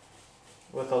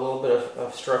with a little bit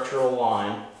of structural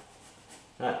line,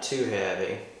 not too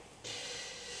heavy.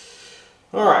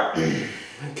 All right,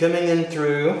 coming in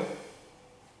through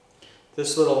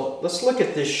this little, let's look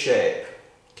at this shape,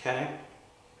 okay?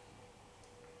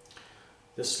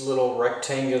 This little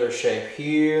rectangular shape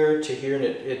here to here, and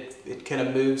it kind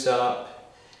of moves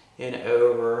up and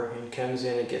over and comes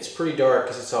in. It gets pretty dark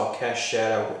because it's all cast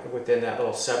shadow within that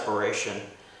little separation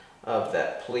of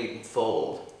that pleat and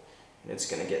fold. And it's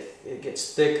going to get, it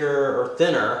gets thicker or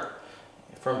thinner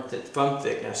from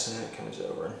thickness, and then it comes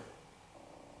over and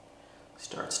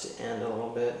starts to end a little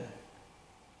bit,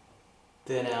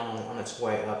 thin out on its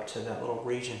way up to that little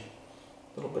region,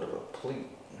 a little bit of a pleat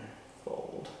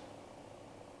fold.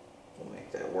 We'll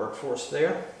make that work for us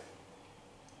there.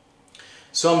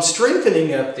 So I'm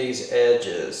strengthening up these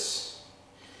edges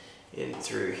in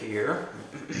through here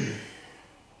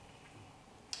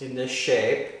in this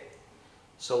shape.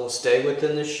 So we'll stay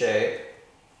within the shape.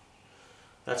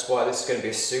 That's why this is going to be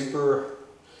a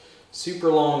super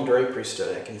long drapery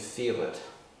study. I can feel it.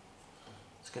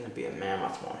 It's going to be a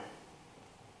mammoth one.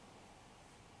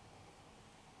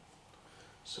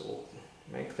 So we'll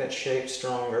make that shape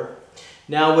stronger.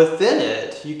 Now within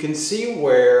it, you can see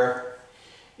where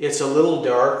it's a little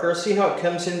darker. See how it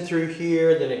comes in through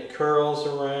here, then it curls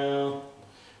around,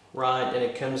 right, and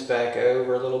it comes back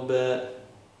over a little bit.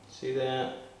 See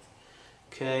that?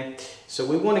 Okay, so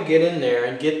we want to get in there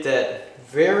and get that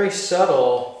very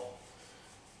subtle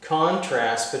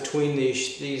contrast between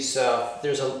these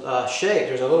there's a shape,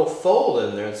 there's a little fold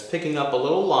in there. It's picking up a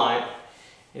little light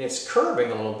and it's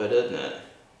curving a little bit, isn't it?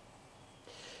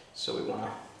 So we want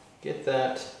to get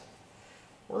that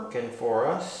working for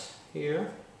us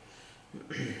here.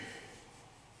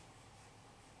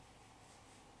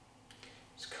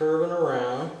 It's curving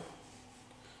around.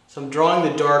 So I'm drawing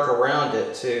the dark around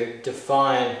it to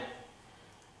define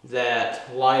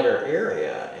that lighter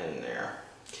area in there.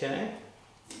 Okay?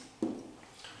 So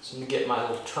I'm going to get my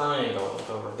little triangle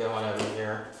going over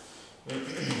here. There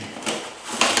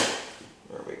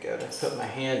we go. To put my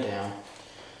hand down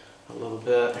a little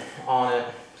bit on it.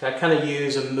 So I kind of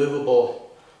use a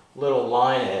movable little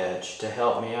line edge to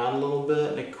help me out a little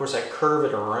bit. And of course I curve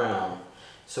it around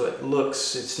so it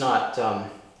looks, it's not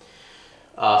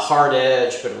hard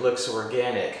edge, but it looks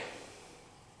organic.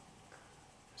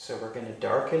 So we're going to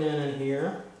darken in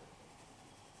here.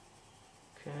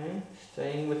 Okay,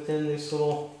 staying within this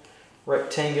little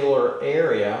rectangular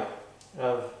area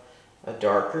of a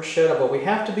darker shadow, but we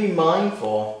have to be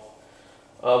mindful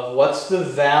of what's the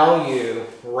value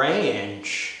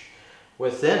range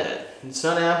within it. It's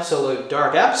not absolute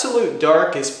dark. Absolute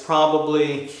dark is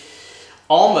probably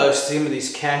almost some of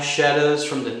these cast shadows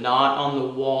from the knot on the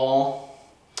wall.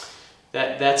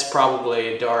 That's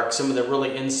probably a dark, some of the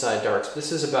really inside darks.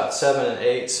 This is about 7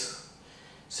 8/8,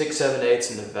 6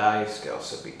 7/8 in the value scale,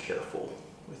 so be careful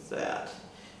with that.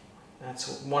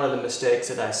 That's one of the mistakes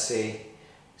that I see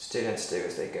students do,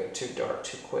 is they go too dark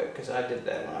too quick, because I did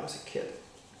that when I was a kid.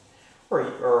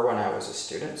 Or when I was a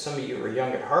student. Some of you were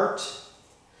young at heart,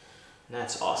 and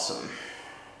that's awesome.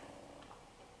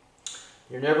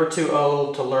 You're never too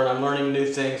old to learn. I'm learning new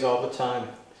things all the time.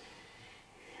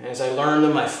 And as I learn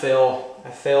them, I fail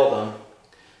them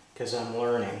because I'm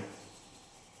learning.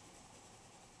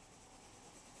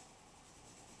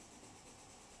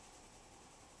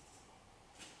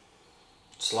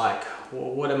 It's like,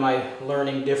 well, what am I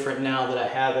learning different now that I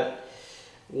have it?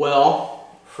 Well,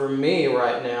 for me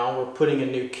right now, we're putting a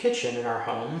new kitchen in our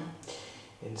home.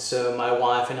 And so my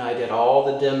wife and I did all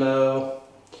the demo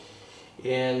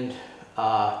in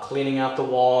cleaning out the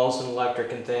walls and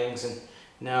electric and things. And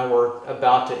now we're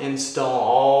about to install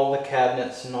all the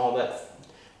cabinets and all that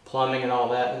plumbing and all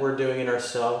that. And we're doing it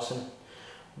ourselves. And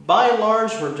by and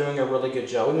large, we're doing a really good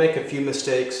job. We make a few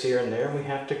mistakes here and there, and we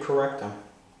have to correct them.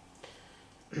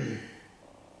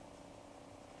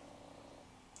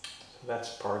 So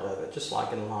that's part of it, just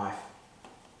like in life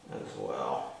as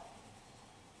well.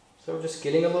 So we're just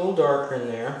getting a little darker in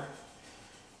there,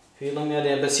 feeling that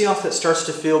in. But see how it starts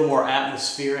to feel more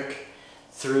atmospheric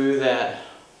through that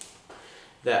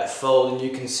fold, and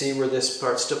you can see where this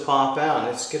starts to pop out.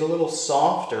 Let's get a little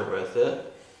softer with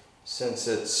it, since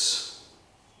it's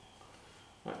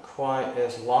not quite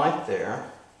as light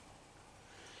there.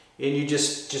 And you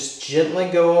just gently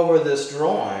go over this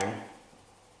drawing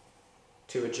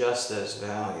to adjust those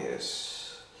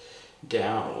values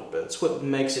down a little bit. It's what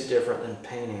makes it different than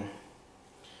painting.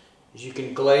 You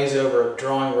can glaze over a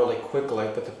drawing really quickly,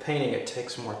 but the painting, it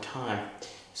takes more time.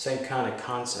 Same kind of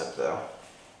concept though.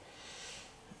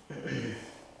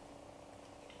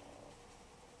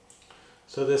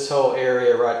 So this whole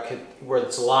area, right, where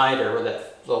it's lighter, where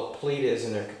that little pleat is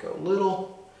in there, could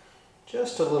go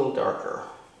just a little darker.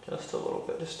 Just a little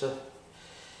bit,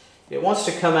 it wants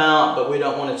to come out, but we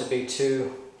don't want it to be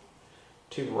too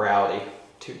rowdy,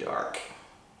 too dark.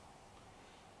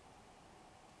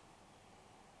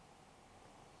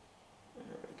 There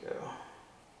we go.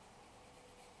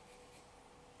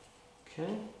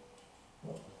 Okay.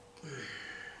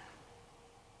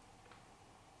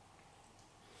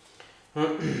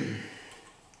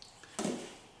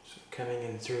 So coming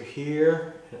in through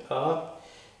here and up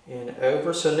and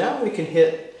over. So now we can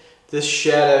hit this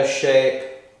shadow shape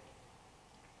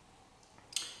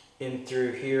in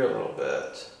through here a little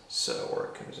bit. So where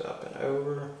it comes up and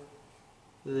over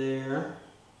there.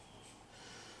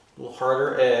 A little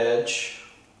harder edge.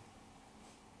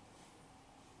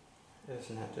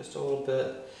 Isn't that just a little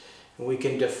bit? And we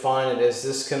can define it as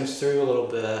this comes through a little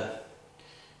bit.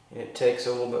 And it takes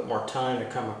a little bit more time to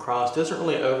come across. Doesn't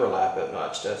really overlap it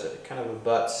much, does it? It kind of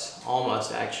abuts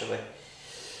almost, actually.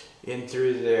 in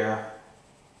through there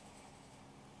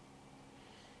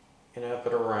and up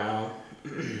and around.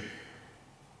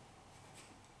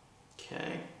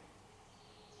 Okay.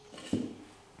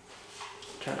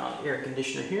 Turn on the air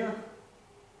conditioner here.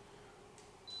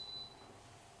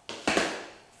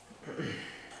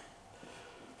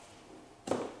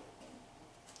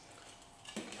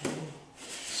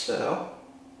 So,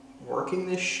 working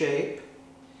this shape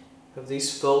of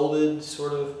these folded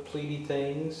sort of pleaty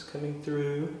things coming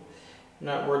through. I'm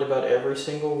not worried about every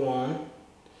single one.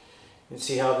 You can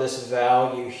see how this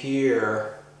value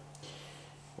here,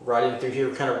 right in through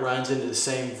here, kind of runs into the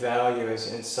same value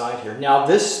as inside here. Now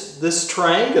this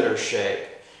triangular shape,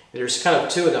 there's kind of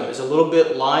two of them, is a little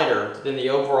bit lighter than the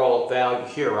overall value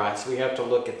here, right? So we have to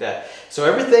look at that. So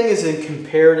everything is in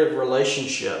comparative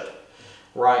relationship,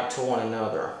 right, to one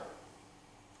another.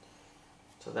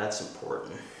 So that's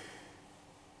important.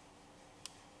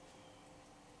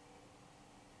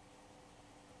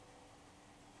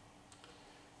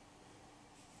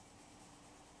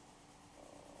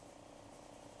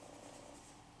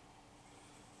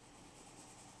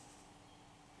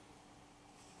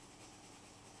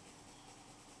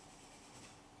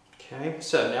 Okay,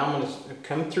 so now I'm going to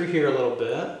come through here a little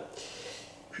bit.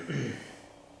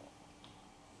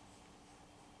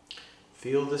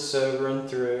 Feel the sew run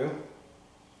through.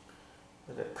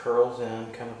 It curls in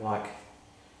kind of like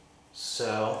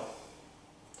so.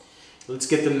 Let's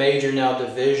get the major now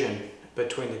division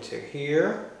between the two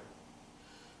here.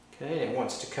 Okay, it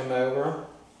wants to come over.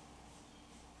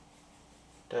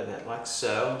 Does that like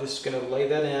so. I'm just going to lay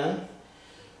that in.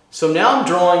 So now I'm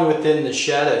drawing within the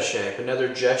shadow shape,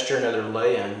 another gesture, another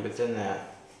lay-in within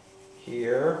that.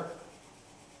 Here.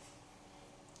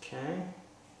 Okay.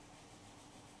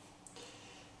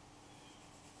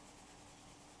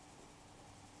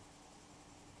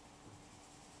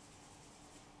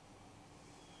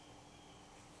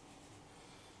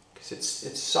 Because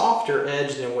it's softer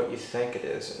edge than what you think it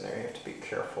is in there. You have to be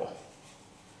careful.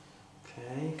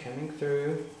 Okay, coming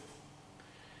through.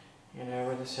 You know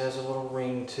where this has a little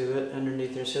ring to it.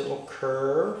 Underneath there's a little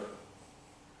curve.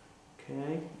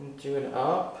 Okay, and do it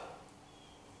up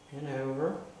and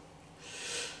over.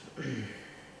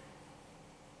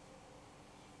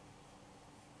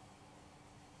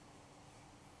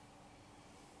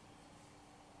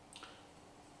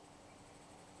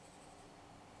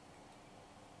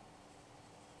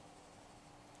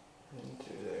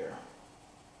 Into there.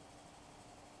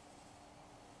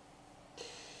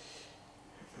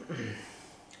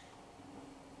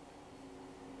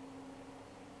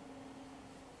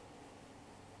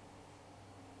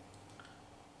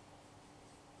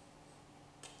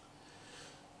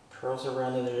 Curls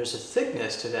around and there's a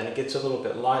thickness to that. It gets a little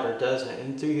bit lighter, doesn't it?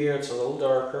 And through here it's a little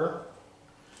darker.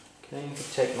 Okay, you can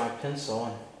take my pencil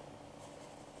and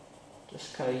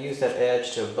just kind of use that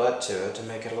edge to abut to it to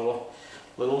make it a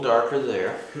little darker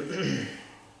there.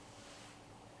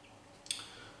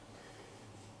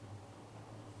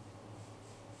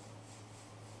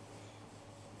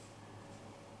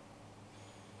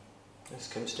 This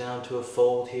comes down to a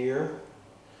fold here.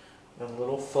 A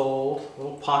little fold, a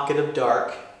little pocket of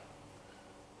dark.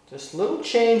 Just little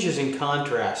changes in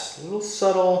contrast, little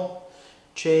subtle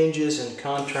changes in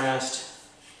contrast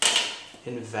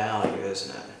in value,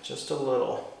 isn't it? Just a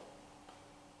little,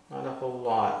 not a whole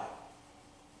lot.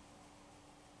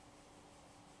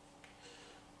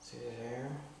 See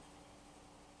there?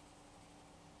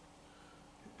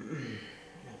 And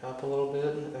up a little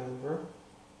bit and over.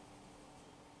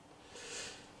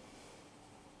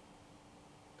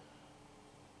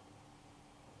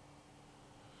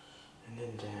 And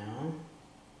then down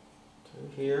through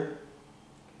here.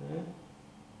 Okay.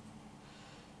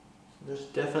 So there's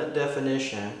definite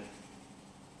definition,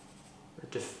 or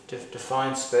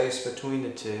defined space between the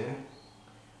two.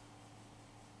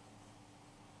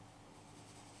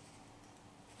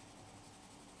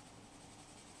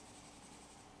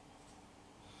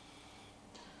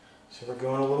 So we're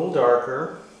going a little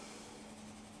darker.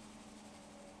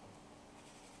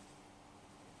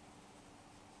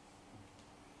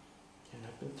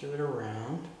 And through it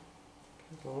around.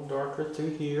 A little darker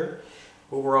through here.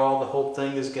 Overall, the whole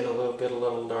thing is going to get a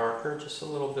little darker, just a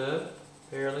little bit,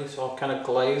 barely. So I'll kind of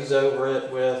glaze over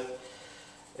it with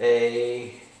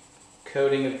a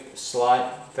coating of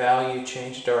slight value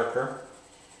change darker.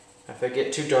 If I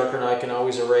get too darker, I can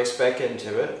always erase back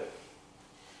into it.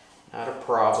 Not a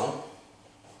problem.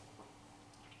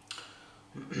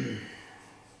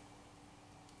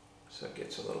 So it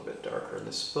gets a little bit darker in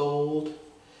this fold.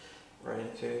 Right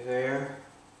into there.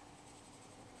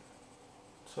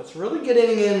 So it's really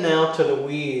getting in now to the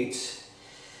weeds.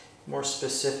 more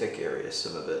specific areas,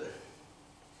 some of it.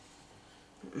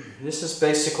 This is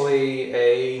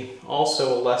basically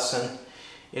also a lesson,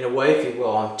 in a way, if you will,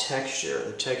 on texture,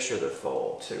 the texture of the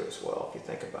fold too as well, if you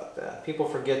think about that. People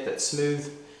forget that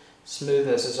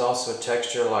smoothness is also a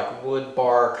texture, like wood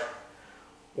bark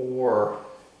or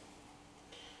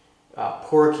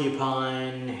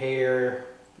porcupine hair,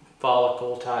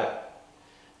 follicle type,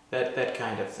 that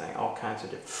kind of thing. All kinds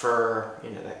of fur,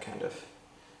 you know, that kind of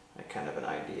an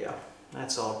idea.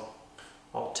 That's all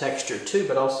texture too,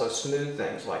 but also smooth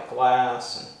things like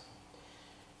glass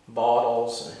and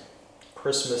bottles and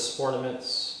Christmas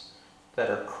ornaments that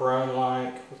are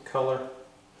chrome-like with color.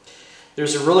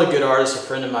 There's a really good artist, a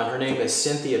friend of mine, her name is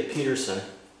Cynthia Peterson.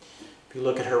 If you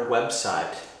look at her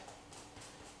website,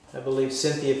 I believe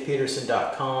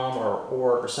cynthiapeterson.com or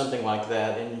org or something like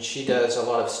that, and she does a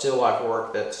lot of still life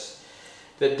work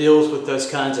that deals with those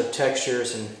kinds of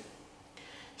textures and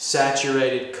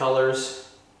saturated colors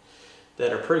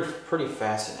that are pretty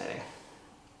fascinating.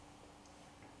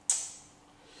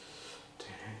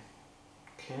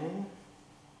 Okay.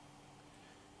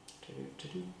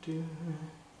 A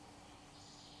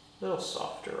little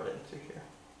softer right into here.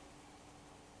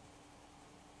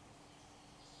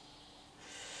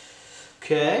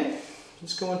 Okay,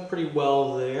 it's going pretty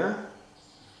well there.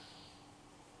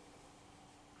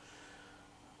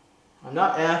 I'm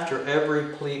not after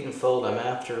every pleat and fold, I'm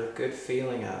after a good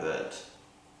feeling of it.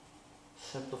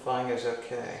 Simplifying is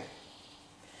okay.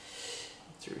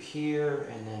 Through here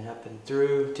and then up and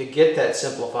through. To get that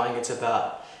simplifying, it's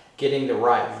about getting the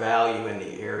right value in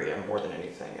the area more than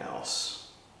anything else.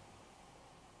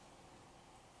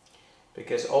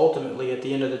 Because ultimately, at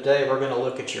the end of the day, we're going to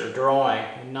look at your drawing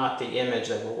and not the image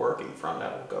that we're working from.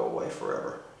 That will go away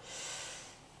forever.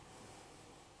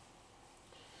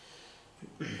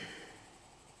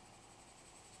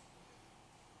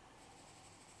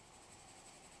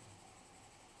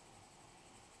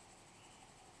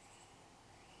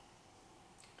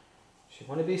 You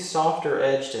want to be softer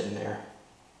edged in there.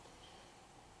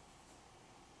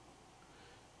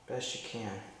 Best you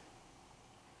can.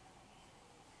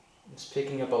 It's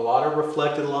picking up a lot of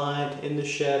reflected light in the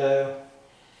shadow.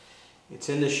 It's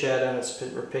in the shadow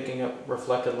and we're picking up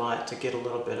reflected light to get a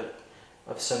little bit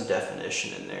of some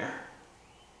definition in there.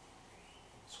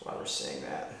 That's why we're seeing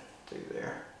that through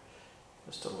there.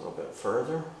 Just a little bit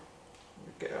further.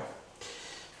 There we go.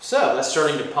 So that's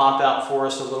starting to pop out for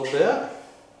us a little bit.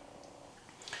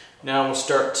 Now we'll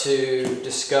start to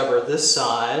discover this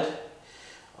side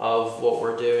of what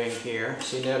we're doing here.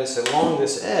 So you notice along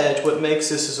this edge, what makes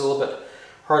this is a little bit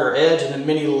harder edge, and the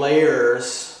many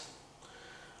layers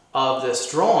of this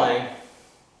drawing,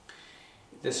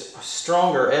 this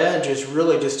stronger edge is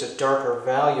really just a darker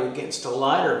value against a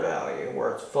lighter value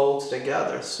where it folds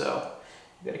together. So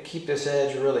you've got to keep this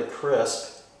edge really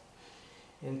crisp.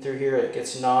 In through here it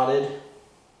gets knotted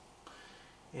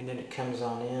and then it comes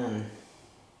on in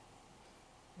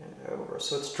and over.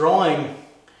 So it's drawing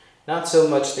not so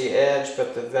much the edge,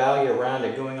 but the value around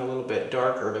it, going a little bit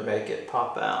darker to make it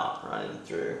pop out, running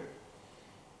through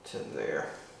to there.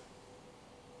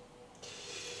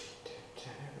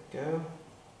 There we go.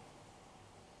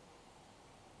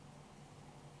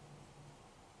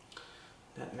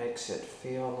 That makes it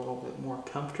feel a little bit more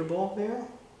comfortable there.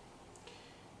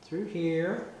 Through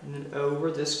here, and then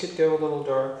over. This could go a little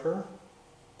darker.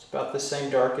 It's about the same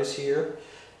dark as here.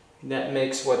 And that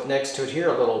makes what next to it here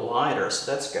a little lighter,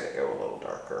 so that's got to go a little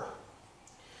darker.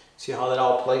 See how that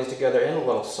all plays together, and a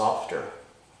little softer.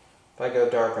 If I go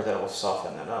darker, that will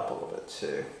soften that up a little bit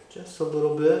too. Just a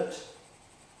little bit.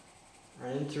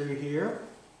 Right in through here.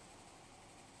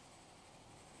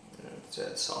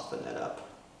 And soften that up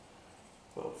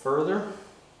a little further.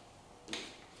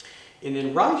 And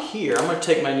then right here, I'm going to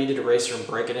take my kneaded eraser and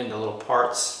break it into little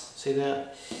parts. See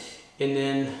that? And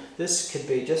then this could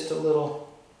be just a little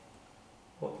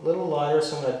lighter,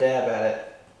 so I'm going to dab at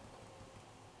it.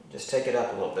 Just take it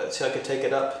up a little bit. See, I could take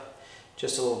it up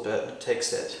just a little bit. It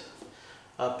takes it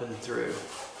up and through.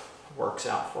 Works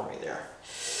out for me there.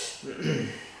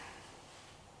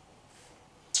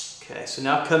 Okay, so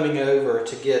now coming over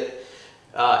to get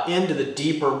into the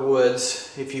deeper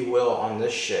woods, if you will, on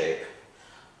this shape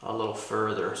a little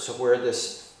further. So where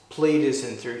this pleat is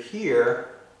in through here,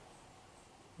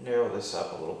 narrow this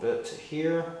up a little bit to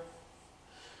here.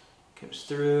 Comes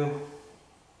through,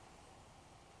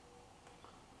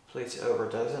 pleats over,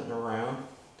 does it, and around.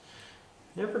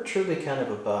 Never truly kind of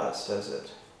a bust, does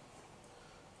it?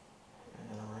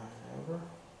 And then around and over.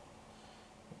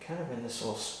 And kind of in this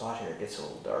little spot here, it gets a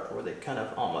little darker, where they kind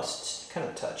of almost kind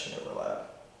of touch and overlap.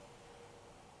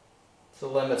 It's the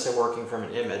limits of working from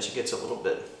an image. It gets a little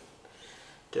bit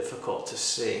difficult to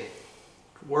see.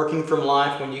 Working from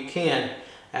life when you can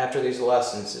after these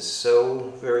lessons is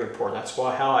so very important. That's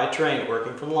why how I train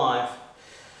working from life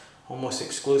almost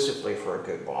exclusively for a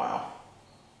good while.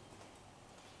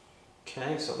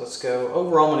 Okay, so let's go.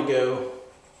 Overall, I'm going to go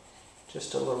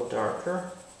just a little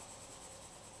darker.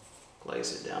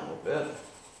 Glaze it down a little bit.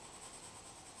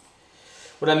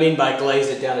 What I mean by glaze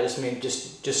it down, I just mean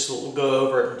just go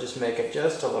over it and just make it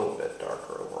just a little bit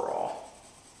darker overall.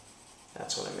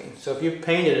 That's what I mean. So if you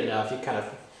paint it enough, you kind of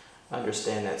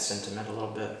understand that sentiment a little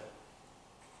bit.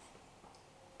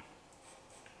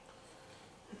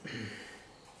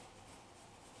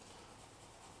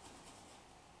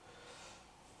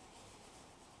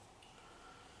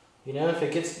 You know, if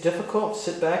it gets difficult,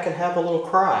 sit back and have a little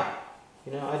cry.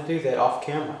 You know, I do that off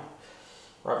camera.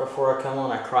 Right before I come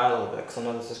on, I cry a little bit because I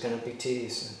know this is going to be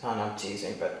tedious. No, I'm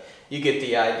teasing, but you get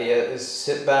the idea. Is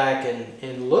sit back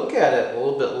and look at it a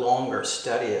little bit longer,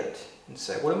 study it, and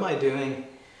say, what am I doing?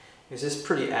 Is this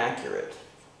pretty accurate?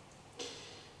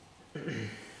 Go through.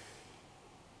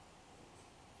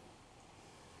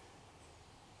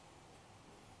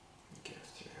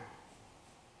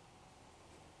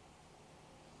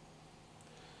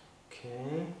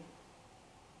 Okay.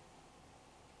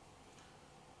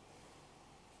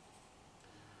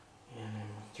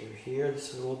 Through here,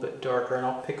 this is a little bit darker, and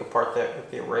I'll pick apart that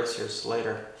with the erasers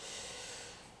later.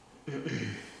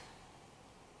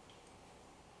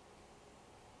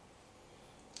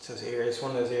 Those areas,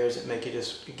 one of those areas that make you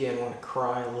just again want to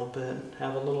cry a little bit,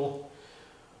 have a little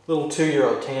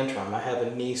 2-year-old tantrum. I have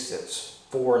a niece that's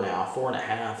 4 now, 4 and a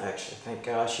half actually. Thank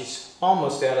God, she's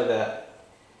almost out of that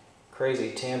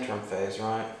crazy tantrum phase,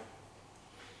 right?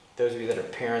 Those of you that are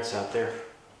parents out there.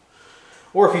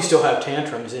 Or if you still have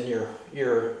tantrums and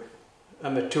you're a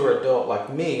mature adult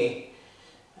like me,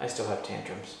 I still have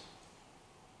tantrums.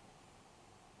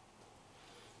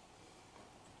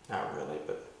 Not really,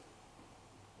 but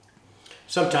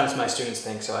sometimes my students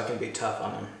think so. I can be tough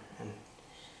on them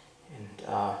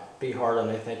and be hard on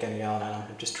them. They think I'm yelling at them.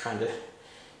 I'm just trying to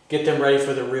get them ready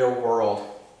for the real world.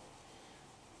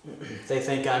 If they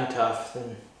think I'm tough,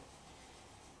 then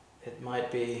it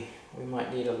might be, we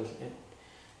might need a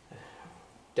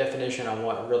definition on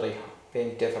what really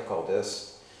being difficult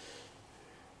is,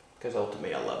 because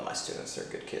ultimately I love my students. They're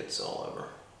good kids all over.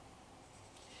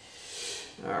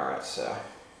 Alright, so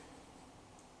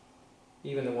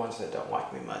even the ones that don't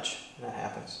like me much, that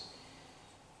happens.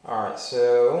 Alright,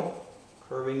 so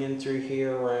curving in through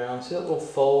here around, see that little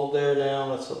fold there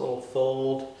now? That's a little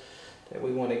fold that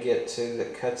we want to get to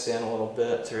that cuts in a little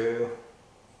bit through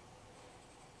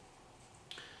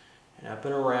and up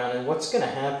and around. And what's going to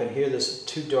happen here, there's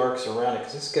 2 darks around it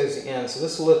because this goes in, so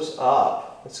this lifts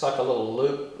up. It's like a little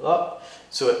loop up,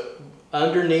 so it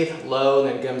underneath low and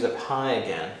then comes up high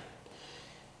again,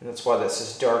 and that's why this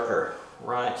is darker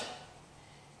right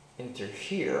in through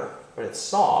here, but it's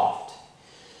soft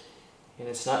and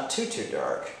it's not too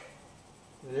dark.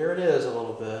 There it is a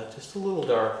little bit, just a little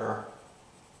darker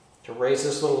to raise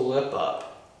this little lip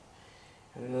up,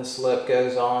 and this lip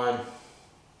goes on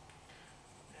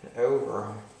and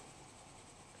over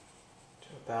to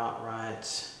about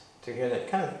right through here. That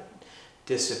kind of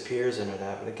disappears into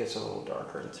that, but it gets a little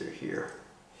darker in through here.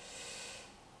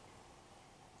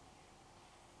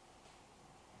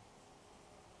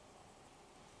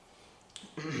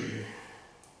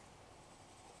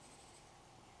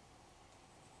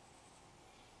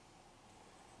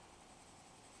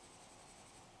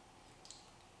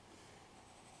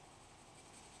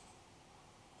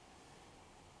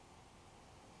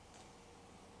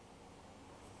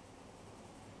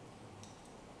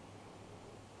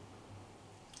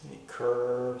 It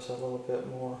curves a little bit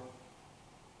more,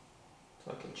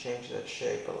 so I can change that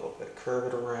shape a little bit,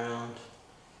 curve it around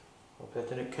a little bit,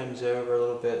 then it comes over a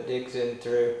little bit, digs in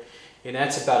through, and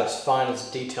that's about as fine as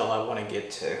detail I want to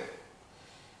get to.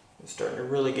 It's starting to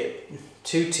really get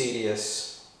too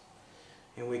tedious,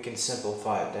 and we can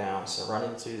simplify it down. So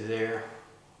running through there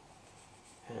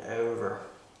and over,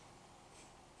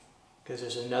 because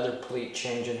there's another pleat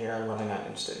change in here I'm really not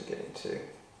interested in getting to.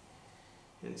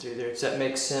 And through there. Does that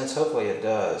make sense? Hopefully it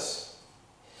does.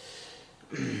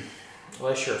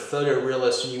 Unless you're a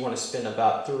photorealist and you want to spend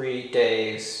about 3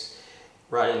 days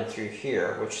right in through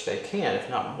here, which they can, if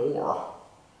not more.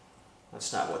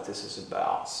 That's not what this is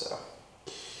about. So,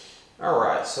 all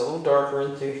right. So a little darker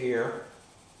in through here.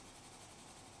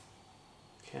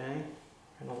 Okay,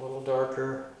 and a little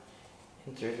darker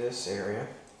in through this area.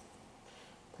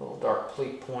 A little dark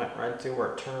pleat point right through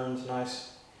where it turns. Nice.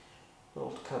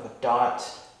 Little kind of a dot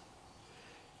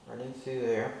right in through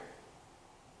there.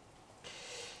 So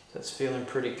that's feeling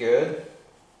pretty good.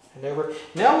 and over.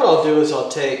 Now what I'll do is I'll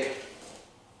take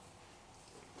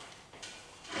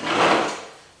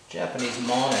Japanese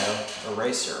mono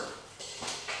eraser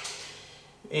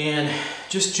and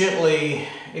just gently,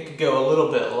 it could go a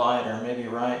little bit lighter, maybe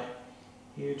right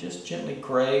here, just gently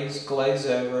glaze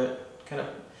over it.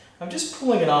 I'm just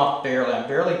pulling it off barely. I'm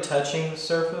barely touching the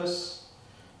surface,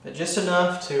 but just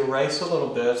enough to erase a little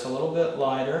bit. It's a little bit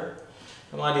lighter.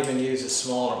 I might even use a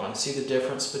smaller one. See the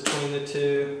difference between the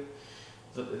two?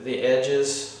 The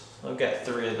edges, I've got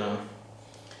 3 of them.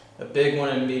 A big one,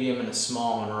 a medium, and a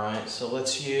small one, right? So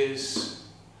let's use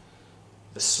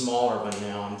the smaller one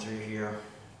now on through here.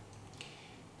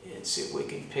 And see if we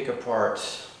can pick apart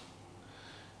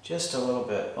just a little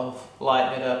bit. I'll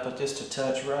lighten it up, but just a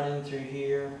touch right in through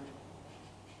here.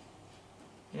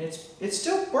 And it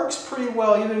still works pretty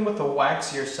well even with a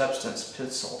waxier substance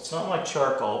pencil. It's not like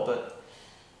charcoal,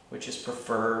 which is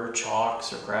preferred, or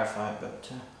chalks or graphite,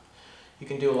 but you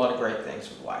can do a lot of great things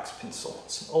with wax pencil.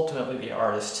 It's ultimately the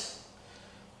artist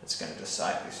that's going to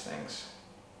decide these things.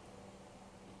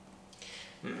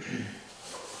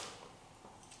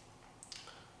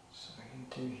 So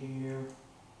into here.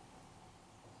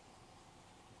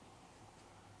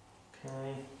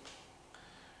 Okay.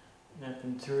 And up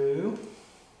and through.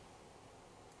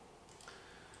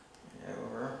 And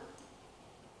over.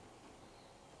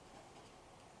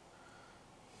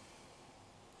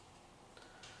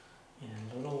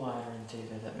 And a little lighter into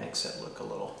there. That makes it look a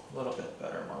little bit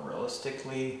better, more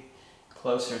realistically,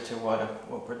 closer to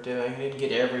what we're doing. I need to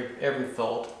get every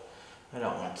fold. I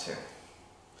don't want to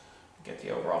get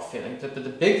the overall feeling. But the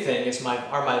big thing is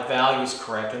are my values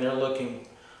correct? And they're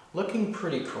looking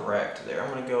pretty correct there.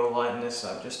 I'm going to go lighten this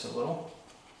up just a little,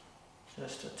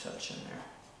 just a touch in there,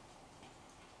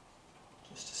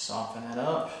 just to soften it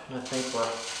up. And I think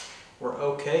we're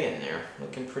okay in there.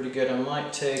 Looking pretty good. I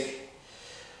might take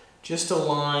just a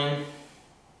line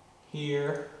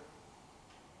here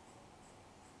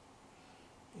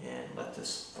and let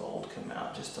this fold come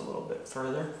out just a little bit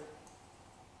further.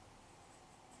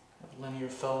 Have a linear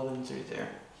fold in through there.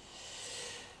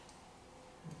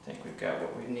 I think we've got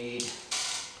what we need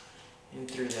in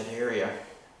through that area.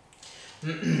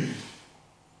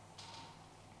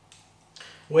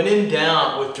 When in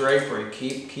doubt with drapery,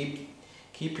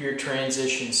 keep your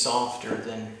transition softer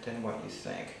than what you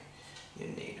think you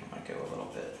need. I'm going to go a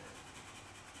little bit,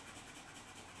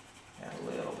 add a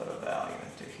little bit of value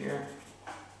into here.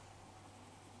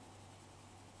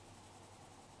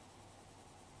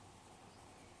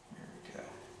 There we go.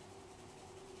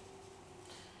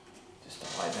 Just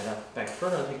to lighten it up back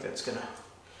further, I think that's going to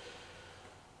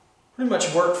pretty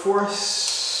much work for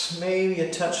us. Maybe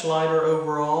a touch lighter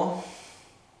overall.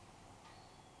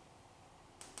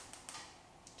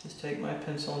 Just take my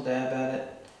pencil and dab at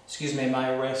it. Excuse me,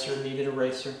 my eraser, kneaded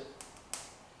eraser.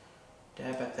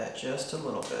 Dab at that just a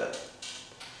little bit.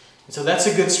 And so that's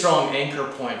a good strong anchor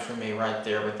point for me right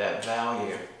there with that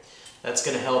value. That's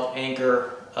going to help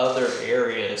anchor other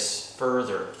areas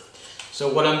further.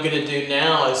 So what I'm going to do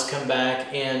now is come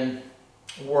back and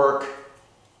work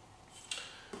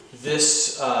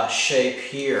this shape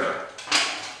here.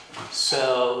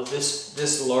 So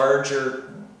this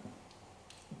larger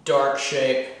dark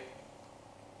shape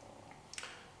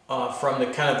from the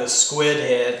kind of the squid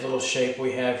head little shape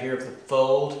we have here of the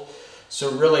fold.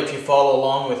 So really, if you follow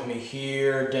along with me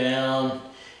here, down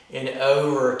and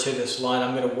over to this line,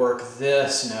 I'm going to work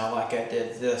this now like I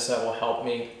did this. That will help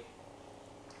me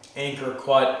anchor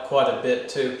quite a bit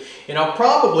too. And I'll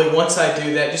probably, once I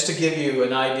do that, just to give you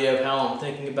an idea of how I'm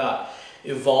thinking about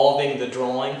evolving the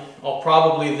drawing, I'll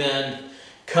probably then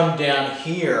come down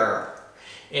here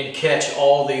and catch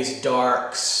all these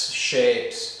dark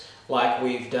shapes like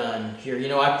we've done here. You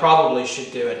know, I probably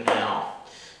should do it now.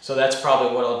 So that's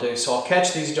probably what I'll do. So I'll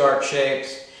catch these dark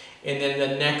shapes, and then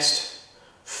the next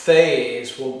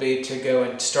phase will be to go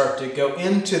and start to go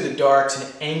into the darks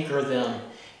and anchor them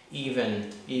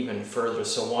even further.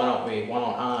 So why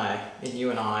don't I, and you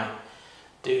and I,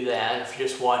 do that if you're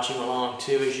just watching along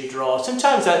too as you draw.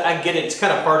 Sometimes I get it, it's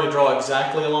kind of hard to draw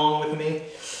exactly along with me.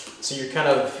 So you're kind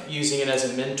of using it as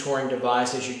a mentoring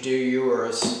device as you do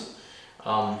yours.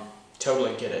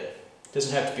 Totally get it.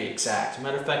 Doesn't have to be exact. As a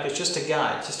matter of fact, it's just a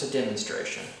guide, it's just a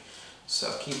demonstration.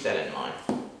 So keep that in mind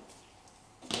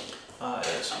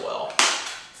as well.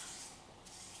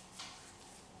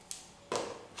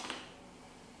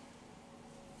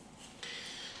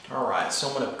 All right, so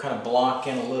I'm going to kind of block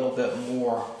in a little bit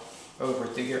more over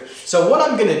through here. So what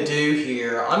I'm going to do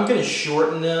here, I'm going to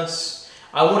shorten this.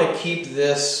 I want to keep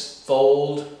this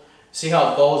fold. See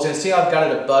how it folds in? See how I've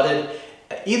got it abutted?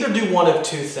 Either do one of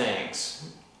two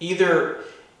things. Either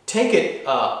take it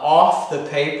off the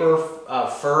paper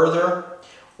further,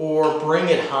 or bring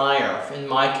it higher. In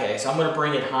my case, I'm going to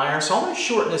bring it higher, so I'm going to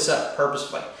shorten this up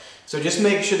purposefully. So just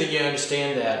make sure that you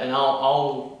understand that, and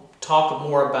I'll talk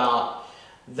more about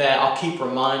that. I'll keep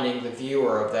reminding the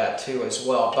viewer of that too as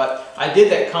well. But I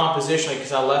did that compositionally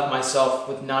because I left myself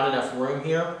with not enough room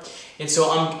here, and so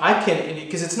I can,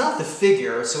 because it's not the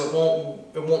figure, so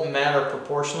it won't matter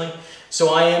proportionally.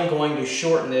 So I am going to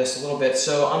shorten this a little bit.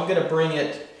 So I'm going to bring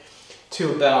it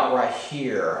to about right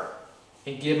here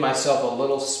and give myself a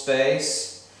little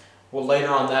space. Well, later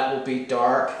on that will be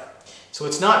dark. So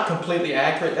it's not completely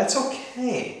accurate. That's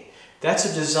okay. That's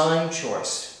a design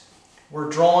choice. We're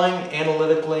drawing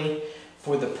analytically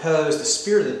for the pose, the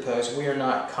spirit of the pose. We are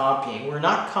not copying. We're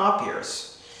not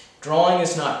copiers. Drawing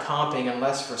is not copying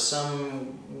unless for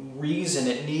some reason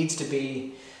it needs to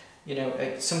be, you know,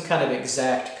 some kind of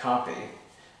exact copy.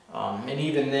 And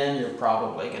even then you're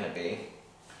probably going to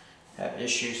have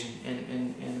issues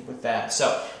with that.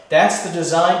 So that's the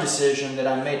design decision that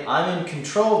I made. I'm in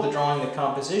control of the drawing, the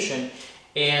composition,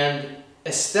 and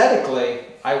aesthetically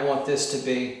I want this to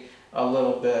be a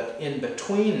little bit in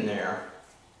between there,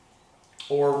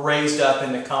 or raised up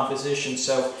in the composition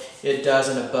so it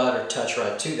doesn't abut or touch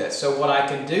right to that. So what I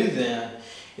can do then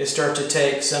is start to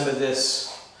take some of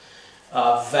this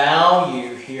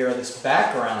value here, this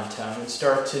background tone, and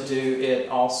start to do it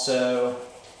also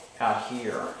out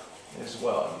here as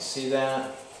well. You see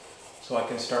that? So I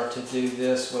can start to do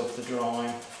this with the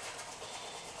drawing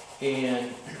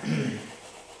and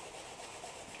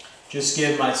just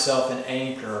give myself an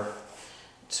anchor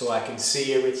so I can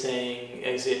see everything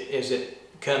as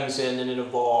it comes in and it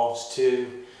evolves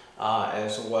too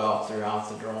as well throughout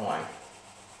the drawing.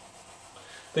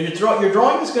 But your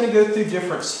drawing is going to go through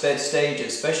different stages,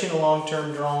 especially in a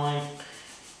long-term drawing.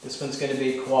 This one's going to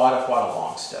be quite a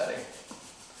long study.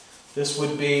 This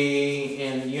would be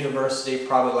in university,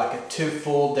 probably like a 2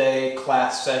 full day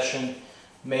class session,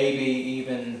 maybe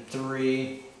even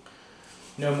 3,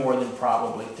 no more than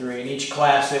probably 3. And each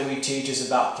class that we teach is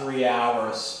about 3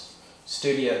 hours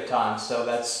studio time, so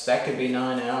that could be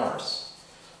 9 hours.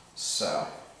 So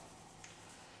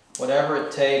whatever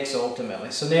it takes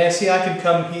ultimately. So now see, I can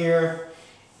come here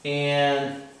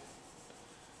and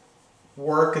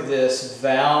work this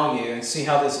value and see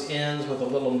how this ends with a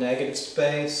little negative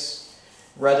space,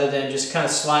 rather than just kind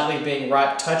of slightly being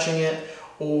right touching it.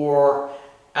 Or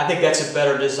I think that's a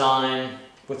better design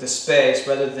with the space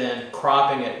rather than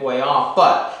cropping it way off.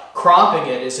 But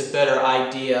cropping it is a better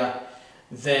idea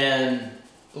than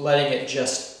letting it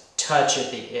just touch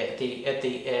at the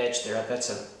edge there.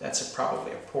 That's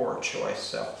probably a poor choice.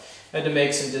 So I had to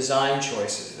make some design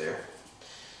choices there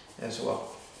as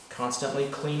well. Constantly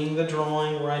cleaning the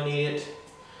drawing where I need it.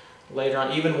 Later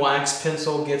on, even wax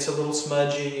pencil gets a little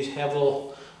smudgy. You have a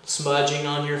little smudging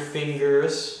on your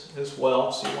fingers as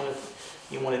well, so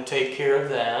you want to take care of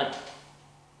that.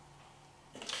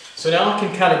 So now I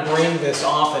can kind of bring this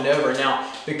off and over.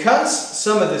 Now, because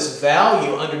some of this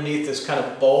value underneath this kind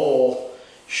of bowl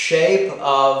shape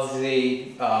of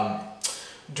the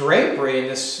drapery in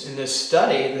this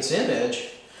study, this image,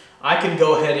 I can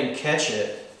go ahead and catch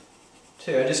it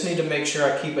too. I just need to make sure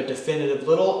I keep a definitive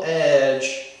little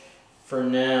edge for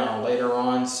now, later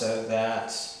on, so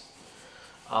that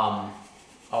I'll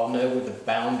know where the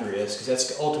boundary is, because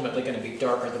that's ultimately going to be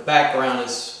darker. The background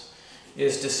is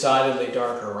decidedly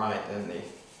darker, right, than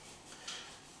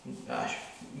the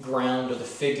ground or the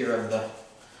figure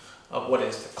of what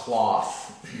is the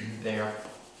cloth there.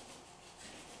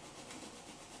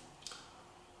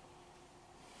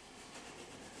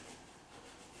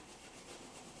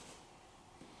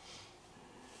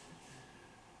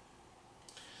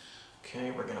 Okay,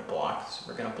 we're going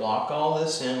to block all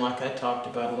this in like I talked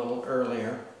about a little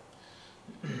earlier.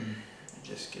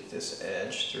 Just get this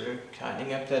edge through,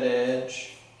 tightening up that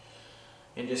edge,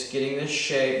 and just getting this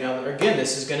shape. Now again,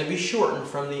 this is going to be shortened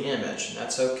from the image, and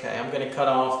that's okay. I'm going to cut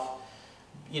off,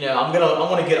 you know, I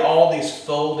want to get all these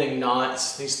folding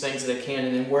knots, these things that I can,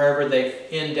 and then wherever they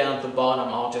end down at the bottom,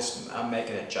 I'll make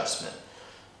an adjustment.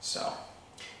 So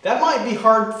that might be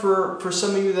hard for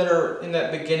some of you that are in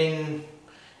that beginning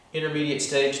intermediate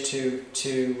stage to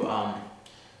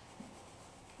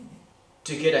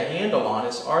get a handle on.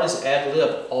 Is artists ad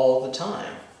lib all the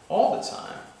time,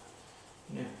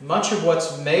 You know, much of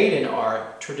what's made in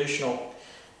art, traditional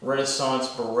Renaissance,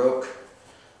 Baroque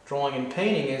drawing and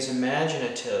painting, is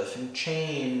imaginative and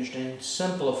changed and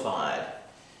simplified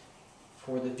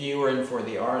for the viewer and for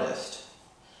the artist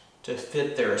to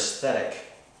fit their aesthetic.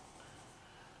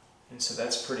 And so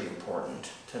that's pretty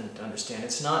important to understand.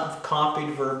 It's not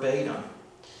copied verbatim.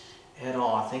 at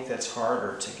all. I think that's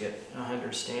harder to get an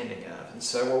understanding of. And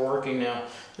so we're working now,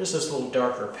 there's this little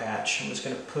darker patch. I'm just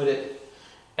going to put it,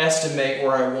 estimate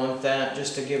where I want that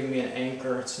just to give me an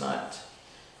anchor. It's not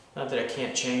that I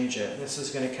can't change it. This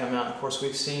is going to come out. Of course,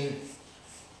 we've seen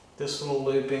this little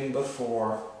looping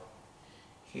before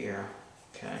here.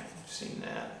 Okay, we've seen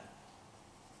that.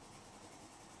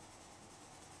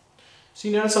 So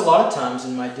you notice a lot of times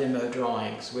in my demo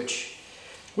drawings, which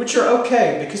are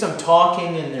okay because I'm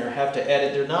talking and I have to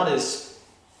edit, they're not as,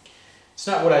 it's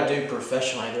not what I do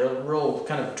professionally. They're real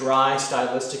kind of dry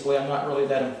stylistically. I'm not really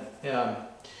that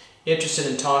interested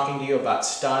in talking to you about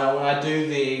style. When I do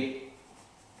the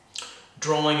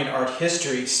drawing and art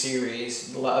history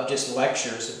series of just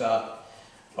lectures about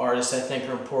artists I think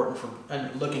are important for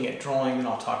looking at drawing, and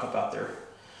I'll talk about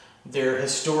their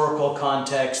historical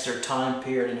context, their time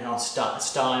period, and how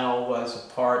style was a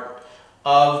part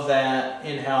of that,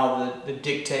 and how the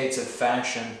dictates of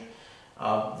fashion,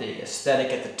 the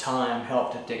aesthetic at the time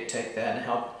helped to dictate that, and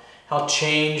how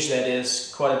changed that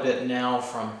is quite a bit now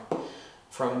from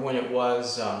when it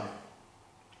was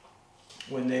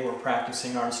when they were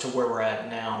practicing arts to where we're at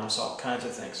now. There's all kinds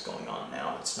of things going on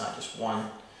now. It's not just one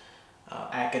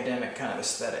academic kind of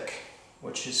aesthetic,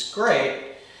 which is great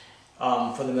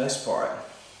for the most part.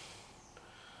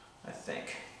 I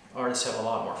think artists have a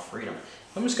lot more freedom.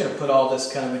 I'm just going to put all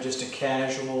this kind of just a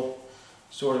casual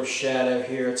sort of shadow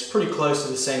here. It's pretty close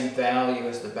to the same value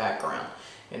as the background,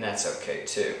 and that's okay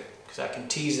too, because I can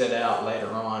tease that out later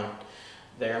on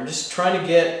there. I'm just trying to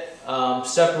get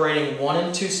separating 1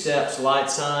 and 2 steps, light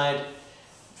side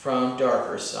from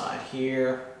darker side.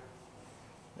 Here,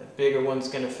 the bigger one's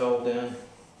going to fold in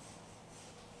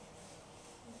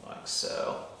like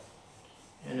so,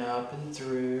 and up and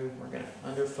through. We're going to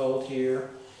underfold here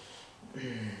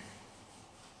and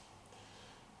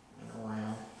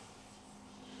around.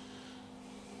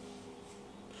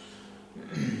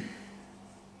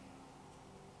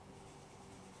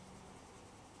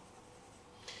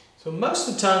 So most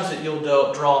of the times that you'll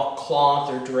draw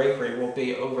cloth or drapery will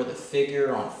be over the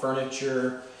figure, on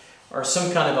furniture, or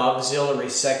some kind of auxiliary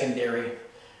secondariness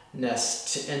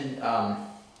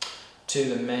to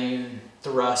the main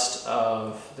thrust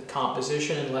of the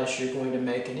composition, unless you're going to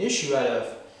make an issue out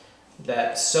of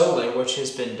that solely, which has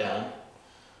been done.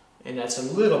 And that's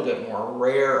a little bit more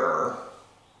rarer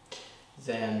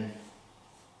than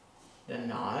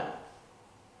not.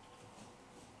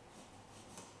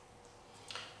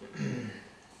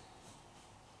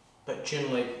 But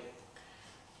generally,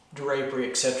 drapery,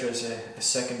 etc., is a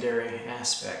secondary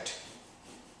aspect.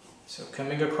 So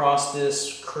coming across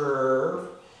this curve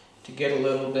to get a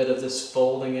little bit of this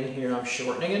folding in here, I'm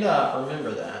shortening it up.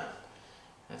 Remember that.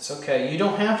 That's okay. You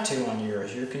don't have to on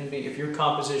yours. You can be, if your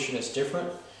composition is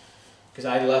different, because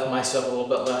I left myself a little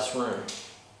bit less room.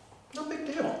 No big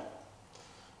deal.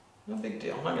 No big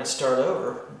deal. I'm not going to start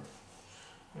over.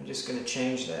 I'm just going to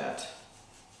change that.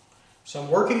 So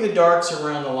I'm working the darks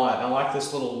around the light. I like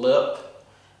this little lip.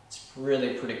 It's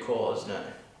really pretty cool, isn't it?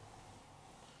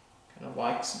 Kind of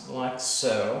like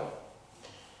so.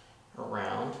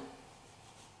 Around.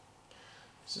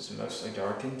 This is mostly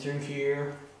darkened through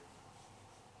here.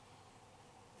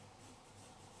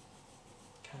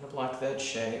 Kind of like that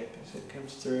shape as it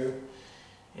comes through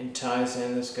and ties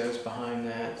in. This goes behind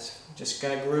that. Just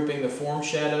kind of grouping the form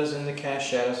shadows and the cast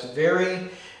shadows. Very,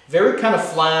 very kind of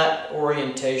flat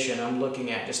orientation. I'm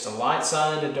looking at just a light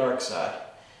side and a dark side.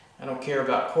 I don't care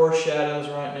about coarse shadows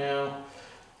right now.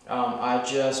 I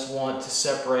just want to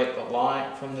separate the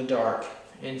light from the dark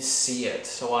and see it,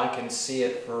 so I can see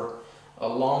it for a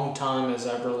long time as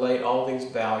I relate all these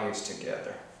values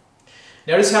together.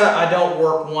 Notice how I don't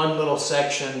work one little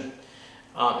section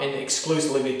and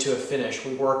exclusively to a finish.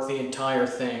 We work the entire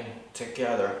thing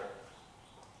together.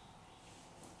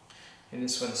 And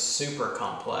this one's super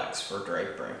complex for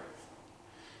drapery.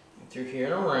 And through here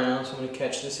and around, so I'm going to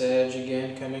catch this edge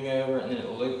again coming over, and then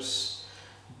it loops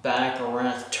back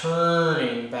around,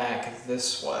 turning back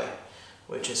this way,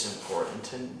 which is important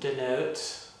to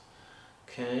denote.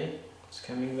 Okay, it's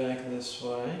coming back this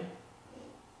way.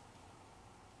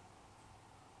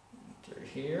 Through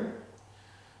here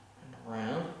and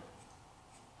around.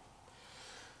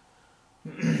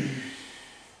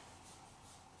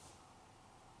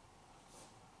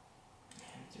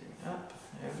 Up,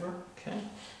 over, okay.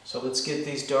 So let's get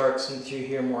these darks in through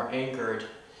here more anchored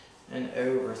and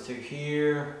over through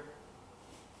here,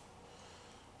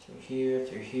 through here,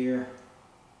 through here.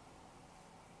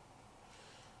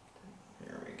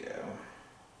 There we go.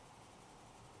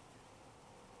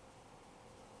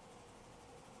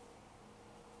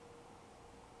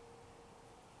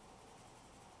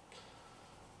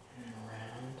 And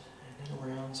around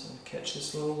pitch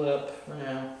this little lip for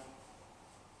now.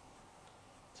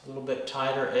 It's a little bit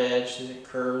tighter edge as it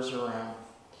curves around.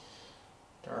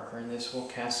 Darker, and this will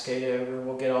cascade over.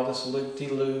 We'll get all this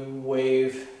loop-de-loo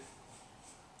wave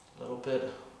a little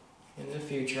bit in the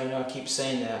future. I know I keep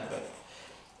saying that, but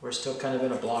we're still kind of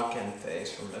in a block-end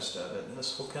phase for most of it. And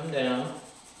this will come down.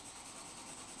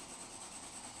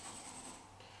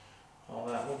 All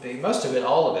that will be, most of it,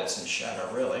 all of it's in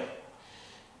shadow really.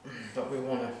 But we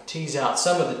want to tease out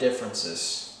some of the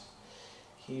differences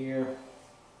here.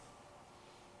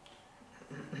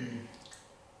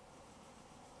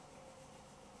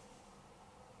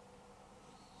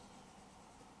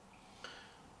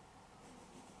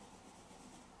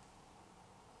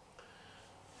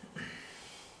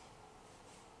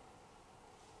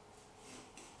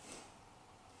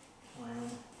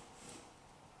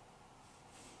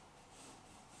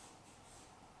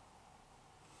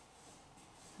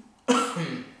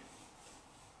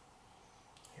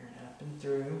 Here it happened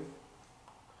through.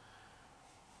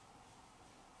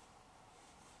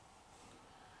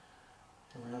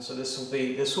 So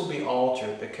this will be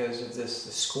altered because of the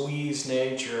squeeze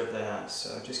nature of that.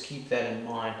 So just keep that in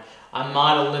mind. I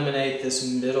might eliminate this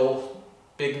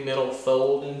big middle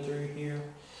fold in through here.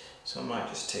 So I might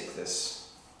just take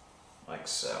this like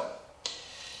so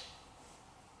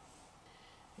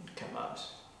and come up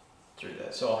through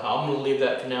that. So I'm going to leave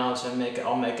that for now. So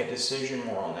I'll make a decision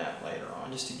more on that later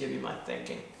on, just to give you my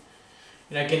thinking.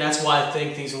 And again, that's why I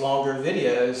think these longer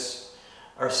videos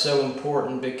are so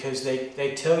important, because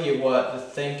they tell you what the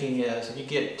thinking is. If you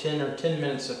get 10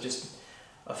 minutes of just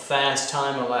a fast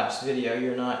time-elapsed video,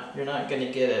 you're not going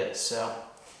to get it. So,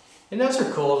 and those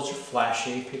are cool. Those are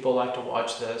flashy. People like to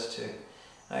watch those too.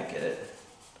 I get it.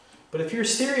 But if you're a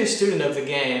serious student of the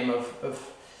game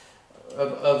of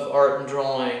art and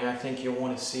drawing, I think you'll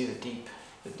want to see the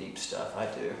deep stuff. I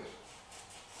do.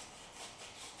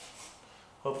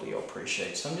 Hopefully you'll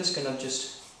appreciate. So I'm just going to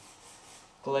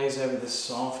glaze over this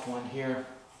soft one here.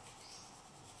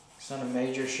 It's not a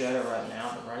major shadow right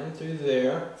now, but right in through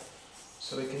there,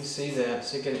 so we can see that.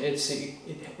 So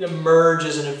it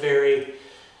emerges in a very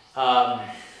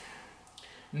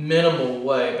minimal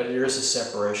way, but there is a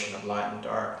separation of light and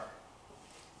dark.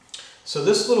 So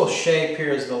this little shape here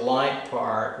is the light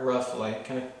part, roughly,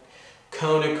 kind of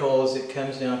conical as it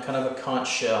comes down, kind of a conch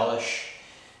shell-ish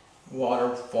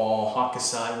waterfall,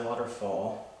 Hokusai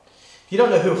waterfall. If you don't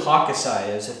know who Hokusai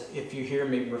is, if you hear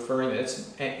me referring to it, it's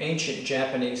an ancient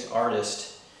Japanese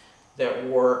artist that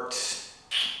worked,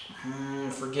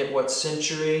 forget what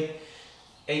century,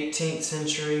 18th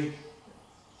century,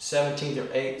 17th or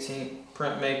 18th,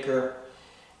 printmaker,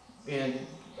 and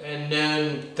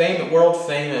known, world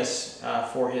famous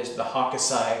for the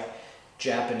Hokusai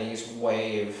Japanese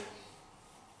wave.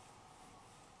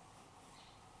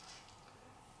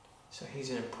 So he's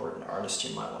an important artist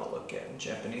you might want to look at in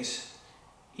Japanese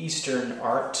Eastern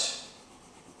art,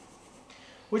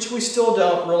 which we still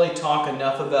don't really talk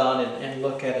enough about and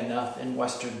look at enough in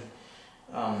Western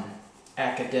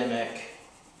academic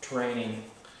training,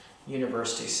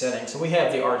 university settings. So we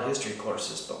have the art history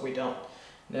courses, but we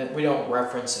don't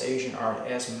reference Asian art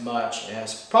as much,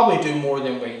 as probably do more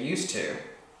than we used to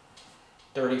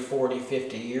 30, 40,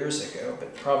 50 years ago,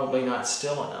 but probably not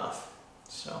still enough.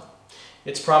 So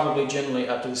it's probably generally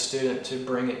up to the student to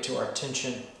bring it to our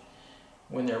attention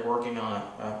when they're working on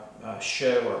a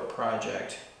show or a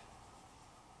project.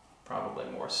 Probably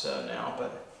more so now,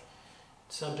 but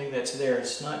it's something that's there.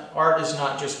 It's not, art is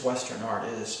not just Western art.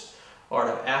 It is art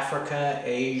of Africa,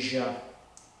 Asia,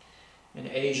 and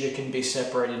Asia can be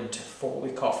separated into what we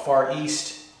call Far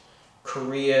East,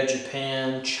 Korea,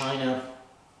 Japan, China,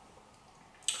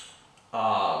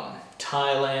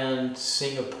 Thailand,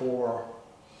 Singapore,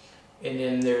 and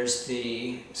then there's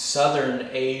the Southern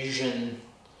Asian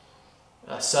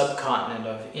subcontinent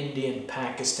of India,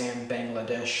 Pakistan,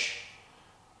 Bangladesh,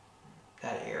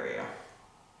 that area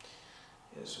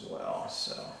as well.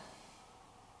 So,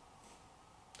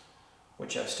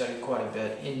 which I've studied quite a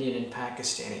bit. Indian and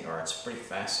Pakistani art's pretty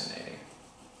fascinating.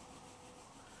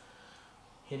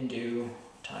 Hindu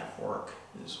type work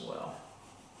as well.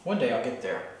 One day I'll get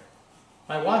there.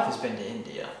 My wife has been to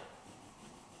India.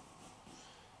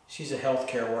 She's a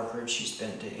healthcare worker and she's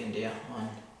been to India on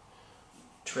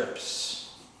trips.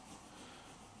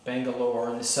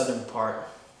 Bangalore in the southern part,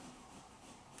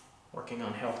 working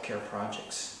on healthcare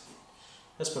projects.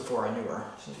 That's before I knew her.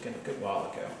 This was a good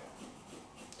while ago.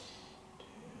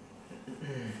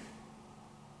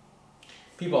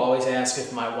 People always ask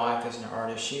if my wife is an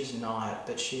artist. She's not,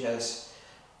 but she has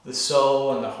the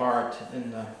soul and the heart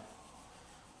and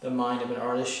the mind of an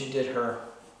artist. She did her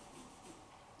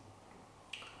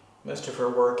most of her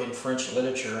work in French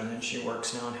literature, and then she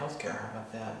works now in healthcare. How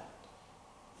about that?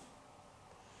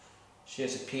 She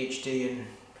has a PhD in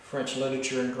French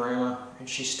literature and grammar, and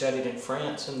she studied in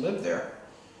France and lived there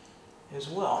as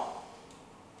well.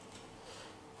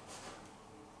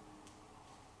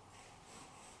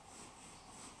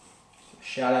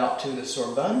 Shout out to the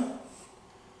Sorbonne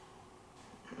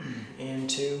and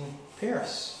to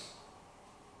Paris.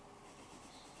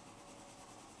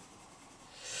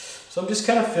 So I'm just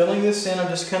kind of filling this in. I'm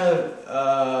just kind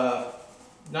of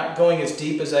not going as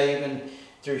deep as I even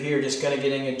through here, just kind of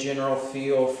getting a general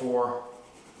feel for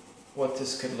what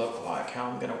this could look like, how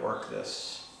I'm going to work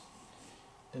this.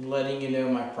 And letting you know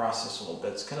my process a little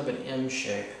bit. It's kind of an M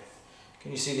shape.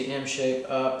 Can you see the M shape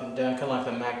up and down, kind of like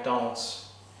the McDonald's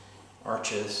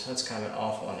arches? That's kind of an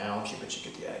awful analogy, but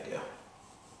you get the idea.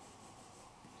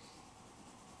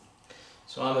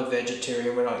 So I'm a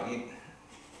vegetarian. We don't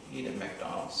eat at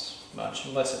McDonald's much,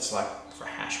 unless it's like for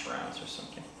hash browns or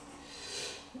something.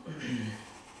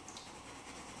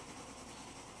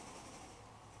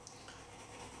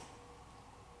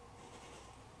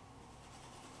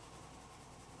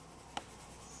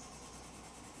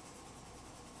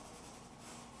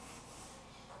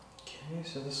 Okay,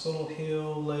 so this little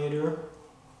heel later,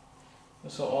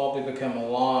 this will all become a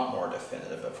lot more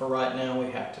definitive, but for right now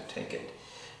we have to take it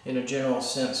in a general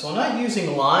sense. So I'm not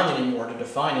using line anymore to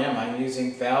define M. I'm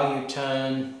using value,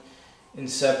 tone, and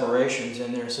separations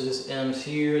in there. So this M's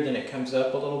here, then it comes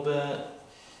up a little bit.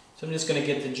 So I'm just going to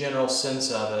get the general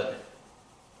sense of it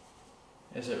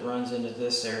as it runs into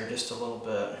this area just a little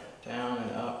bit, down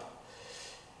and up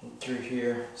and through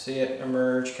here. See it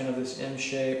emerge, kind of this M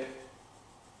shape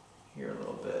here a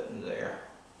little bit and there,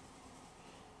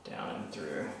 down and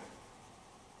through.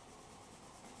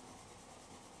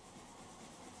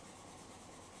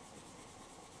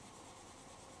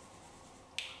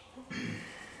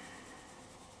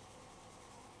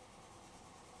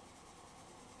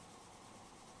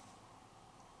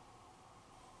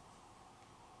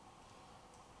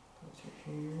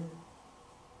 Here.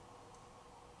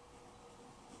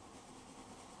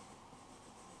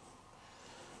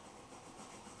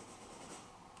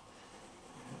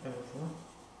 Over.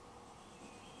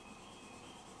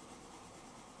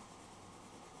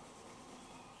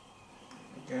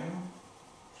 There we go.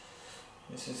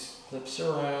 This is flips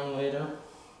around later,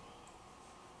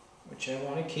 which I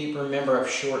want to keep. Remember, I've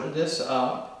shortened this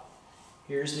up.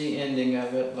 Here's the ending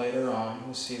of it later on.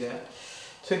 We'll see that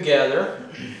together.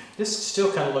 This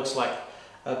still kind of looks like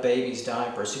a baby's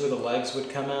diaper. See where the legs would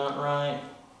come out, right?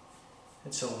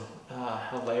 It's so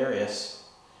hilarious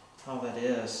how that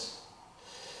is.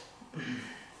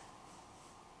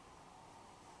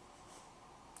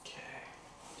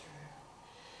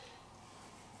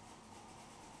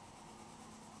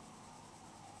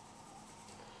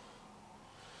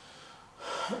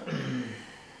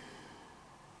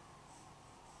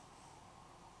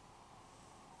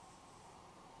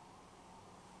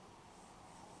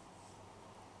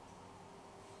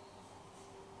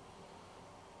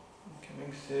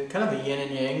 Kind of a yin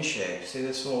and yang shape. See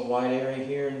this little white area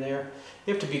here and there?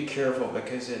 You have to be careful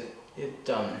because it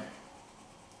don't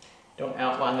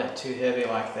outline that too heavy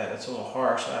like that. It's a little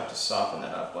harsh. I have to soften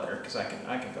that up later because I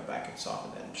can go back and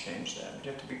soften that and change that. But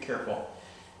you have to be careful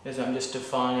as I'm just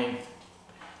defining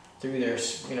through there,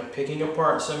 you know, picking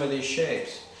apart some of these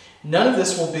shapes. None of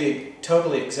this will be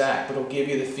totally exact, but it'll give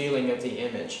you the feeling of the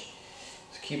image.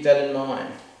 So keep that in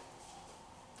mind.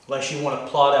 Unless you want to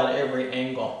plot out every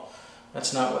angle.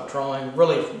 That's not what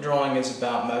drawing is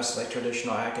about, mostly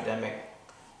traditional academic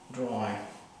drawing.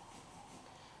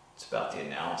 It's about the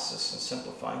analysis and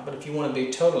simplifying. But if you want to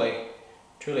be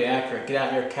truly accurate, get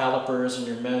out your calipers and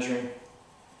your measuring,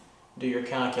 do your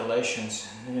calculations,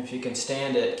 and if you can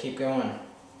stand it, keep going.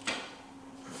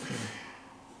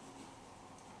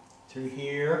 Through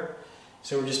here.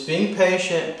 So we're just being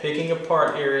patient, picking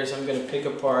apart areas. I'm going to pick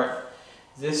apart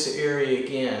this area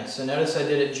again. So notice I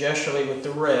did it gesturally with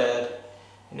the red.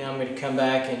 And now I'm going to come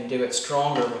back and do it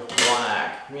stronger with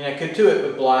black. I mean, I could do it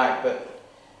with black, but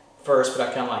I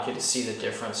kind of like you to see the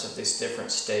difference of these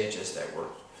different stages that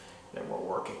we're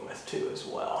working with too as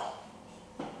well.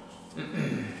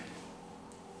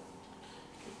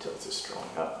 Tilt this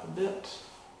drawing up a bit,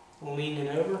 leaning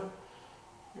over.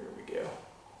 Here we go.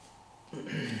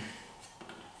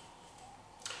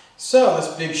 So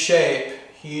this big shape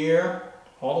here,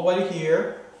 all the way to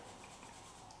here.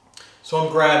 So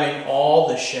I'm grabbing all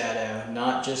the shadow,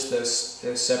 not just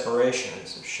those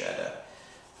separations of shadow,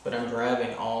 but I'm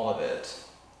grabbing all of it.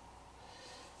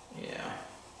 Yeah.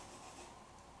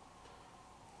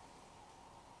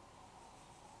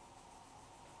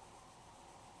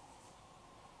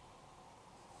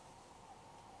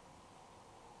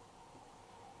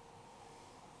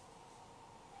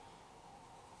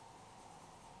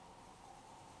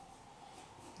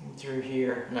 through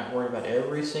here. I'm not worried about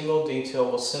every single detail.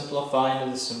 We'll simplify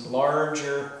into some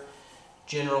larger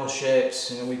general shapes,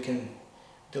 and then we can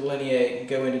delineate and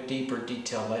go into deeper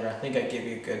detail later. I think I give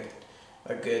you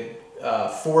a good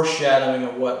foreshadowing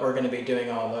of what we're going to be doing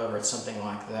all over. It's something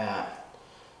like that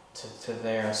to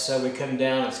there. So we come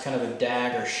down, it's kind of a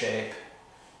dagger shape,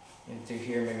 and through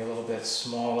here maybe a little bit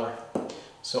smaller.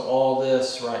 So all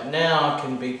this right now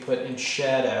can be put in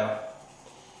shadow.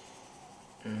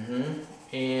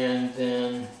 And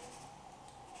then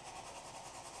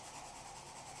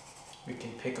we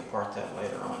can pick apart that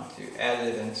later on through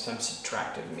additive and some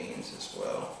subtractive means as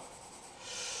well.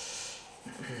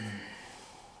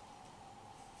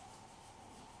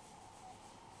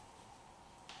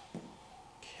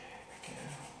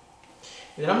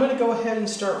 And then I'm going to go ahead and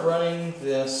start running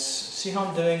this. See how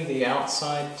I'm doing the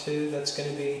outside too? That's going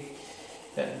to be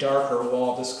that darker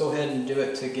wall. Just go ahead and do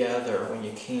it together when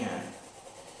you can.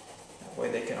 That way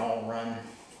they can all run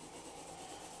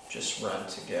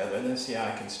together. And then see how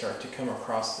I can start to come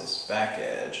across this back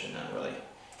edge, and that really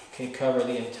can cover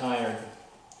the entire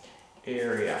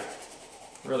area.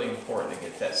 Really important to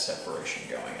get that separation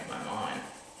going in my mind.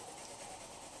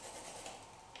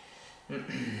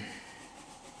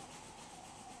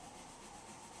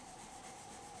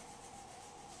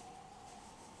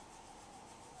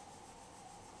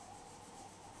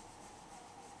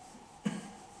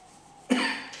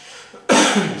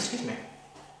 Excuse me.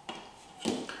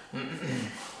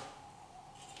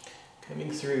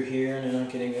 Coming through here, and then I'm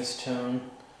getting this tone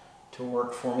to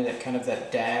work for me, that kind of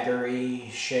that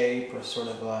daggery shape, or sort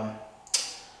of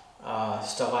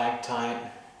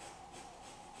stalactite.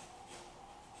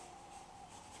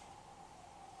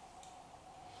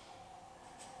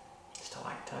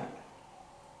 Stalactite.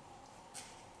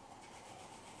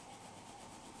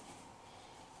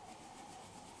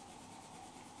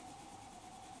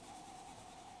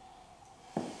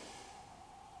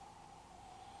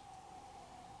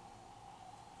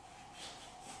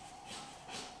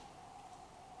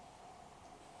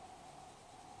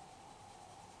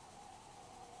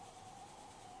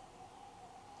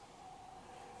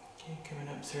 Coming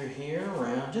up through here,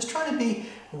 around, just trying to be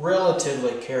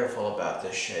relatively careful about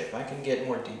this shape. I can get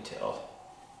more detailed,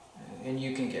 and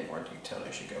you can get more detailed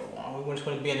as you go along. We just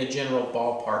want to be in the general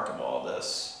ballpark of all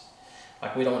this.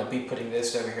 Like, we don't want to be putting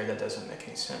this over here. That doesn't make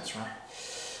any sense, right?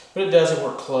 But it does if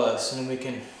we're close, and then we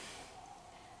can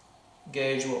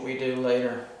gauge what we do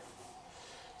later,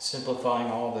 simplifying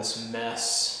all this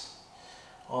mess,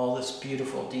 all this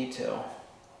beautiful detail.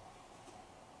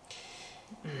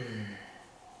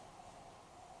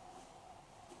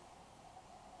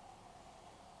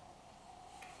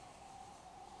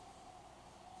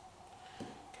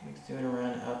 Coming through and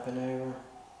around, up and over.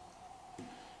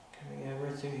 Coming over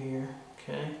through here,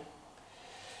 okay.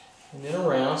 And then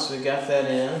around, so we got that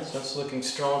in, so that's looking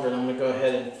stronger. And I'm going to go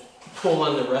ahead and pull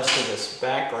in the rest of this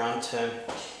background to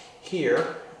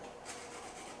here.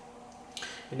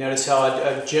 You notice how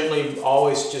I gently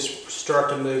always just start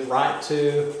to move right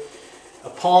to a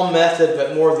palm method,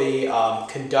 but more the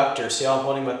conductor. See how I'm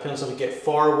holding my pencil to get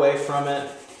far away from it,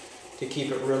 to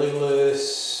keep it really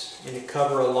loose, and to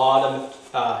cover a lot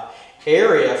of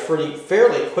area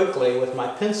fairly quickly with my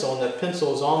pencil. And the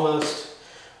pencil is almost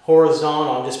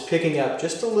horizontal. I'm just picking up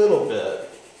just a little bit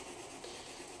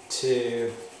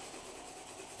to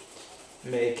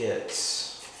make it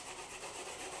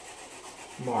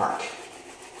mark.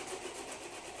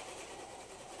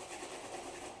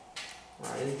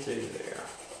 Right in through there.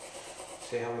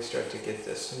 See how we start to get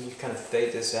this, and you kind of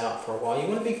fade this out for a while. You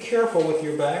want to be careful with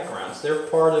your backgrounds. They're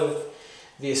part of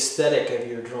the aesthetic of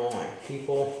your drawing.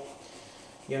 People,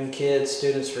 young kids,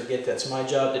 students forget that's my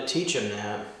job to teach them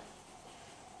that.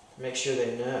 Make sure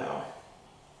they know.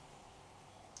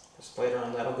 Because later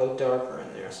on that'll go darker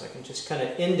in there, so I can just kind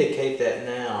of indicate that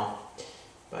now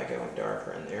by going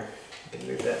darker in there. You can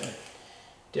move that in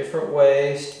different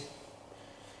ways.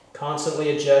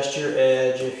 Constantly adjust your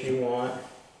edge if you want.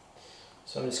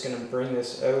 So I'm just going to bring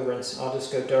this over, and I'll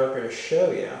just go darker to show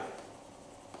you.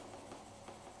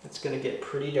 It's going to get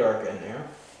pretty dark in there.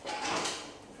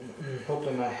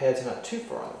 Hopefully my head's not too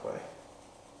far away.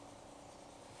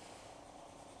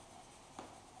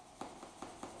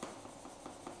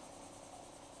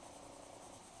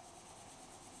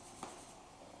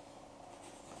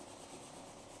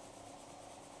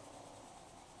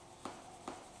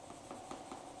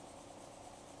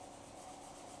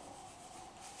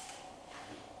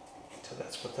 So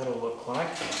that's what that'll look like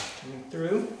coming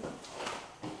through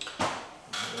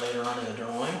later on in the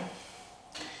drawing.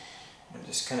 And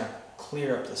just kind of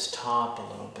clear up this top a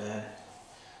little bit.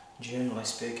 Generally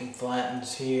speaking,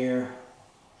 flattens here,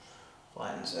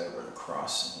 flattens over and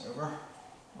crosses over,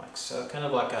 like so, kind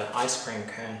of like an ice cream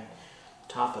cone,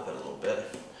 top of it a little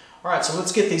bit. All right, so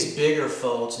let's get these bigger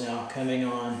folds now coming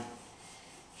on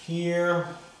here,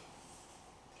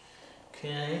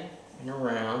 okay, and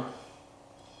around,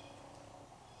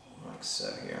 like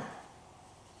so here.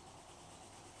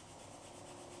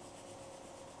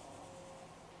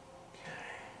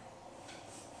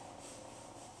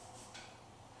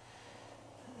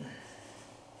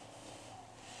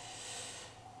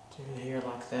 Do here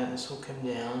like that, and this will come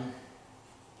down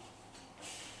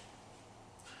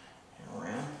and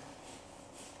around.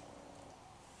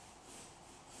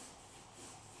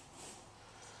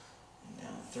 And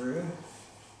down through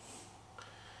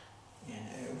and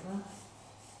over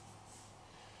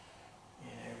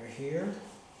and over here. And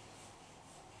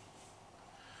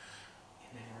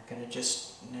then we're going to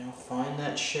just now find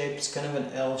that shape. It's kind of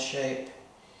an L shape.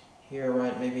 Here,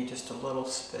 right, maybe just a little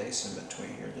space in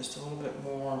between here, just a little bit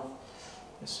more.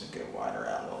 This would go wider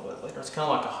out a little bit later. It's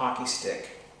kind of like a hockey stick.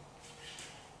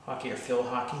 Hockey or field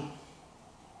hockey,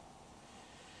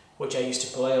 which I used to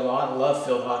play a lot. I love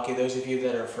field hockey. Those of you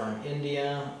that are from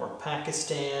India or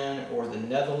Pakistan or the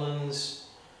Netherlands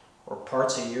or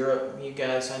parts of Europe, you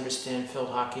guys understand field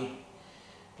hockey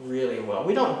really well.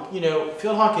 We don't, you know,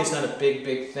 field hockey is not a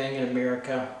big thing in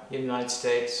America, in the United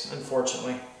States,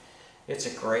 unfortunately. It's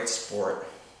a great sport.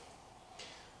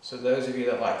 So those of you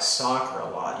that like soccer a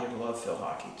lot, you'd love field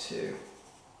hockey too.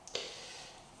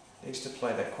 I used to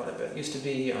play that quite a bit. It used to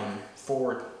be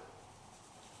forward.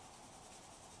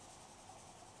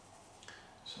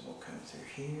 So we'll come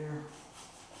through here.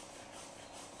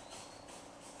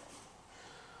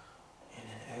 And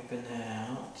then open that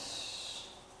out.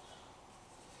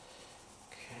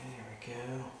 Okay, there we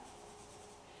go.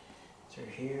 Through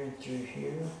here and through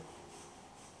here.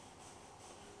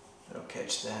 It'll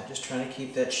catch that. Just trying to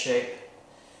keep that shape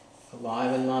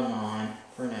alive in my mind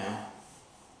for now.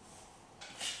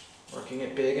 Working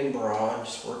it big and broad,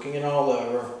 just working it all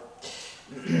over.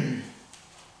 And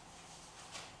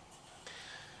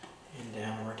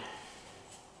downward.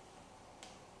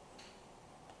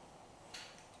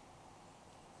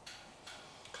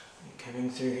 And coming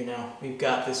through here now, we've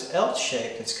got this L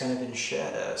shape that's kind of in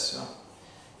shadow, so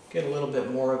get a little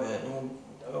bit more of it. And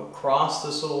we'll cross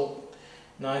this little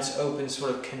nice open sort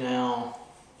of canal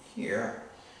here.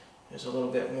 There's a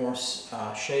little bit more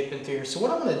shape in through here. So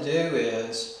what I'm going to do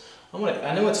is, I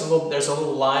know it's there's a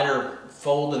little lighter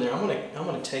fold in there. I'm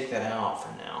going to take that out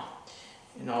for now,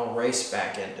 and I'll race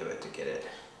back into it to get it.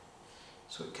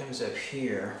 So it comes up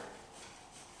here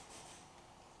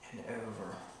and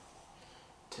over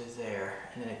to there,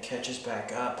 and then it catches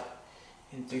back up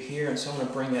and through here. And so I'm going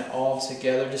to bring that all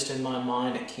together just in my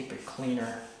mind to keep it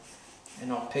cleaner.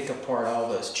 And I'll pick apart all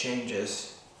those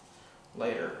changes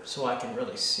later so I can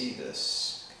really see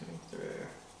this coming through.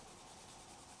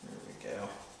 There we go.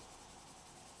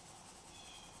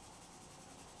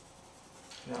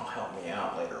 And that'll help me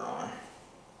out later on.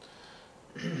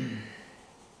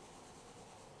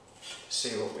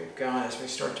 See what we've got as we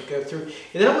start to go through.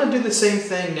 And then I'm going to do the same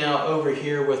thing now over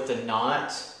here with the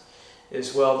knot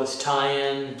as well, this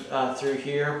tie-in through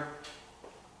here.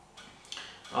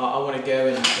 I want to go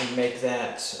and make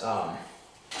that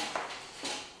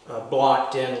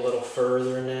blocked in a little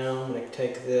further now. I'm going to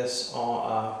take this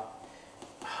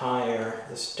higher,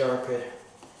 this darker,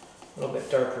 a little bit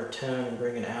darker tone, and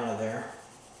bring it out of there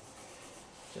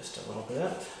just a little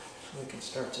bit. So we can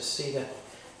start to see that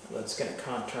that's going to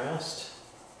contrast.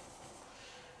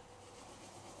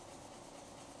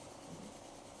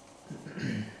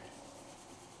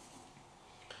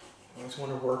 I always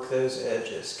want to work those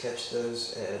edges, catch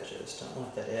those edges. Don't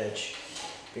want that edge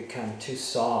become too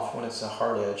soft when it's a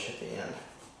hard edge at the end.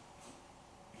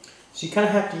 So you kind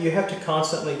of have to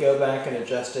constantly go back and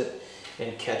adjust it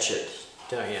and catch it,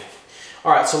 don't you?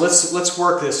 All right, so let's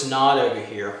work this knot over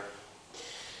here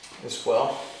as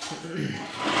well.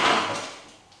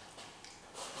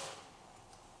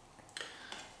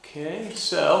 Okay,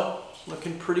 so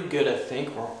looking pretty good, I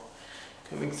think. We're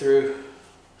coming through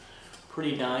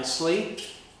pretty nicely.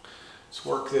 Let's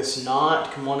work this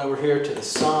knot. Come on over here to the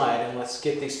side and let's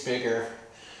get these bigger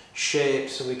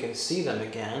shapes so we can see them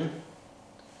again.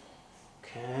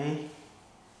 Okay,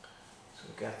 so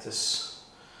we've got this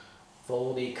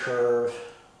foldy curve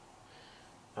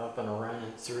up and around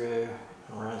and through,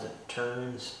 around as it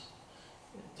turns,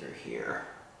 and through here,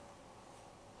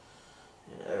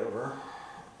 and over,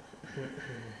 and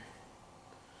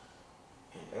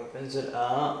opens it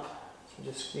up. So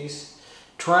just these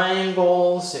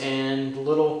triangles and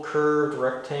little curved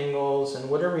rectangles and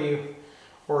whatever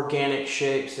organic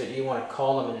shapes that you want to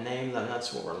call them and name them,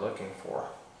 that's what we're looking for.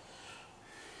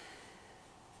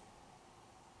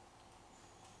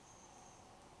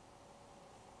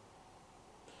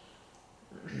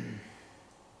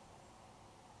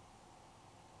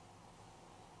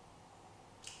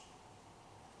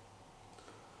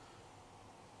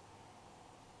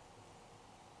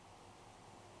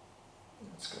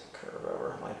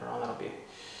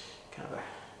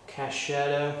 cast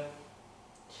shadow.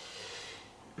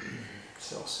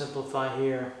 So I'll simplify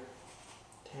here,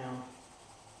 down.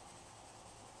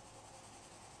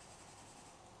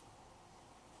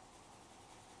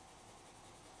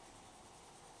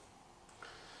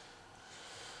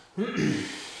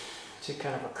 To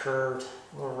kind of a curved,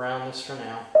 we'll round this for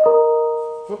now.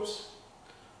 Whoops,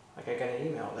 like I got an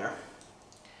email there.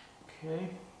 Okay,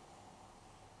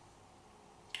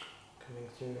 coming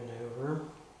through and over.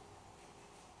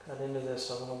 Cut into this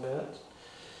a little bit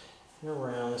and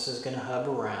around. This is going to hub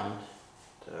around.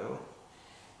 So, over.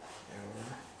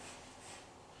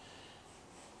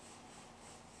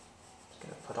 Just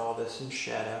going to put all this in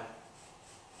shadow.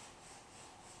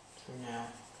 Through now.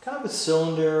 Kind of a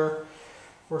cylinder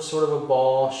or sort of a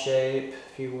ball shape,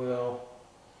 if you will.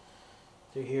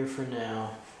 Through here for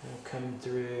now. And come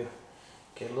through.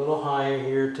 Get a little higher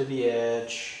here to the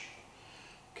edge.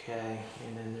 Okay,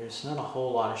 and then there's not a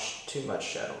whole lot of too much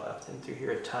shadow left. And through here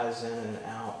it ties in and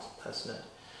out, doesn't it?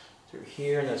 Through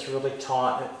here, and that's really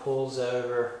taut. It pulls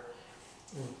over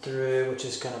and through, which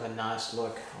is kind of a nice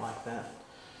look. I like that.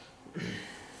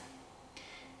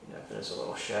 There's a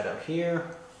little shadow here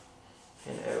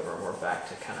and over, and we're back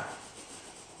to kind of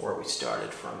where we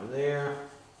started from there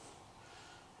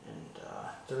and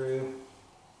through.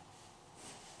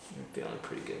 I'm feeling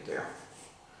pretty good there.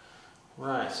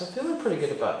 Right, so feeling pretty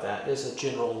good about that. There's a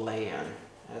general lay-in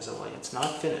as a lay. It's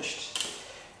not finished.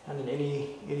 And in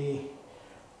any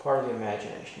part of the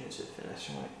imagination is it finished,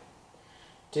 right?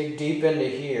 Dig deep into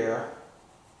here.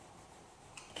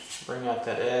 Bring out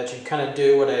that edge and kind of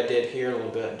do what I did here a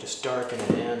little bit and just darken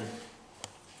it in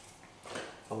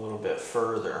a little bit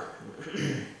further.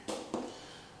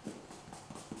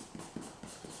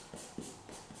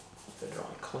 Draw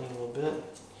it clean a little bit,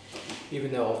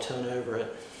 even though I'll tone over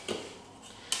it.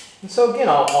 And so again,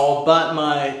 I'll butt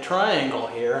my triangle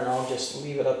here and I'll just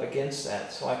leave it up against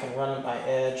that so I can run my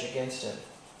edge against it.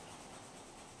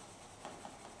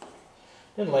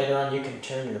 Then later on you can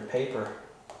turn your paper,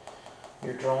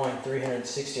 your drawing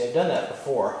 360. I've done that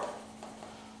before.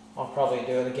 I'll probably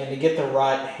do it again to get the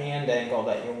right hand angle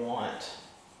that you want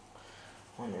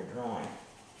on your drawing.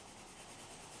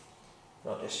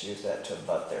 But I'll just use that to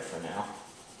butt there for now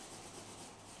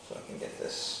so I can get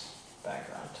this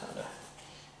background tone to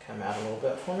come out a little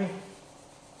bit for me.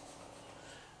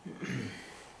 Here we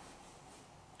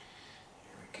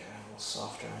go, a little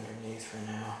softer underneath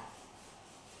for now.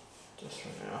 Just for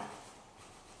now.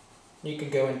 You can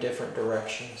go in different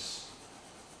directions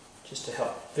just to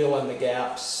help fill in the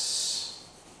gaps.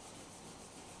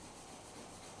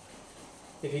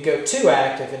 If you go too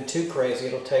active and too crazy,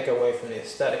 it'll take away from the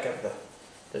aesthetic of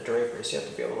the drapery, so you have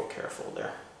to be a little careful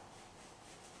there.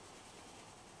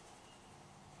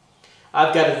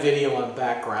 I've got a video on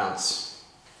backgrounds.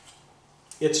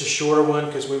 It's a shorter one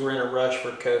because we were in a rush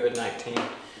for COVID-19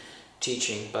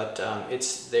 teaching, but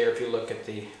it's there if you look at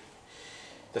the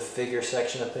figure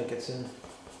section, I think it's in.